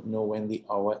don't know when the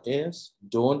hour is.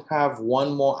 Don't have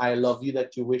one more I love you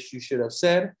that you wish you should have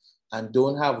said. And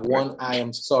don't have one I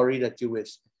am sorry that you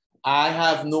wish. I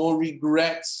have no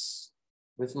regrets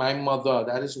with my mother.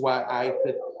 That is why I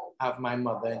could have my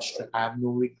mother in strength. I have no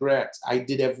regrets. I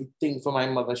did everything for my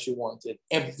mother she wanted.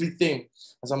 Everything.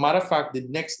 As a matter of fact, the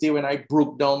next day when I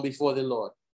broke down before the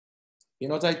Lord, you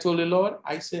know what I told the Lord?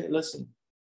 I said, listen,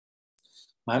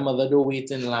 my mother don't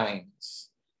wait in lines.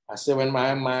 I said, when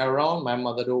my around, my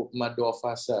mother don't open my door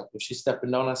for herself. If she's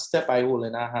stepping down a step, I hold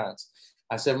in her hands.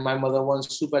 I said, my mother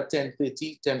wants soup at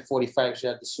 10:30, 10:45, she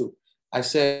had the soup. I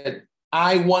said,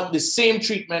 I want the same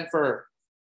treatment for her.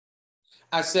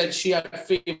 I said she had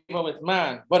favor with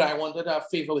man, but I wanted to have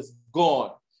favor with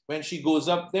God. When she goes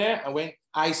up there, and when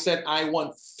I said, I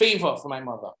want favor for my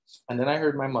mother. And then I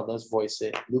heard my mother's voice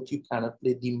say, look, you cannot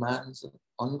play demands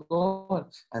on God.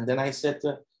 And then I said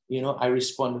to, you know, I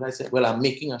responded, I said, well, I'm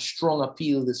making a strong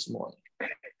appeal this morning.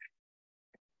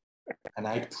 And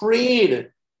I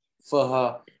prayed for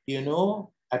her, you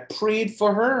know, I prayed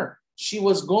for her. She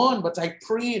was gone, but I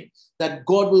prayed that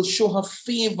God will show her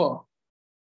favor.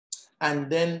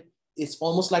 And then it's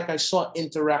almost like I saw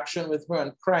interaction with her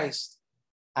and Christ.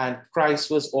 And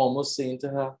Christ was almost saying to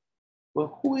her,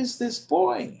 well, who is this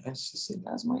boy? And she said,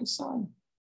 that's my son.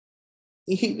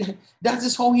 That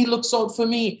is how he looks out for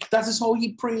me. That is how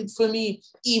he prayed for me.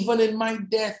 Even in my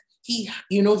death, he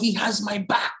has my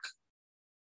back.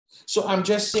 So I'm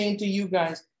just saying to you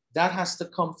guys, that has to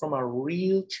come from a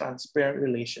real transparent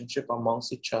relationship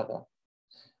amongst each other.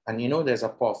 And you know, there's a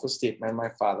powerful statement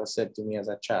my father said to me as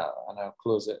a child, and I'll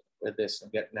close it with this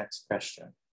and get next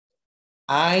question.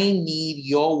 I need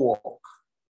your walk,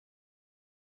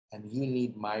 and you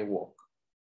need my walk.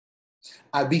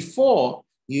 Before,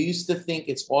 you used to think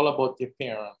it's all about your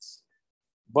parents,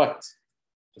 but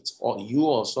you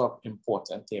also are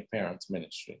important to your parents'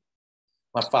 ministry.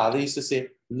 My father used to say,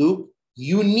 Luke,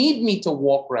 you need me to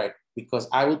walk right because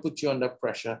I will put you under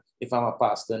pressure if I'm a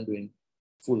pastor and doing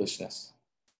foolishness.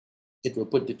 It will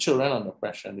put the children under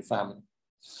pressure and the family.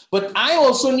 But I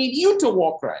also need you to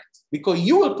walk right, because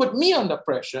you will put me under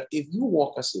pressure if you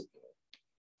walk a certain way.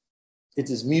 It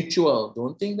is mutual.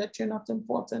 Don't think that you're not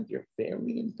important. You're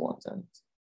very important.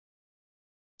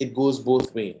 It goes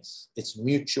both ways. It's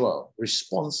mutual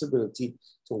responsibility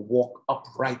to walk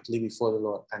uprightly before the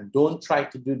Lord. And don't try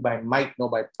to do it by might nor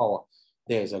by power.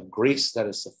 There's a grace that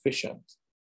is sufficient,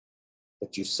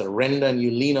 that you surrender and you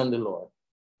lean on the Lord,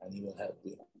 and He will help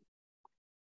you.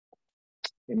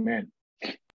 Amen.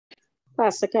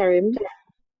 Pastor Karim,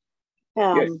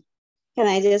 Yes. can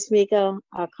I just make a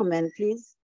comment,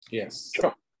 please? Yes.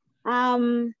 Sure.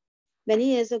 Many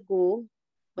years ago,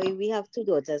 we have two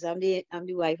daughters. I'm the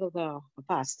wife of a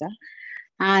pastor,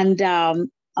 and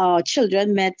our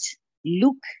children met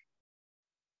Luke.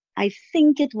 I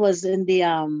think it was in the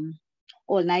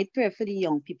all-night prayer for the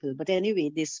young people. But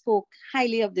anyway, they spoke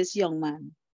highly of this young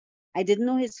man. I didn't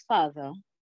know his father,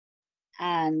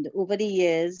 and over the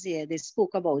years, yeah, they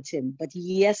spoke about him. But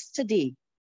yesterday,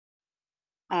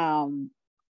 at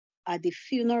the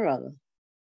funeral,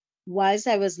 whilst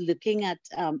I was looking at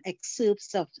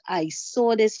excerpts of, I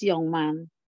saw this young man.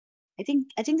 I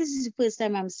think this is the first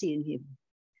time I'm seeing him.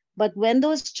 But when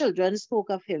those children spoke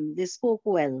of him, they spoke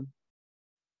well.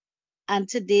 And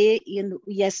today,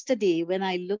 yesterday, when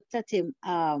I looked at him,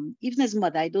 even his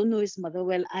mother, I don't know his mother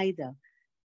well either.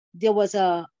 There was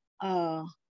a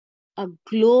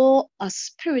glow, a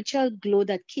spiritual glow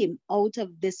that came out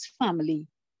of this family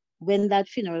when that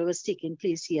funeral was taking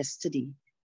place yesterday.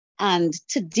 And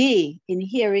today, in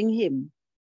hearing him,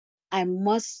 I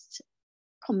must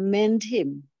commend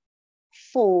him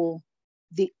for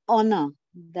the honor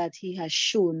that he has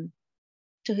shown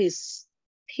to his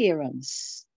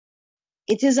parents.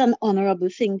 It is an honorable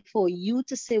thing for you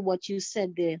to say what you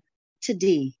said there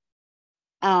today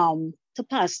to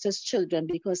pastors' children,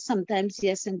 because sometimes,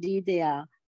 yes, indeed,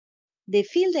 they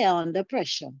feel they are under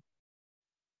pressure.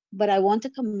 But I want to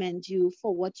commend you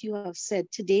for what you have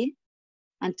said today,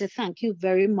 and to thank you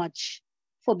very much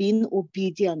for being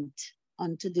obedient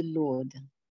unto the Lord.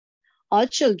 Our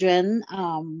children,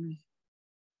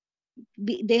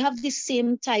 they have the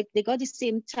same type, they got the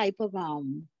same type of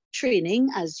training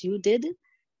as you did.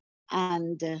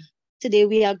 And today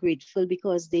we are grateful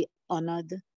because they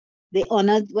honored,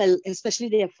 well, especially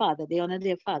their father, they honored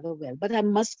their father well. But I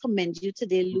must commend you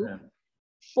today, Luke,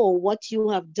 for what you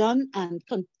have done, and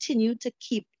continue to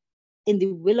keep in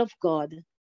the will of God,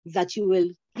 that you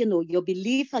will, your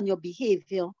belief and your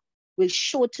behavior will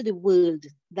show to the world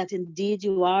that indeed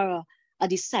you are a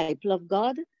disciple of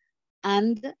God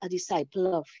and a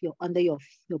disciple of your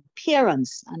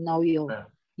parents, and now your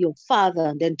father,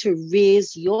 and then to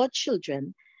raise your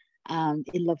children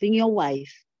in loving your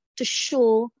wife, to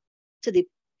show to the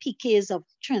PKs of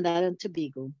Trinidad and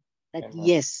Tobago that Amen.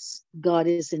 Yes, God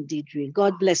is indeed real.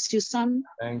 God bless you, son.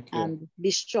 Thank you. And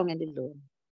be strong in the Lord.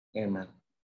 Amen.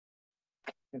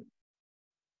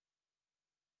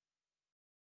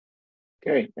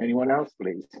 Okay, anyone else,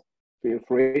 please? Feel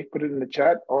free, put it in the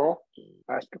chat or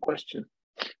ask a question.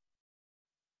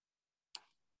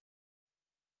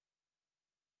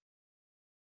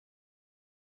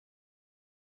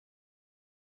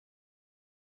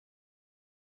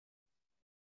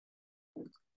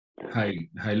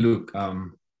 Hi, Luke.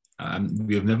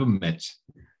 We have never met.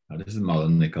 This is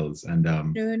Marlon Nichols, and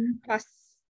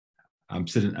I'm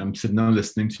sitting down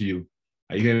listening to you.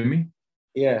 Are you hearing me?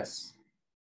 Yes.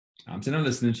 I'm sitting down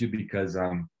listening to you because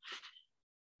our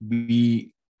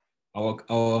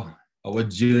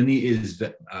journey is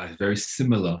very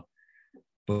similar,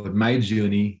 but my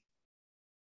journey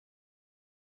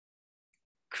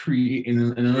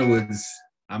in other words,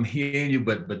 I'm hearing you,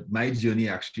 but my journey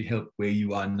actually helped where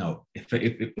you are now. If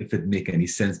it make any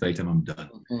sense by the time I'm done.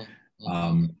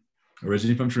 Mm-hmm.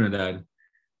 Originally from Trinidad,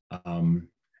 and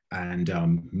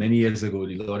many years ago,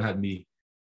 the Lord had me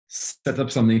set up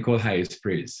something called Highest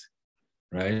Praise,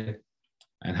 right?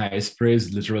 And Highest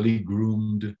Praise literally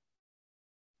groomed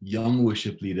young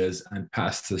worship leaders and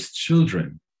pastors'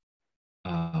 children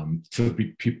to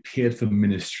be prepared for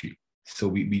ministry. So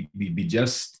we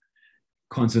just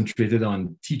concentrated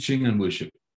on teaching and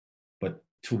worship, but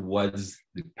towards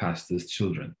the pastor's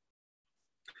children.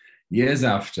 Years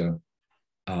after,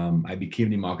 I became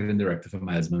the marketing director for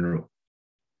Miles Monroe.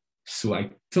 So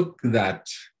I took that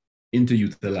into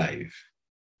Youth Alive.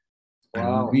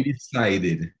 Wow. And we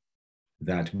decided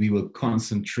that we will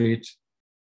concentrate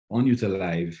on Youth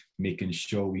Alive, making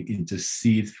sure we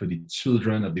intercede for the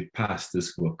children of the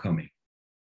pastors who are coming.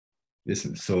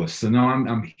 Listen, so now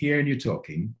I'm hearing you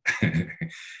talking,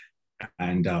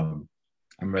 and I'm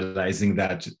realizing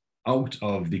that out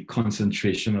of the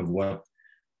concentration of what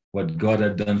what God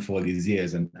had done for all these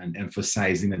years and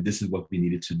emphasizing that this is what we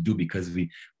needed to do, because we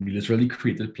literally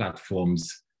created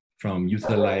platforms from Youth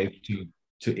Alive to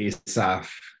ASAF,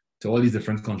 to all these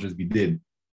different countries we did.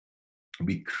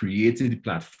 We created the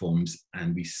platforms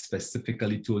and we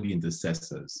specifically told the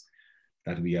intercessors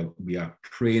that we are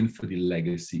praying for the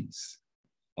legacies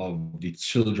of the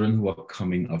children who are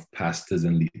coming of pastors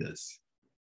and leaders.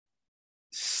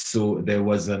 So there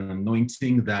was an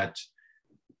anointing that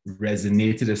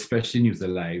resonated, especially in Youth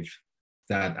Alive,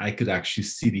 that I could actually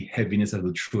see the heaviness that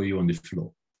will throw you on the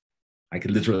floor. I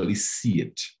could literally see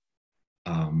it.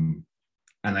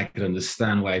 And I could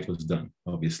understand why it was done,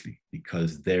 obviously,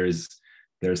 because there's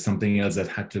something else that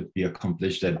had to be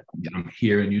accomplished, that I'm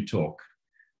hearing you talk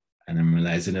and I'm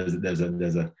realizing there's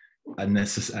a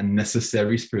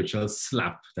necessary spiritual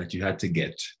slap that you had to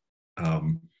get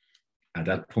at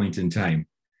that point in time.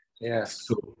 Yes.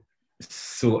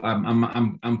 So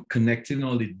I'm connecting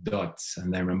all the dots.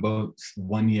 And I remember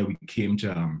one year we came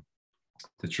to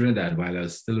Trinidad while I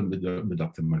was still with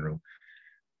Dr. Monroe,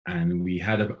 and we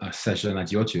had a session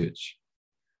at your church.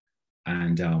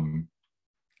 And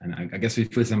I guess we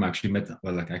first time actually met,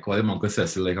 well, like I call him Uncle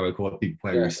Cecil, like how I call people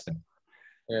I respect.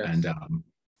 Yes.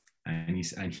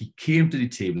 And he came to the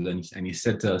table and he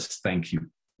said to us, "Thank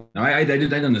you." Now I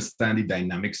didn't understand the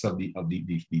dynamics of the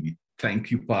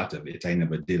thank you part of it. I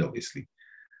never did, obviously,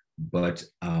 but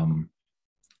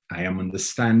I am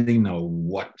understanding now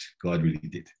what God really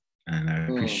did, and I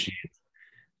appreciate,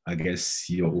 I guess,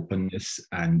 your openness,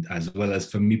 and as well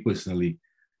as for me personally,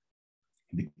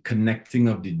 the connecting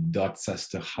of the dots as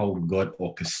to how God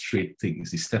orchestrates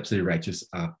things. The steps of the righteous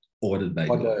are ordered by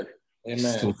God.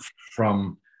 Amen. So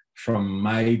from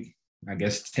my, I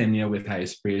guess, tenure with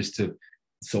Highest Praise to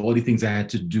all the things I had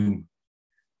to do.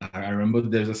 I remember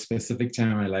there's a specific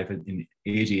time in my life in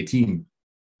age 18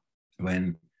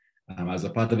 when I was a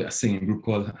part of a singing group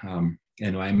called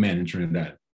NY Men in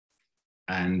Trinidad.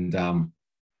 And and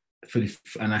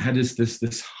I had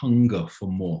this hunger for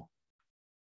more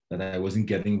that I wasn't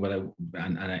getting.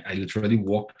 I literally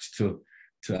walked to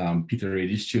Peter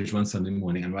Rady's church one Sunday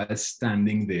morning, and while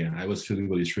standing there, I was feeling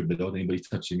really stripped without anybody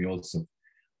touching me also.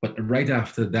 But right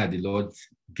after that, the Lord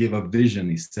gave a vision.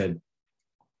 He said,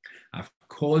 "I've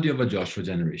called you of a Joshua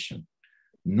generation,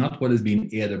 not what is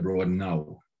being aired abroad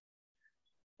now,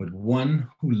 but one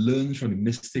who learns from the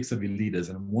mistakes of your leaders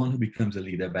and one who becomes a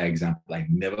leader by example." I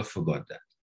never forgot that.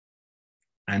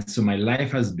 And so my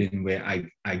life has been where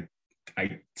I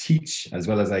teach as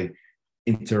well as I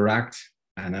interact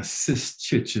and assist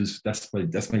churches. That's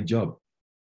my job.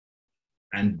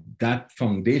 And that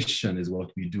foundation is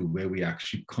what we do, where we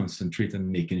actually concentrate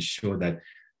on making sure that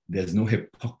there's no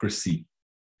hypocrisy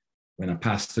when a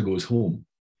pastor goes home.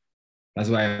 That's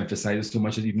why I emphasize so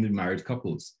much, even in married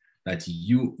couples, that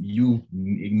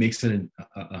it makes an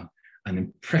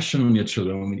impression on your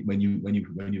children when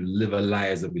you live a lie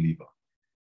as a believer.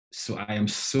 So I am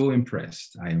so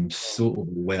impressed. I am so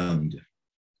overwhelmed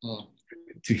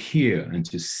to hear and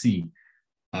to see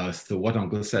as to what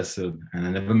Uncle Cecil, and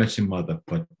I never met your mother,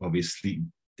 but obviously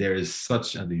there is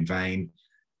such a divine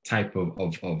type of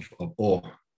awe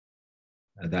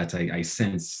that I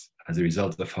sense as a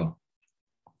result of her.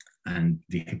 And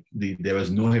there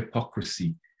was no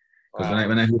hypocrisy. Because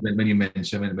when you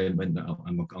mentioned when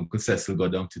Uncle Cecil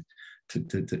got down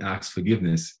to ask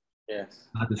forgiveness, yes,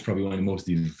 that is probably one of the most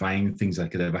divine things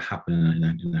that could ever happen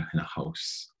in a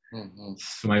house. Mm-hmm.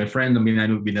 So my friend, I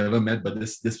know we never met, but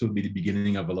this will be the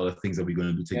beginning of a lot of things that we're going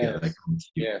to do together.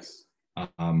 Yes.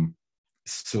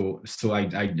 So I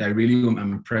really am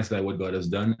impressed by what God has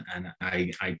done, and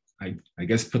I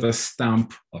guess put a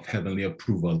stamp of heavenly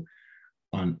approval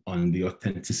on the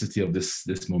authenticity of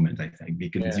this moment. I think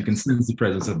because you can sense the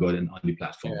presence of God on the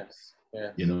platform.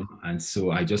 Yes. You know, and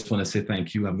so I just want to say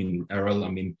thank you. Errol,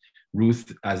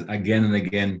 Ruth, as again and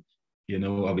again. You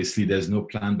know, obviously there's no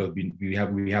plan, but we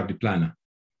have the planner.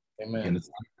 Amen.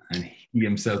 And he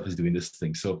himself is doing this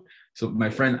thing. So my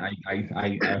friend,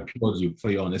 I applaud you for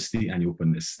your honesty and your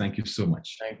openness. Thank you so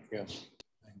much. Thank you.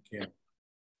 Thank you.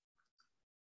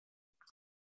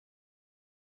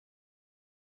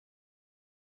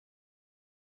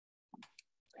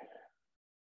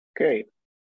 Okay.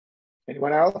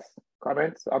 Anyone else?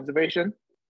 Comments, observation?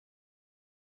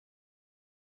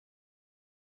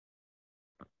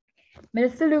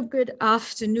 Minister Luke, good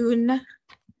afternoon.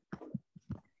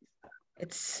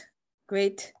 It's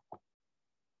great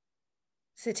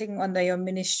sitting under your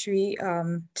ministry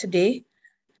today.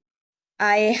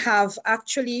 I have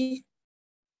actually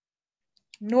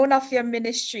known of your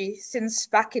ministry since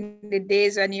back in the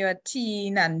days when you were a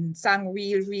teen and sang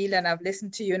Real, and I've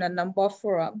listened to you in a number of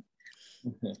forums.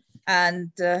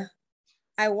 And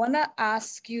I want to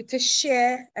ask you to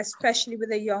share, especially with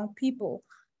the young people,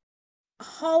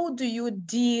 how do you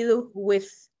deal with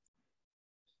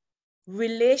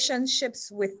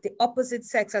relationships with the opposite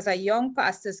sex as a young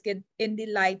pastor get in the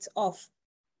light of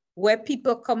where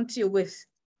people come to you with,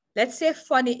 let's say,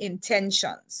 funny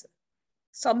intentions?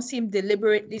 Some seem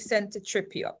deliberately sent to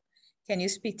trip you up. Can you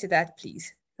speak to that,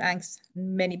 please? Thanks.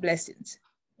 Many blessings.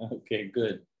 Okay,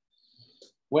 good.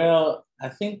 Well, I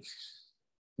think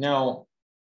now,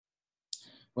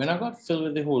 when I got filled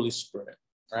with the Holy Spirit,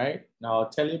 right? Now, I'll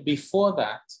tell you, before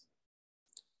that,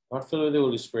 I got filled with the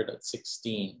Holy Spirit at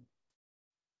 16.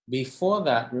 Before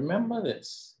that, remember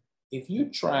this, if you're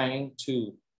trying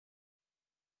to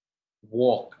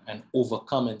walk and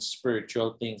overcome in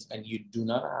spiritual things and you do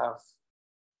not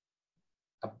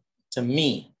have, to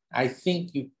me, I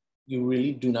think you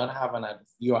really do not have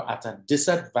you're at a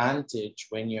disadvantage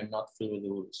when you're not filled with the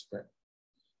Holy Spirit.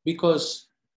 Because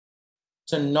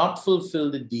to not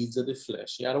fulfill the deeds of the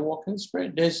flesh, you got to walk in the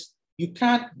Spirit. You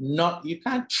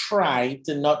can't try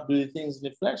to not do the things in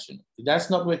the flesh. That's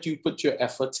not what you put your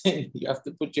effort in. You have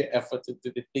to put your effort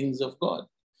into the things of God.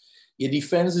 Your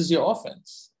defense is your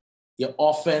offense. Your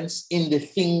offense in the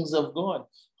things of God.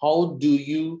 How do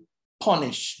you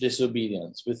punish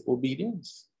disobedience? With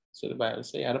obedience. So the Bible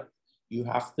says you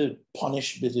have to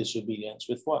punish the disobedience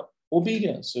with what?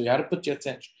 Obedience. So you have to put your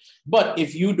attention. But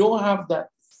if you don't have that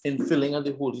infilling of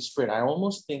the Holy Spirit, I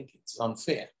almost think it's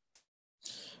unfair.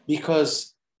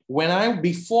 Because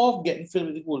before getting filled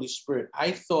with the Holy Spirit,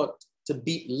 I thought to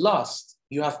beat lust,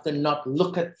 you have to not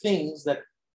look at things that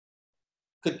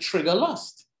could trigger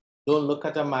lust. Don't look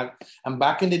at a mag. And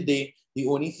back in the day, the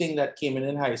only thing that came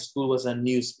in high school was a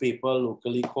newspaper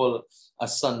locally called a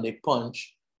Sunday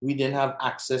Punch. We didn't have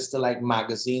access to like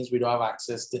magazines. We don't have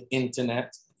access to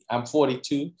internet. I'm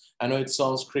 42. I know it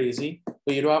sounds crazy,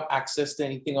 but you don't have access to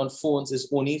anything on phones. It's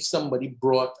only if somebody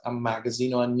brought a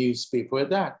magazine or a newspaper with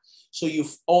that. So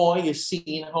you're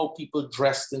seeing how people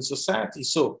dressed in society.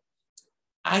 So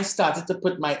I started to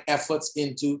put my efforts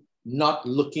into not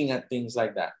looking at things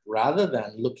like that, rather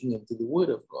than looking into the Word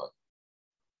of God.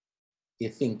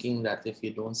 You're thinking that if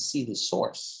you don't see the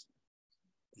source,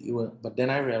 you will, but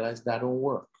then I realized that don't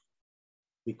work,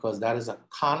 because that is a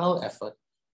carnal effort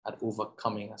at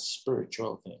overcoming a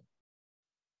spiritual thing.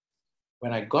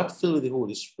 When I got filled with the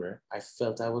Holy Spirit, I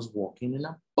felt I was walking in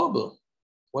a bubble.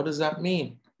 What does that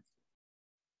mean?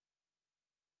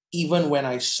 Even when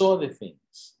I saw the things,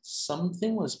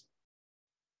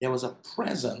 there was a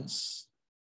presence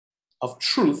of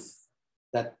truth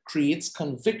that creates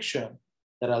conviction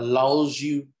that allows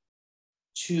you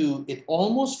to, it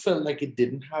almost felt like it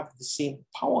didn't have the same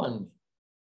power on me.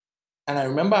 And I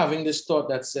remember having this thought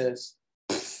that says,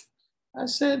 I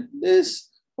said,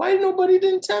 why nobody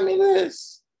didn't tell me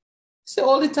this? I said,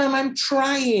 all the time I'm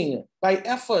trying by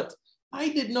effort. I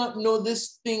did not know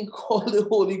this thing called the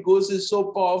Holy Ghost is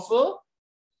so powerful.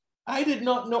 I did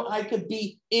not know I could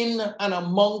be in and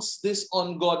amongst this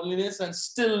ungodliness and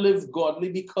still live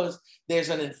godly, because there's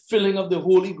an infilling of the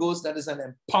Holy Ghost that is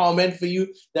an empowerment for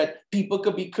you, that people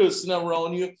could be cursing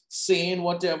around you, saying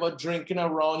whatever, drinking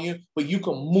around you, but you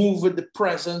can move with the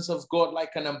presence of God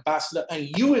like an ambassador, and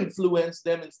you influence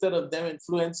them instead of them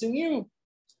influencing you.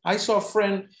 I saw a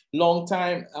friend long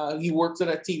time, he works at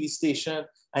a TV station,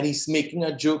 and he's making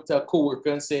a joke to a coworker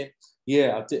and saying,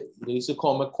 yeah, they used to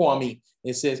call me Kwame.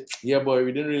 He says, yeah, boy,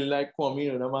 we didn't really like Kwame.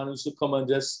 You know, the man used to come and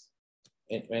just,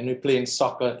 when we playing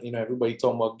soccer, you know, everybody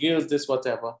talking about girls, this,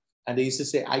 whatever. And they used to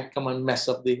say, I come and mess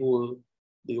up the whole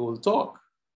talk.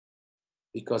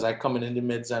 Because I come in the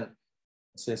midst and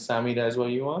say, Sammy, that's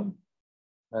what you want?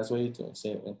 That's what you do.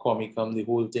 Say, when Kwame come, the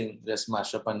whole thing just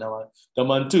mash up, and the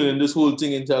man turning this whole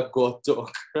thing into a God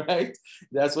talk, right?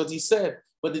 That's what he said.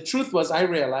 But the truth was, I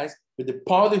realized with the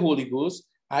power of the Holy Ghost,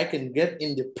 I can get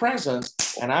in the presence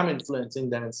and I'm influencing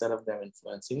them instead of them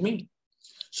influencing me.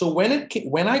 So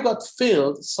when I got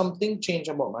filled, something changed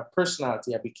about my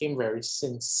personality. I became very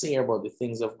sincere about the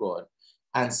things of God.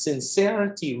 And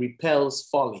sincerity repels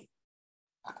folly.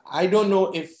 I don't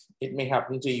know if it may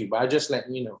happen to you, but I just let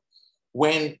you know.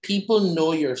 When people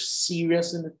know you're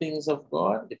serious in the things of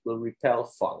God, it will repel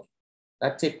folly.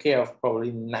 That takes care of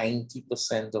probably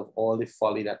 90% of all the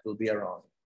folly that will be around.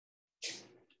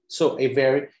 So it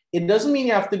doesn't mean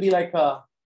you have to be like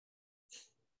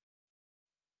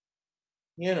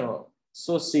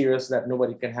so serious that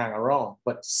nobody can hang around,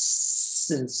 but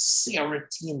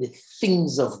sincerity in the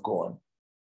things of God.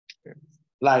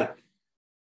 Like,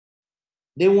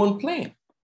 they won't play.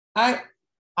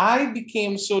 I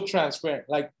became so transparent.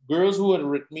 Like, girls who had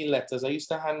written me letters, I used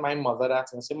to hand my mother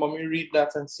that and say, Mommy, read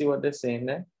that and see what they're saying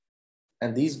there.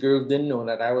 And these girls didn't know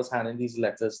that I was handing these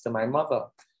letters to my mother.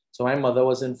 So my mother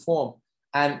was informed.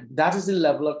 And that is the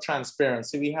level of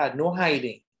transparency we had. No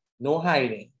hiding, no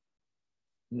hiding.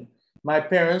 My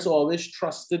parents always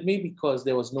trusted me because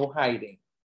there was no hiding.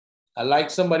 I like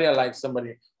somebody, I like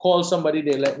somebody. Call somebody,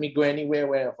 they let me go anywhere,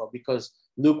 wherever, because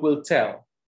Luke will tell.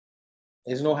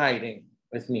 There's no hiding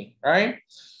with me, right?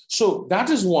 So that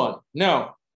is one.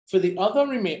 Now, for the other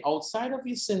remain, outside of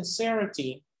your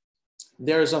sincerity,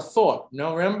 there's a thought.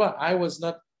 Now, remember, I was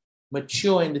not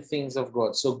mature in the things of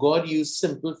God. So God used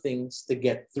simple things to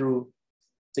get through,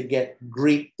 to get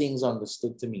great things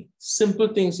understood to me. Simple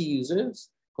things he uses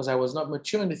because I was not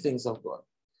mature in the things of God.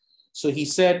 So he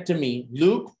said to me,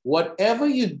 Luke, whatever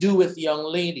you do with young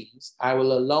ladies, I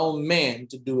will allow men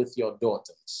to do with your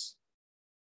daughters.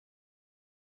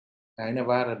 I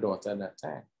never had a daughter at that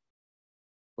time.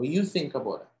 But you think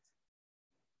about it.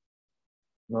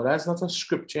 No, that's not a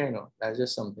scripture, you know. That's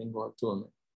just something God told me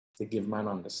to give man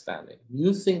understanding.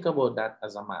 You think about that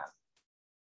as a man.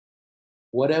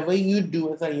 Whatever you do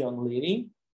with a young lady,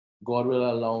 God will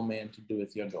allow men to do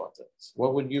with your daughters.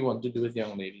 What would you want to do with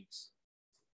young ladies?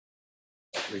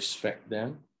 Respect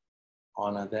them,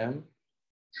 honor them,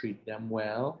 treat them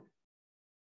well,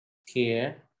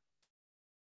 care.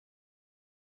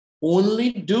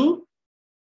 Only do,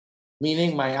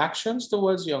 meaning my actions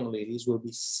towards young ladies will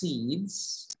be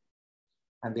seeds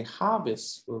and the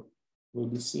harvest will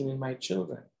be seen in my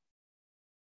children.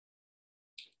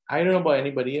 I don't know about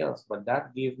anybody else, but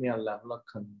that gave me a level of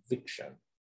conviction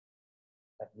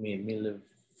that made me live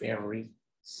very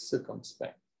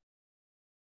circumspect.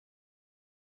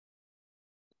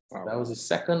 Wow. That was the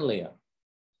second layer.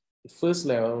 The first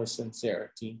layer was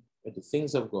sincerity with the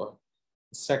things of God.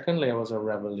 The second layer was a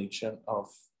revelation of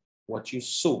what you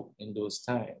sow in those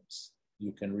times.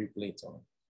 You can reap later on.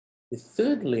 The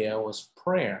third layer was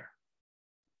prayer.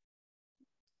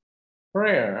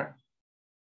 Prayer,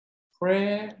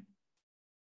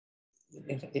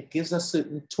 it gives a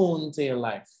certain tone to your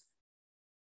life.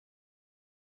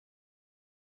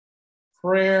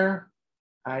 Prayer,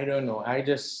 I don't know.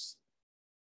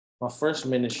 My first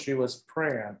ministry was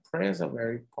prayer. Prayer is a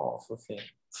very powerful thing.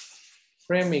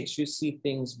 Prayer makes you see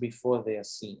things before they are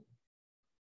seen.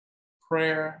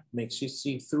 Prayer makes you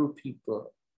see through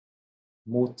people,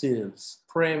 motives.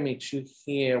 Prayer makes you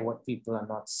hear what people are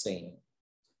not saying.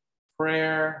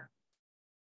 Prayer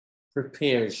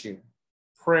prepares you.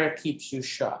 Prayer keeps you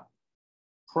sharp.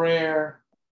 Prayer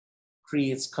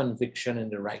creates conviction in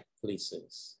the right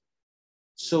places.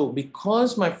 So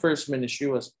because my first ministry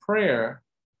was prayer,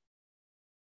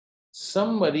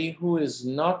 somebody who is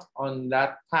not on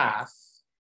that path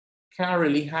can't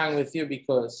really hang with you,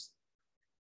 because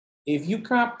if you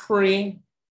can't pray,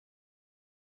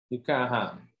 you can't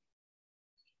hang.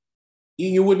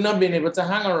 You would not be able to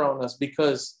hang around us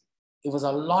because it was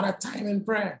a lot of time in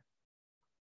prayer.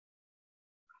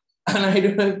 And I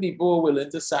don't know if people are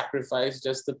willing to sacrifice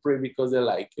just to pray because they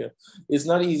like you. It's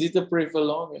not easy to pray for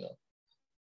long, you know.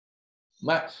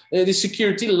 The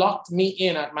security locked me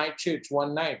in at my church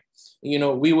one night. You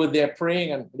know, we were there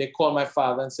praying and they called my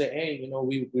father and said, hey, you know,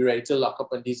 we're ready to lock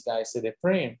up, and these guys said they're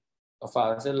praying. My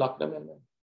father said, lock them in there.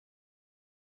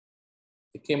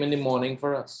 They came in the morning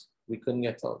for us. We couldn't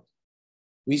get out.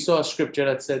 We saw a scripture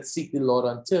that said, seek the Lord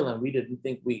until, and we didn't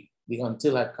think the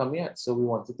until had come yet. So we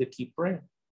wanted to keep praying.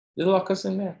 They lock us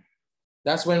in there.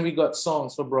 That's when we got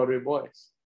songs for Broadway Boys.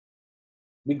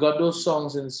 We got those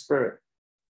songs in the spirit.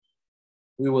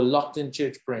 We were locked in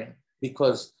church praying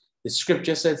because the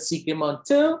scripture said, seek him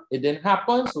until. It didn't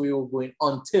happen, so we were going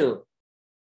until.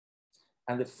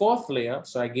 And the fourth layer,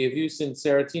 so I gave you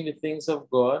sincerity in the things of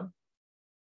God.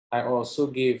 I also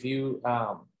gave you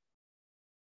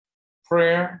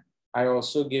prayer. I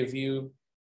also gave you,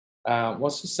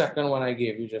 what's the second one I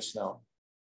gave you just now?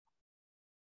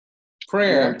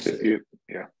 Prayer.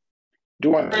 Yeah. Do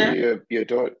want your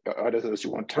daughter, others you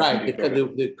want to. Right,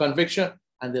 the conviction.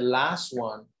 And the last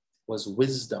one was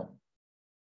wisdom.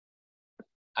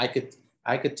 I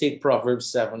could take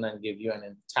Proverbs 7 and give you an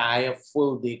entire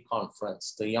full day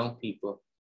conference to young people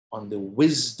on the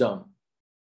wisdom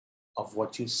of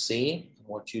what you say and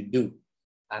what you do,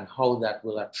 and how that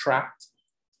will attract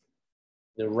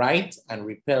the right and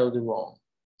repel the wrong.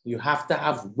 You have to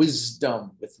have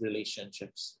wisdom with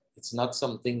relationships. It's not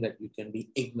something that you can be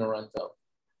ignorant of.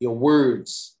 Your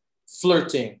words,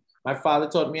 flirting. My father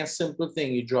taught me a simple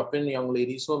thing. You drop in young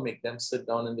ladies who make them sit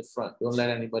down in the front. Don't let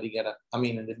anybody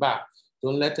in the back.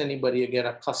 Don't let anybody get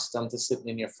accustomed to sitting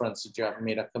in your front so you have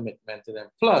made a commitment to them.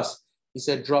 Plus, he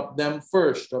said, drop them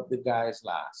first, drop the guys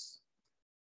last.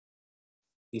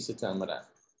 He used to tell me that.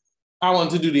 I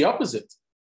want to do the opposite.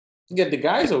 Get the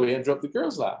guys away and drop the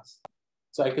girls last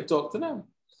so I could talk to them.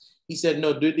 He said,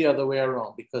 no, do it the other way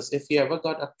around, because if he ever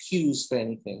got accused for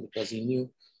anything, because he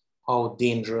knew how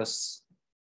dangerous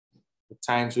the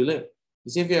times we live. He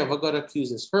said, if you ever got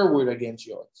accused, it's her word against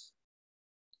yours.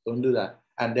 Don't do that.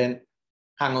 And then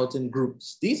hang out in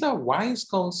groups. These are wise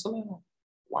counseling.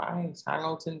 Wise, hang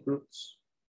out in groups.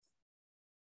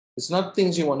 It's not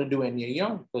things you want to do when you're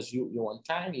young, because you want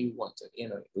time, you want to,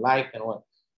 like and what.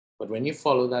 But when you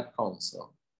follow that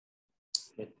counsel,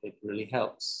 it really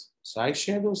helps. So I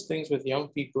share those things with young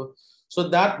people. So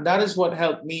that is what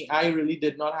helped me. I really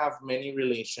did not have many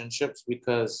relationships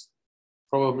because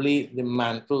probably the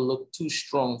mantle looked too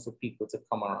strong for people to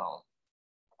come around.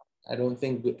 I didn't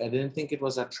think it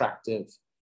was attractive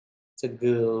to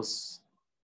girls,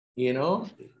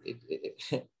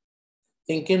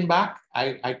 Thinking back,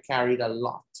 I carried a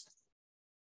lot.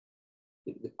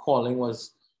 The calling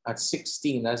was at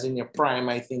 16, as in your prime,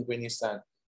 I think, when you start.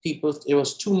 People, it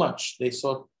was too much. They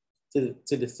saw to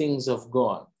the things of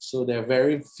God. So there are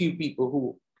very few people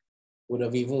who would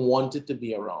have even wanted to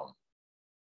be around,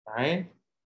 right?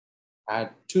 I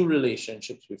had 2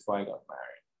 relationships before I got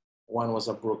married. One was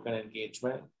a broken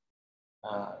engagement,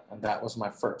 and that was my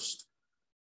first.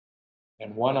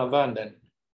 And one other, and then,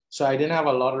 so I didn't have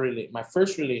a lot of my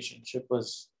first relationship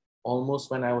was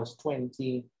almost when I was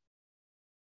 21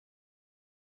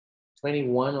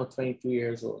 or 22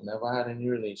 years old. Never had any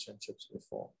relationships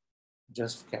before.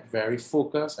 Just kept very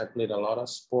focused. I played a lot of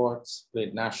sports,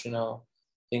 played national,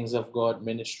 things of God,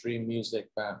 ministry, music,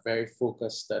 very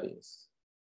focused studies.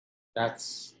 That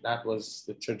was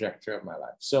the trajectory of my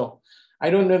life. So I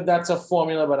don't know if that's a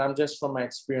formula, but I'm just from my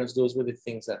experience, those were the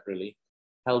things that really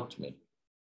helped me.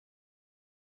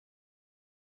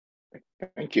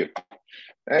 Thank you.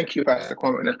 Thank you, Pastor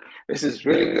Kwame. This is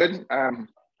really good.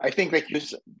 I think what you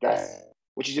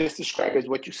just described is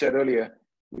what you said earlier.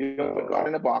 We don't put God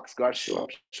in a box. God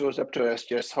shows up to us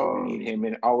just how we need him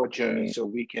in our journey so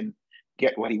we can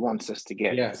get what he wants us to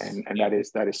get. Yes. And that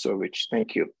is so rich.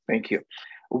 Thank you. Thank you.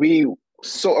 We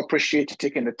so appreciate you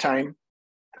taking the time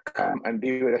to come and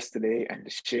be with us today and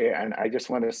to share. And I just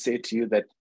want to say to you that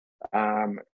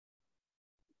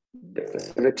the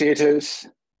facilitators,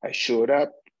 I showed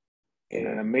up in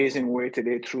an amazing way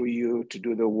today through you to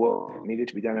do the work that needed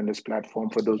to be done on this platform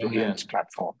for those who are here on this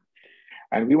platform.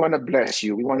 And we want to bless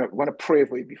you. We want to pray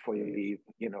for you before you leave,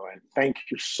 and thank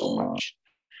you so much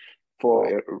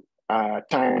for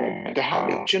time and to have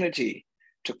the opportunity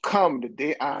to come the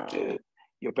day after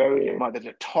your buried mother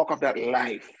to talk of that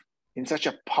life in such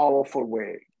a powerful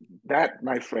way. That,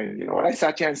 my friend, what I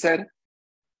sat here and said,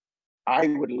 I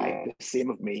would like the same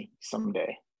of me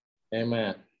someday.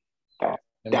 Amen.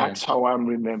 That's how I'm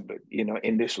remembered,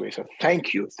 in this way. So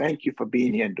thank you for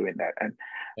being here and doing that.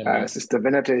 And Sister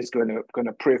Veneta is going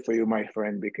to pray for you, my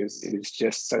friend, because it is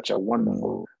just such a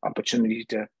wonderful opportunity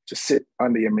to sit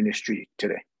under your ministry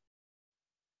today.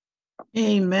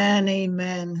 Amen,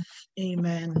 amen,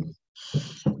 amen.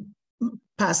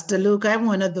 Pastor Luke, I'm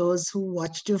one of those who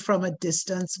watched you from a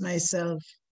distance myself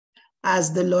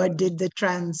as the Lord did the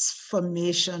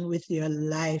transformation with your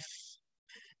life.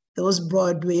 Those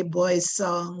Broadway boys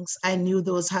songs, I knew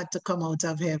those had to come out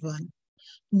of heaven.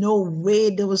 No way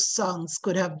those songs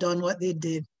could have done what they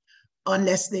did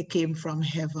unless they came from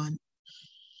heaven.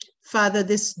 Father,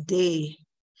 this day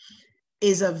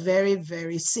is a very,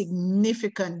 very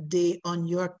significant day on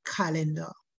your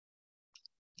calendar.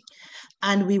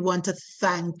 And we want to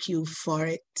thank you for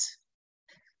it.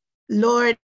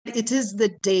 Lord, it is the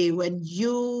day when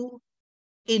you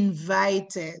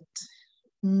invited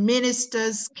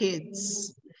ministers'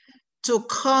 kids to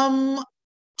come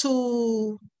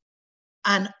to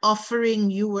an offering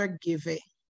you were giving.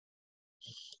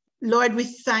 Lord, we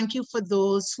thank you for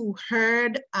those who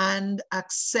heard and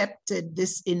accepted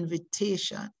this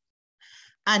invitation.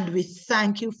 And we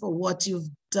thank you for what you've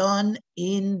done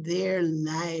in their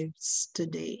lives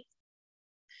today.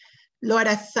 Lord,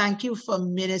 I thank you for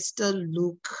Minister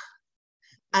Luke.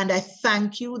 And I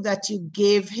thank you that you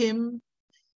gave him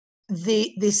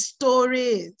the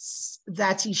stories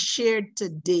that he shared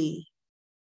today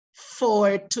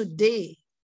for today,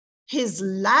 his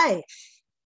life,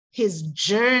 his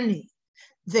journey,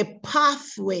 the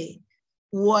pathway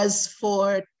was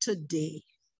for today.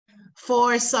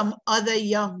 For some other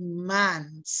young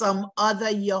man, some other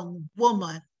young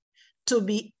woman to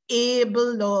be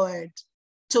able, Lord,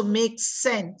 to make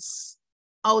sense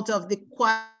out of the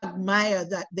quagmire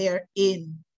that they're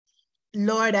in.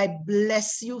 Lord, I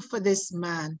bless you for this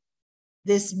man,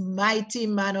 this mighty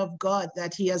man of God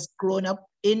that he has grown up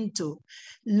into.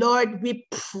 Lord, we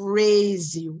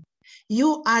praise you.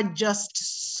 You are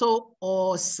just so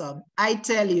awesome. I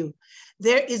tell you,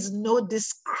 there is no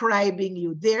describing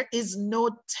you. There is no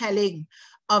telling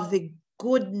of the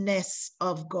goodness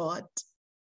of God.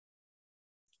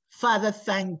 Father,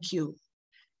 thank you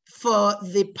for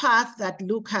the path that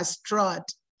Luke has trod.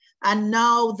 And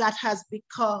now that has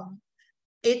become,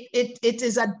 it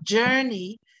is a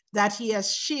journey that he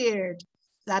has shared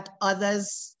that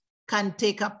others can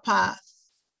take a path,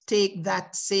 take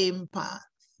that same path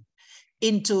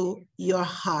into your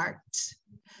heart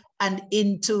and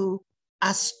into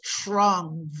a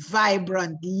strong,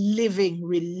 vibrant, living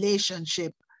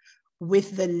relationship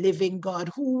with the living God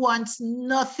who wants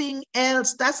nothing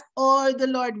else. That's all the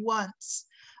Lord wants,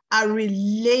 a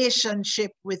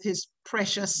relationship with his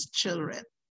precious children.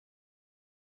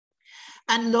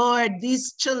 And Lord,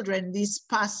 these children, these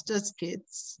pastors'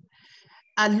 kids,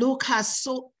 Luke has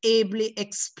so ably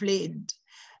explained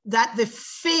that the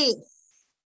faith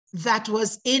that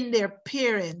was in their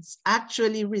parents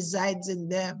actually resides in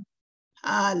them.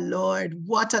 Ah, Lord,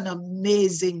 what an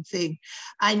amazing thing.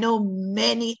 I know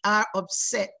many are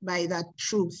upset by that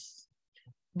truth,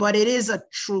 but it is a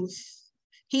truth.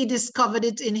 He discovered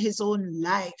it in his own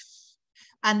life,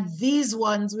 and these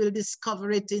ones will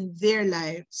discover it in their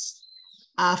lives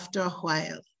after a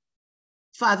while.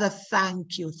 Father,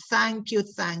 thank you, thank you,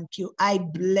 thank you. I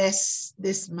bless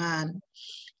this man.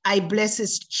 I bless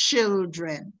his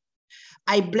children.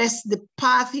 I bless the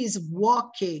path he's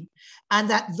walking, and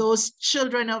that those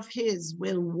children of his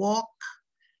will walk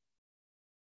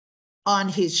on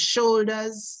his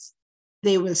shoulders.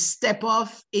 They will step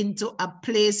off into a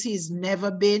place he's never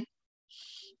been,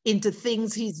 into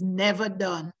things he's never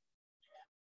done,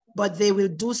 but they will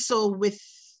do so with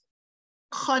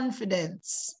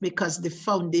confidence because the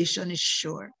foundation is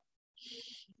sure.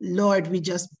 Lord, we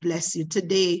just bless you.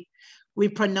 Today, we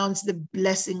pronounce the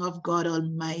blessing of God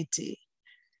Almighty,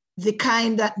 the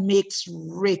kind that makes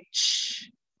rich,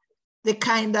 the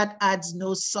kind that adds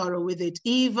no sorrow with it,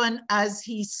 even as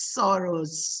he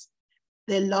sorrows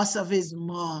the loss of his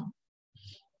mom.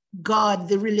 God,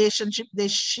 the relationship they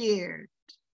shared,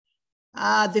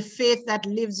 the faith that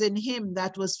lives in him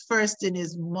that was first in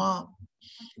his mom.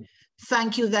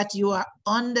 Thank you that you are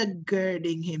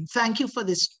undergirding him. Thank you for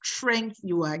the strength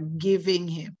you are giving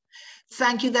him.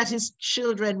 Thank you that his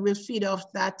children will feed off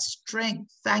that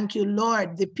strength. Thank you,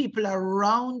 Lord. The people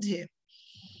around him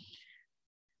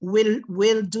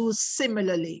will do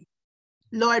similarly.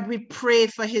 Lord, we pray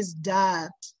for his dad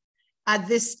at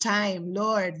this time,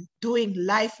 Lord, doing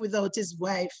life without his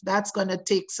wife. That's going to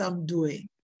take some doing,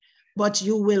 but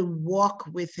you will walk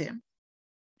with him.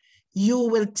 You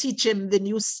will teach him the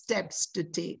new steps to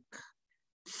take.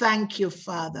 Thank you,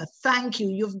 Father. Thank you.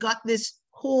 You've got this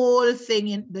whole thing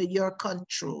in your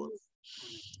control.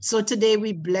 So today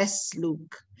we bless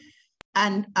Luke.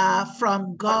 And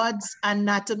from God's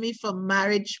Anatomy for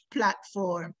Marriage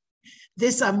platform,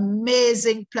 this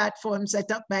amazing platform set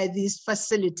up by these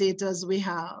facilitators we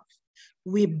have,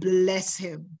 we bless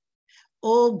him.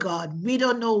 Oh God, we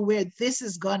don't know where this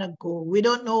is gonna go. We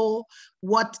don't know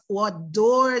what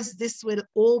doors this will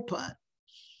open,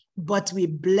 but we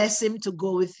bless him to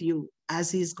go with you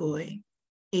as he's going.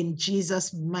 In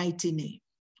Jesus' mighty name,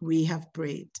 we have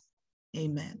prayed.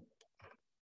 Amen.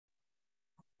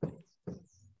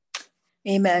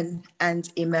 Amen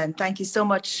and amen. Thank you so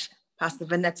much, Pastor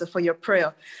Vanessa, for your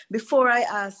prayer. Before I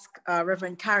ask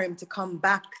Reverend Karim to come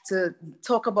back to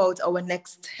talk about our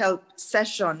next help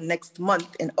session next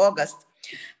month in August,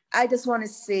 I just want to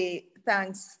say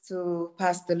thanks to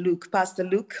Pastor Luke. Pastor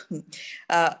Luke,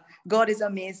 God is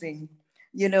amazing.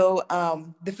 You know,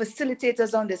 the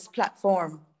facilitators on this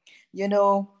platform, you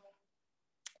know,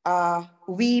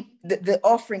 the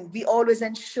offering, we always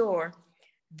ensure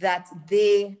that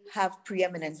they have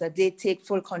preeminence, that they take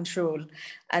full control.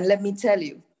 And let me tell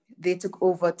you, they took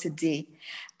over today.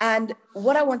 And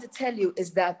what I want to tell you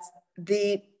is that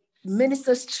the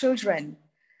minister's children,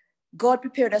 God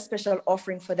prepared a special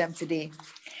offering for them today.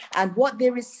 And what they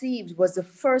received was the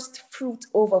first fruit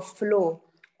overflow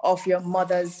of your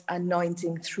mother's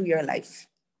anointing through your life.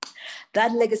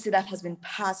 That legacy that has been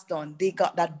passed on, they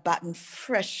got that baton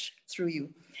fresh through you.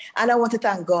 And I want to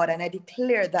thank God, and I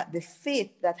declare that the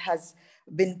faith that has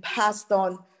been passed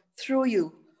on through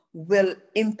you will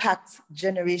impact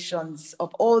generations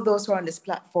of all those who are on this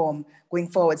platform going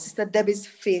forward. Sister Debbie's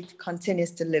faith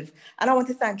continues to live. And I want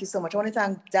to thank you so much. I want to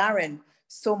thank Darren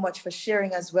so much for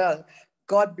sharing as well.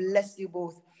 God bless you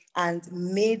both. And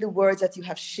may the words that you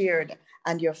have shared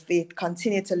and your faith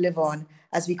continue to live on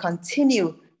as we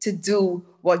continue to do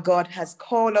what God has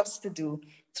called us to do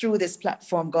through this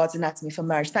platform, God's Anatomy for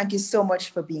Marriage. Thank you so much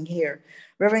for being here.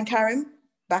 Reverend Karim,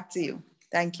 back to you.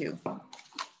 Thank you.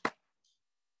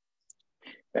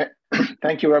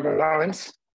 Thank you, Reverend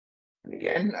Lawrence. And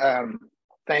again,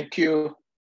 thank you,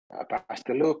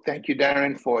 Pastor Luke. Thank you,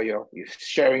 Darren, for your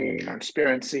sharing and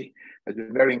transparency. It's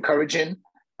been very encouraging.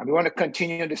 And we want to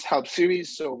continue this help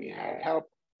series. So we had help,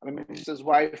 I'm a minister's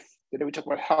wife. Today we talk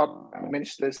about help, I'm a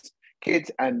minister's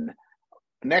kids. And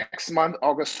next month,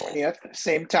 August 20th,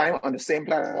 same time on the same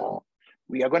platform,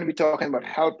 we are going to be talking about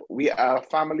help. We are a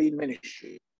family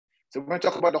ministry. So we're going to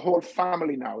talk about the whole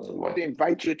family now. So we want to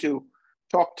invite you to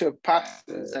talk to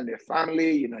pastors and their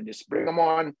family, just bring them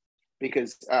on,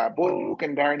 because both Luke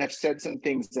and Darren have said some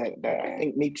things that I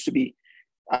think needs to be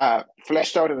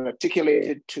fleshed out and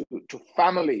articulated to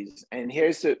families. And here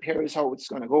is how it's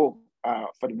going to go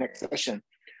for the next session.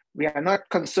 We are not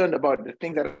concerned about the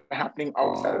things that are happening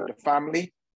outside of the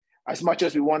family as much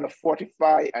as we want to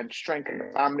fortify and strengthen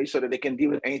the family so that they can deal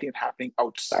with anything happening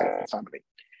outside of the family.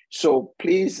 So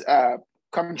please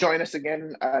come join us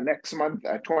again next month,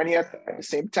 20th, at the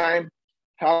same time.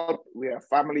 Help, we are a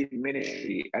family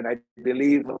ministry. And I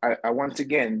believe, once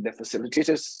again, the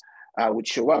facilitators would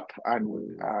show up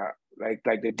and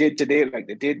like they did today, like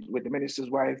they did with the minister's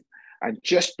wife, and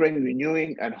just bring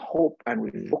renewing and hope and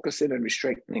refocusing and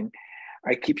restrengthening.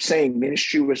 I keep saying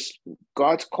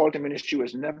God's call to ministry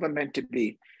was never meant to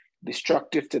be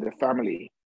destructive to the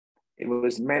family. It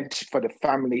was meant for the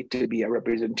family to be a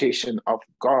representation of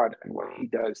God and what he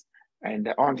does.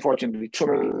 And unfortunately, too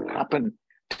many things happen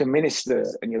to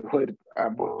ministers, and you heard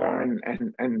both Darren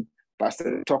and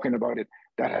Pastor talking about it,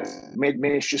 that has made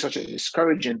ministry such a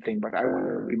discouraging thing. But I want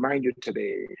to remind you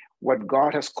today, what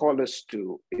God has called us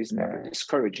to is never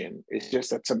discouraging. It's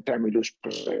just that sometimes we lose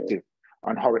perspective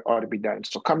on how it ought to be done.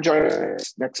 So come join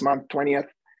us next month, 20th.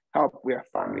 Help, we are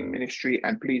family ministry,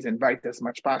 and please invite as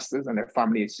much pastors and their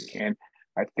families as you can.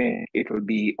 I think it will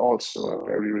be also a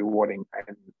very rewarding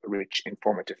and rich,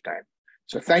 informative time.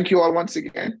 So thank you all once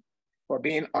again for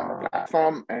being on the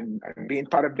platform and being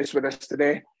part of this with us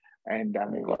today. And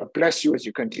may God bless you as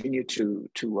you continue to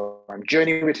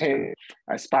journey with him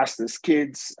as pastors'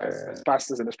 kids, as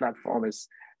pastors on this platform, as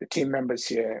the team members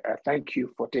here. Thank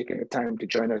you for taking the time to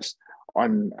join us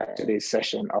on today's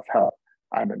session of Help,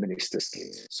 I'm a Minister's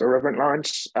Kid. So Reverend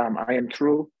Lawrence, I am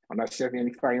through. I'm not saying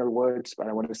any final words, but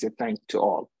I want to say thank you to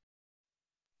all.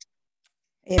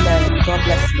 Amen. God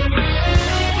bless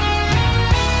you.